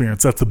my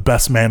experience, that's the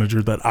best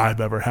manager that I've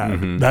ever had.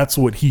 Mm-hmm. That's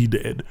what he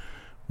did.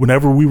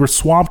 Whenever we were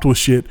swamped with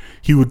shit,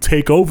 he would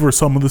take over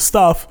some of the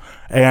stuff,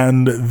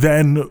 and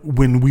then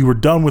when we were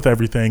done with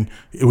everything,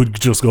 it would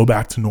just go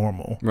back to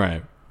normal.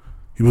 Right.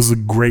 He was a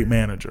great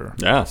manager.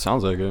 Yeah,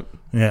 sounds like it.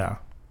 Yeah,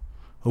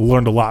 I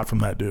learned a lot from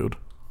that dude.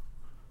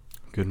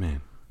 Good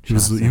man. He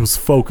was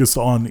focused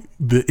on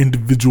the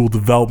individual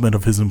development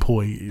of his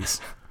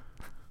employees.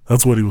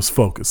 That's what he was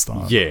focused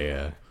on.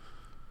 Yeah.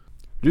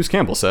 Juice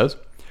Campbell says,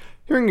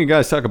 hearing you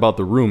guys talk about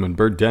The Room and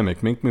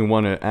Birdemic make me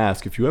want to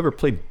ask if you ever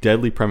played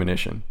Deadly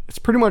Premonition. It's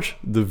pretty much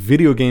the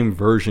video game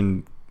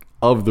version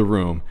of The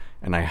Room,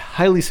 and I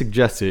highly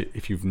suggest it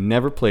if you've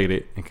never played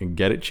it and can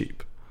get it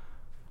cheap.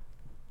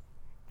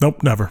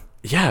 Nope, never.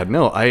 Yeah,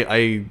 no,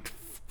 I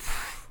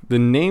the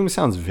name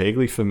sounds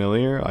vaguely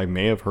familiar. I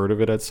may have heard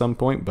of it at some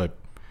point, but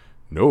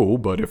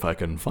if I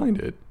can find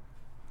it,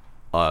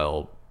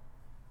 I'll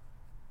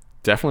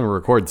definitely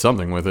record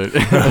something with it.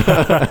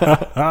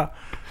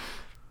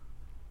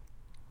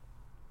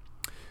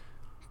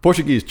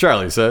 Portuguese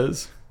Charlie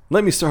says,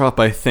 let me start off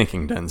by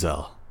thanking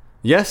Denzel.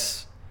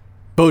 Yes,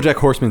 BoJack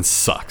Horseman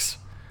sucks.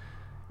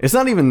 It's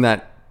not even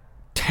that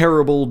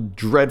terrible,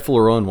 dreadful,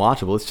 or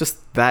unwatchable. It's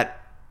just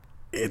that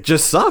it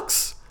just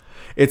sucks.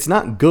 It's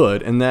not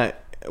good, and that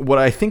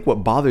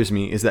what bothers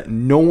me is that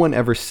no one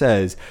ever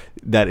says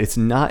that it's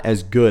not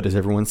as good as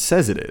everyone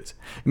says it is.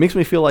 It makes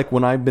me feel like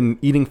when I've been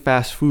eating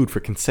fast food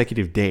for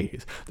consecutive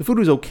days. The food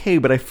was okay,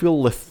 but I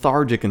feel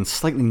lethargic and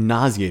slightly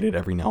nauseated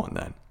every now and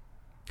then.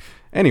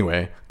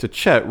 Anyway, to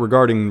Chet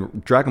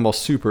regarding Dragon Ball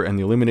Super and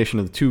the elimination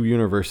of the 2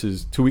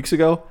 universes 2 weeks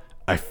ago,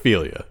 I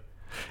feel ya.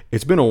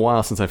 It's been a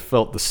while since I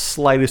felt the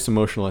slightest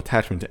emotional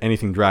attachment to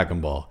anything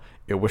Dragon Ball.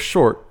 It was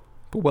short,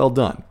 but well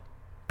done.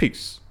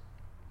 Peace.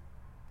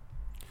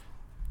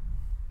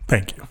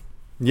 Thank you.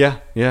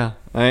 Yeah.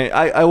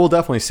 I will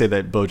definitely say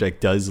that BoJack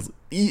does,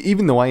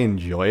 even though I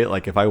enjoy it,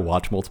 like if I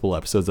watch multiple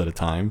episodes at a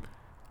time,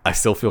 I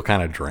still feel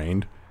kind of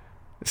drained.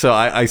 So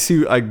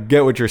I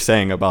get what you're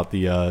saying about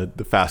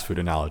the fast food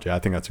analogy. I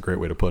think that's a great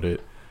way to put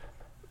it.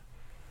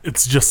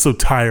 It's just so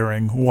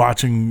tiring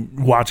watching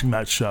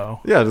that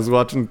show. Yeah, just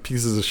watching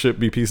pieces of shit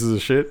be pieces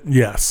of shit.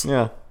 Yes.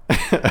 Yeah.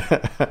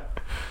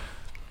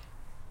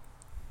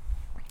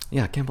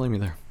 Yeah, I can't blame you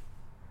there.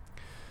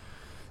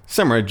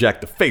 Samurai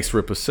Jack the Face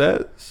Ripper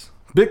says,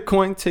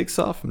 Bitcoin takes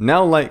off,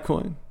 now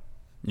Litecoin.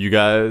 You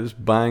guys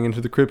buying into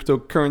the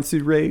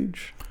cryptocurrency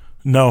rage?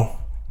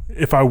 No.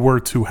 If I were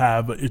to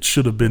have, it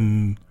should have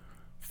been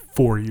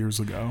 4 years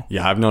ago.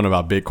 Yeah, I've known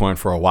about Bitcoin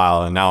for a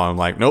while, and now I'm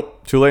like,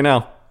 nope, too late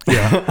now.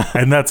 Yeah,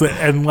 and that's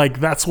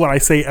what I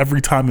say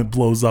every time it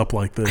blows up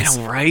like this.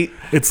 I know, right?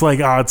 It's like,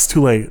 it's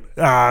too late.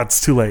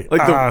 It's too late.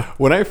 Like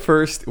when I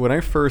first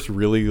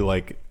really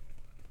like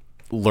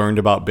learned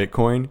about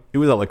Bitcoin, it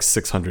was at like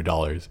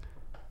 $600.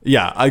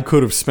 Yeah, I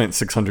could have spent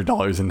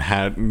 $600 and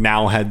had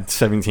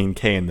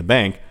 $17K in the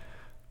bank,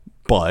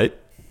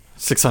 but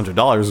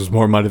 $600 was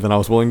more money than I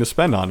was willing to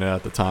spend on it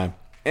at the time.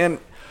 And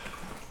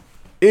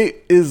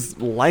it is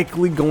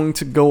likely going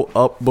to go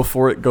up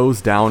before it goes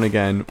down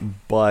again,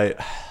 but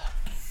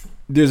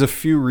there's a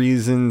few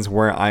reasons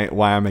why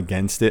I'm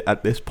against it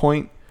at this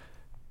point.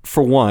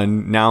 For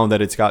one, now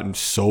that it's gotten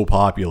so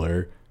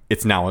popular,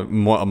 it's now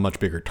a much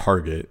bigger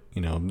target.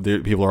 You know,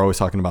 people are always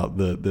talking about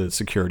the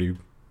security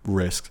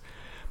risks.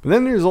 But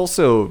then there's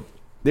also,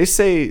 they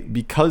say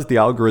because the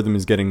algorithm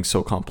is getting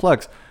so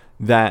complex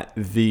that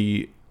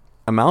the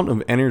amount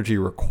of energy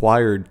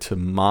required to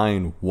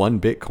mine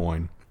one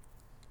Bitcoin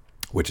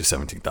which is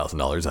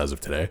 $17,000 as of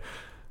today,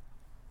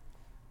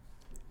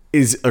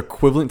 is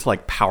equivalent to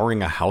like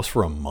powering a house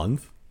for a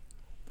month.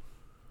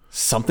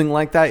 Something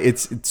like that.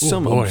 It's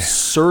some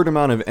absurd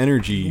amount of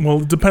energy.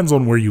 Well, it depends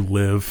on where you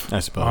live,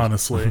 I suppose.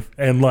 honestly.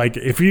 And like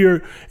if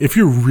you're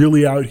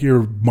really out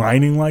here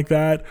mining like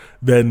that,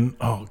 then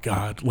a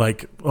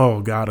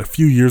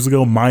few years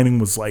ago mining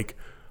was like,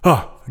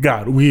 oh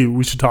God,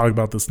 we should talk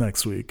about this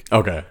next week.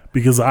 Okay.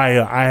 Because I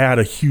had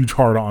a huge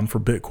hard on for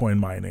Bitcoin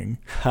mining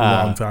a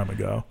long time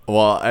ago.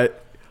 Well,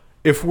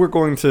 if we're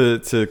going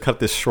to cut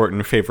this short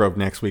in favor of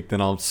next week, then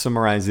I'll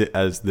summarize it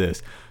as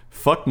this.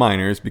 Fuck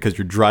miners because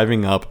you're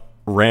driving up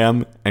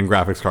RAM and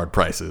graphics card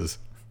prices.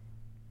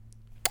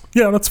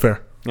 Yeah, that's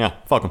fair. Yeah,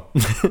 fuck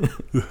them.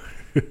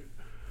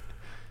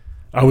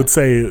 I would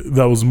say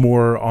that was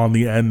more on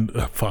the end.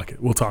 Fuck it.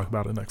 We'll talk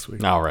about it next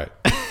week. All right.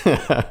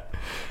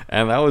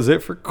 And that was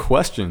it for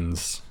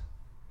questions.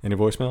 Any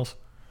voicemails?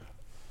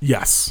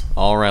 Yes.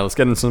 All right, let's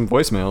get into some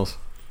voicemails.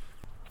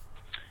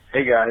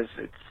 Hey guys,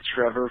 it's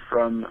Trevor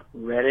from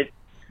Reddit.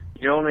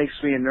 You know what makes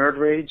me a nerd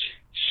rage?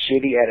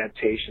 Shitty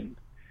adaptation.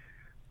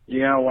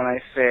 You know, when I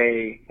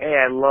say, hey,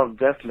 I love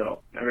Death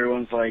Note,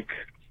 everyone's like,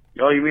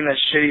 oh, you mean that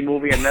shitty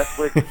movie on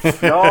Netflix?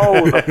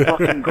 No, the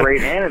fucking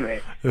great anime.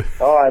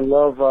 Oh, I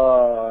love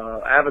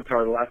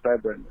Avatar, The Last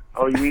Airbender.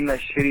 Oh, you mean that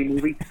shitty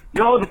movie?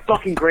 No, the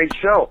fucking great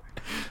show.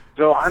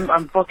 So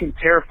I'm fucking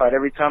terrified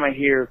every time I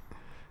hear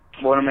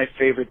one of my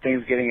favorite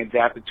things getting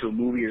adapted to a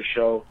movie or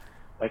show,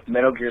 like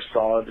Metal Gear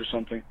Solid or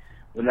something.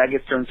 When that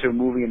gets turned into a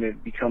movie and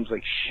it becomes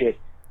like shit,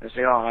 I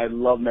say, oh, I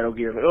love Metal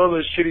Gear. Like, oh,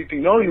 this shitty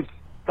thing. No, you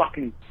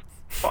fucking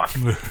fuck.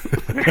 And, you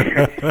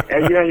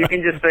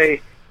can just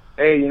say,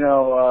 hey,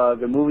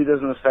 the movie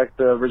doesn't affect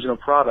the original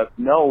product.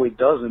 No, it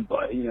doesn't,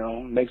 but,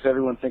 it makes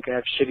everyone think I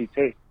have shitty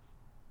taste.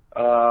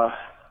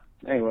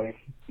 Anyway,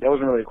 that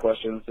wasn't really a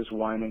question. It's just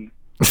whining.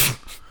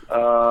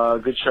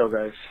 Good show,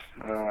 guys.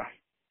 Have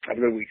a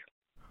good week.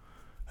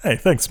 Hey,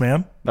 thanks,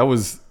 man. That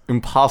was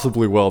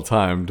impossibly well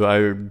timed.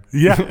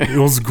 Yeah, it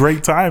was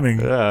great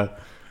timing. Yeah.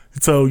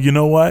 So, you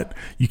know what?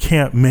 You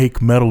can't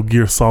make Metal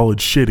Gear Solid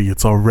shitty.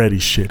 It's already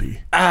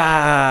shitty.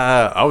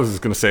 I was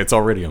just going to say it's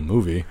already a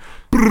movie.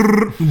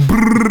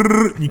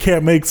 You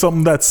can't make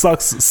something that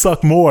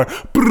suck more.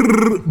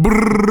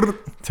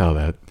 Tell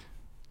that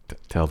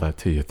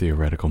to your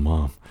theoretical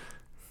mom.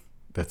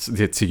 That's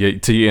to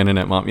your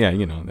internet mom. Yeah,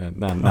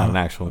 not an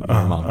actual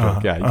mom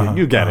joke. Yeah,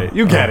 you get it.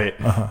 You get it.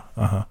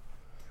 Well,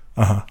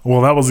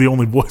 that was the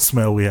only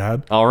voicemail we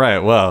had. All right,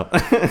 well.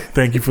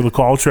 Thank you for the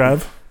call,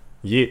 Trev.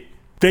 Yeah.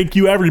 Thank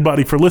you,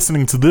 everybody, for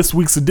listening to this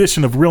week's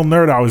edition of Real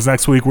Nerd Hours.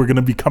 Next week, we're going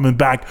to be coming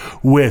back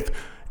with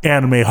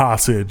Anime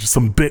Hostage,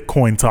 some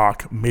Bitcoin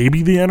talk,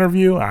 maybe the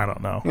interview. I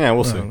don't know. Yeah,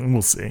 we'll see.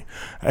 We'll see.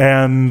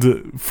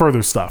 And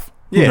further stuff.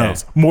 Who Yeah.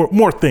 knows?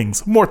 More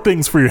things. More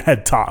things for your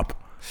head top.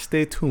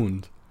 Stay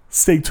tuned.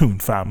 Stay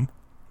tuned, fam.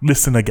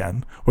 Listen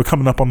again. We're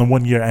coming up on the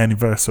 1-year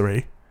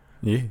anniversary.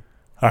 Yeah.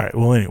 All right.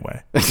 Well,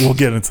 anyway, we'll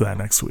get into that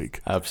next week.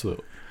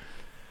 Absolutely.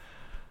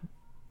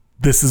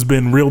 This has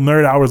been Real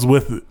Nerd Hours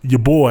with your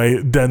boy,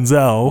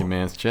 Denzel. Your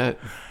man's Chet.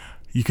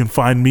 You can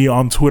find me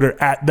on Twitter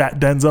at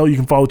 @thatdenzel. You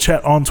can follow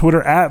Chet on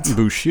Twitter at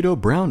Bushido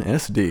Brown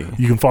SD.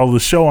 You can follow the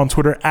show on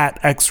Twitter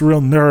at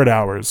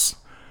XRealNerdHours.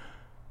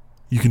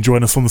 You can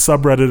join us on the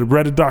subreddit at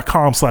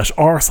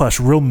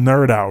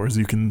reddit.com/r/realnerdhours.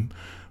 You can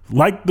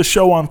like the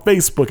show on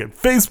Facebook at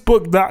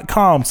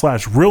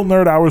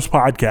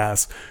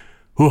facebook.com/realnerdhourspodcast.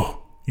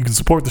 You can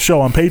support the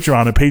show on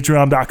Patreon at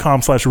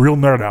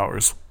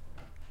patreon.com/realnerdhours.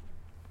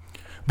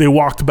 They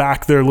walked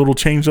back their little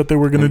change that they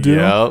were going to do.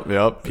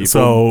 Yep.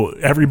 So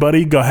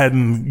everybody, go ahead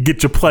and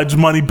get your pledge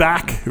money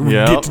back.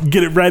 Yep.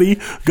 Get it ready.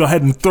 Go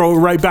ahead and throw it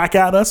right back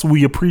at us.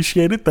 We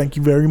appreciate it. Thank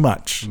you very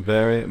much.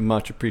 Very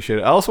much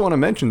appreciated. I also want to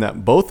mention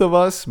that both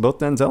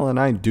Denzel and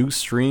I, do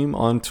stream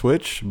on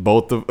Twitch.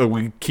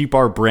 We keep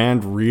our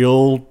brand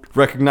real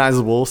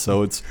recognizable.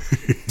 So it's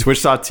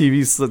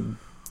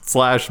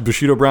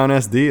twitch.tv/Bushido Brown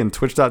SD and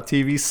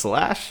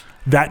twitch.tv/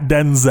 That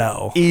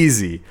Denzel.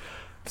 Easy.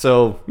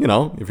 So,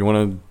 if you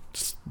want to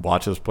just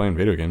watch us playing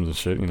video games and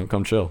shit,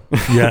 come chill.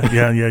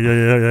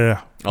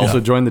 Yeah.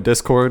 Also, join the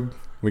Discord.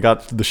 We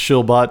got the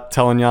shillbot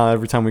telling y'all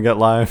every time we get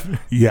live.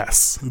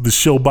 Yes, the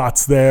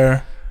shillbot's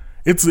there.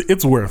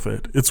 It's worth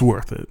it. It's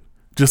worth it.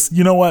 Just,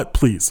 you know what?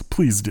 Please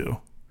do.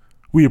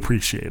 We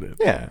appreciate it.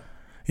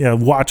 Yeah,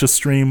 watch us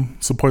stream,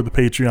 support the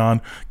Patreon,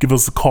 give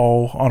us a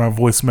call on our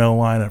voicemail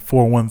line at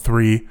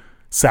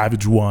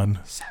 413-SAVAGE1.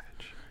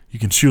 You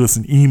can shoot us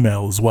an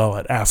email as well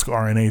at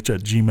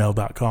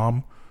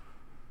askrnh@gmail.com.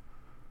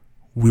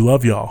 We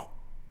love y'all.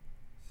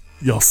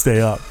 Y'all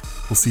stay up.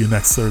 We'll see you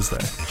next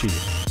Thursday.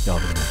 Cheers. Y'all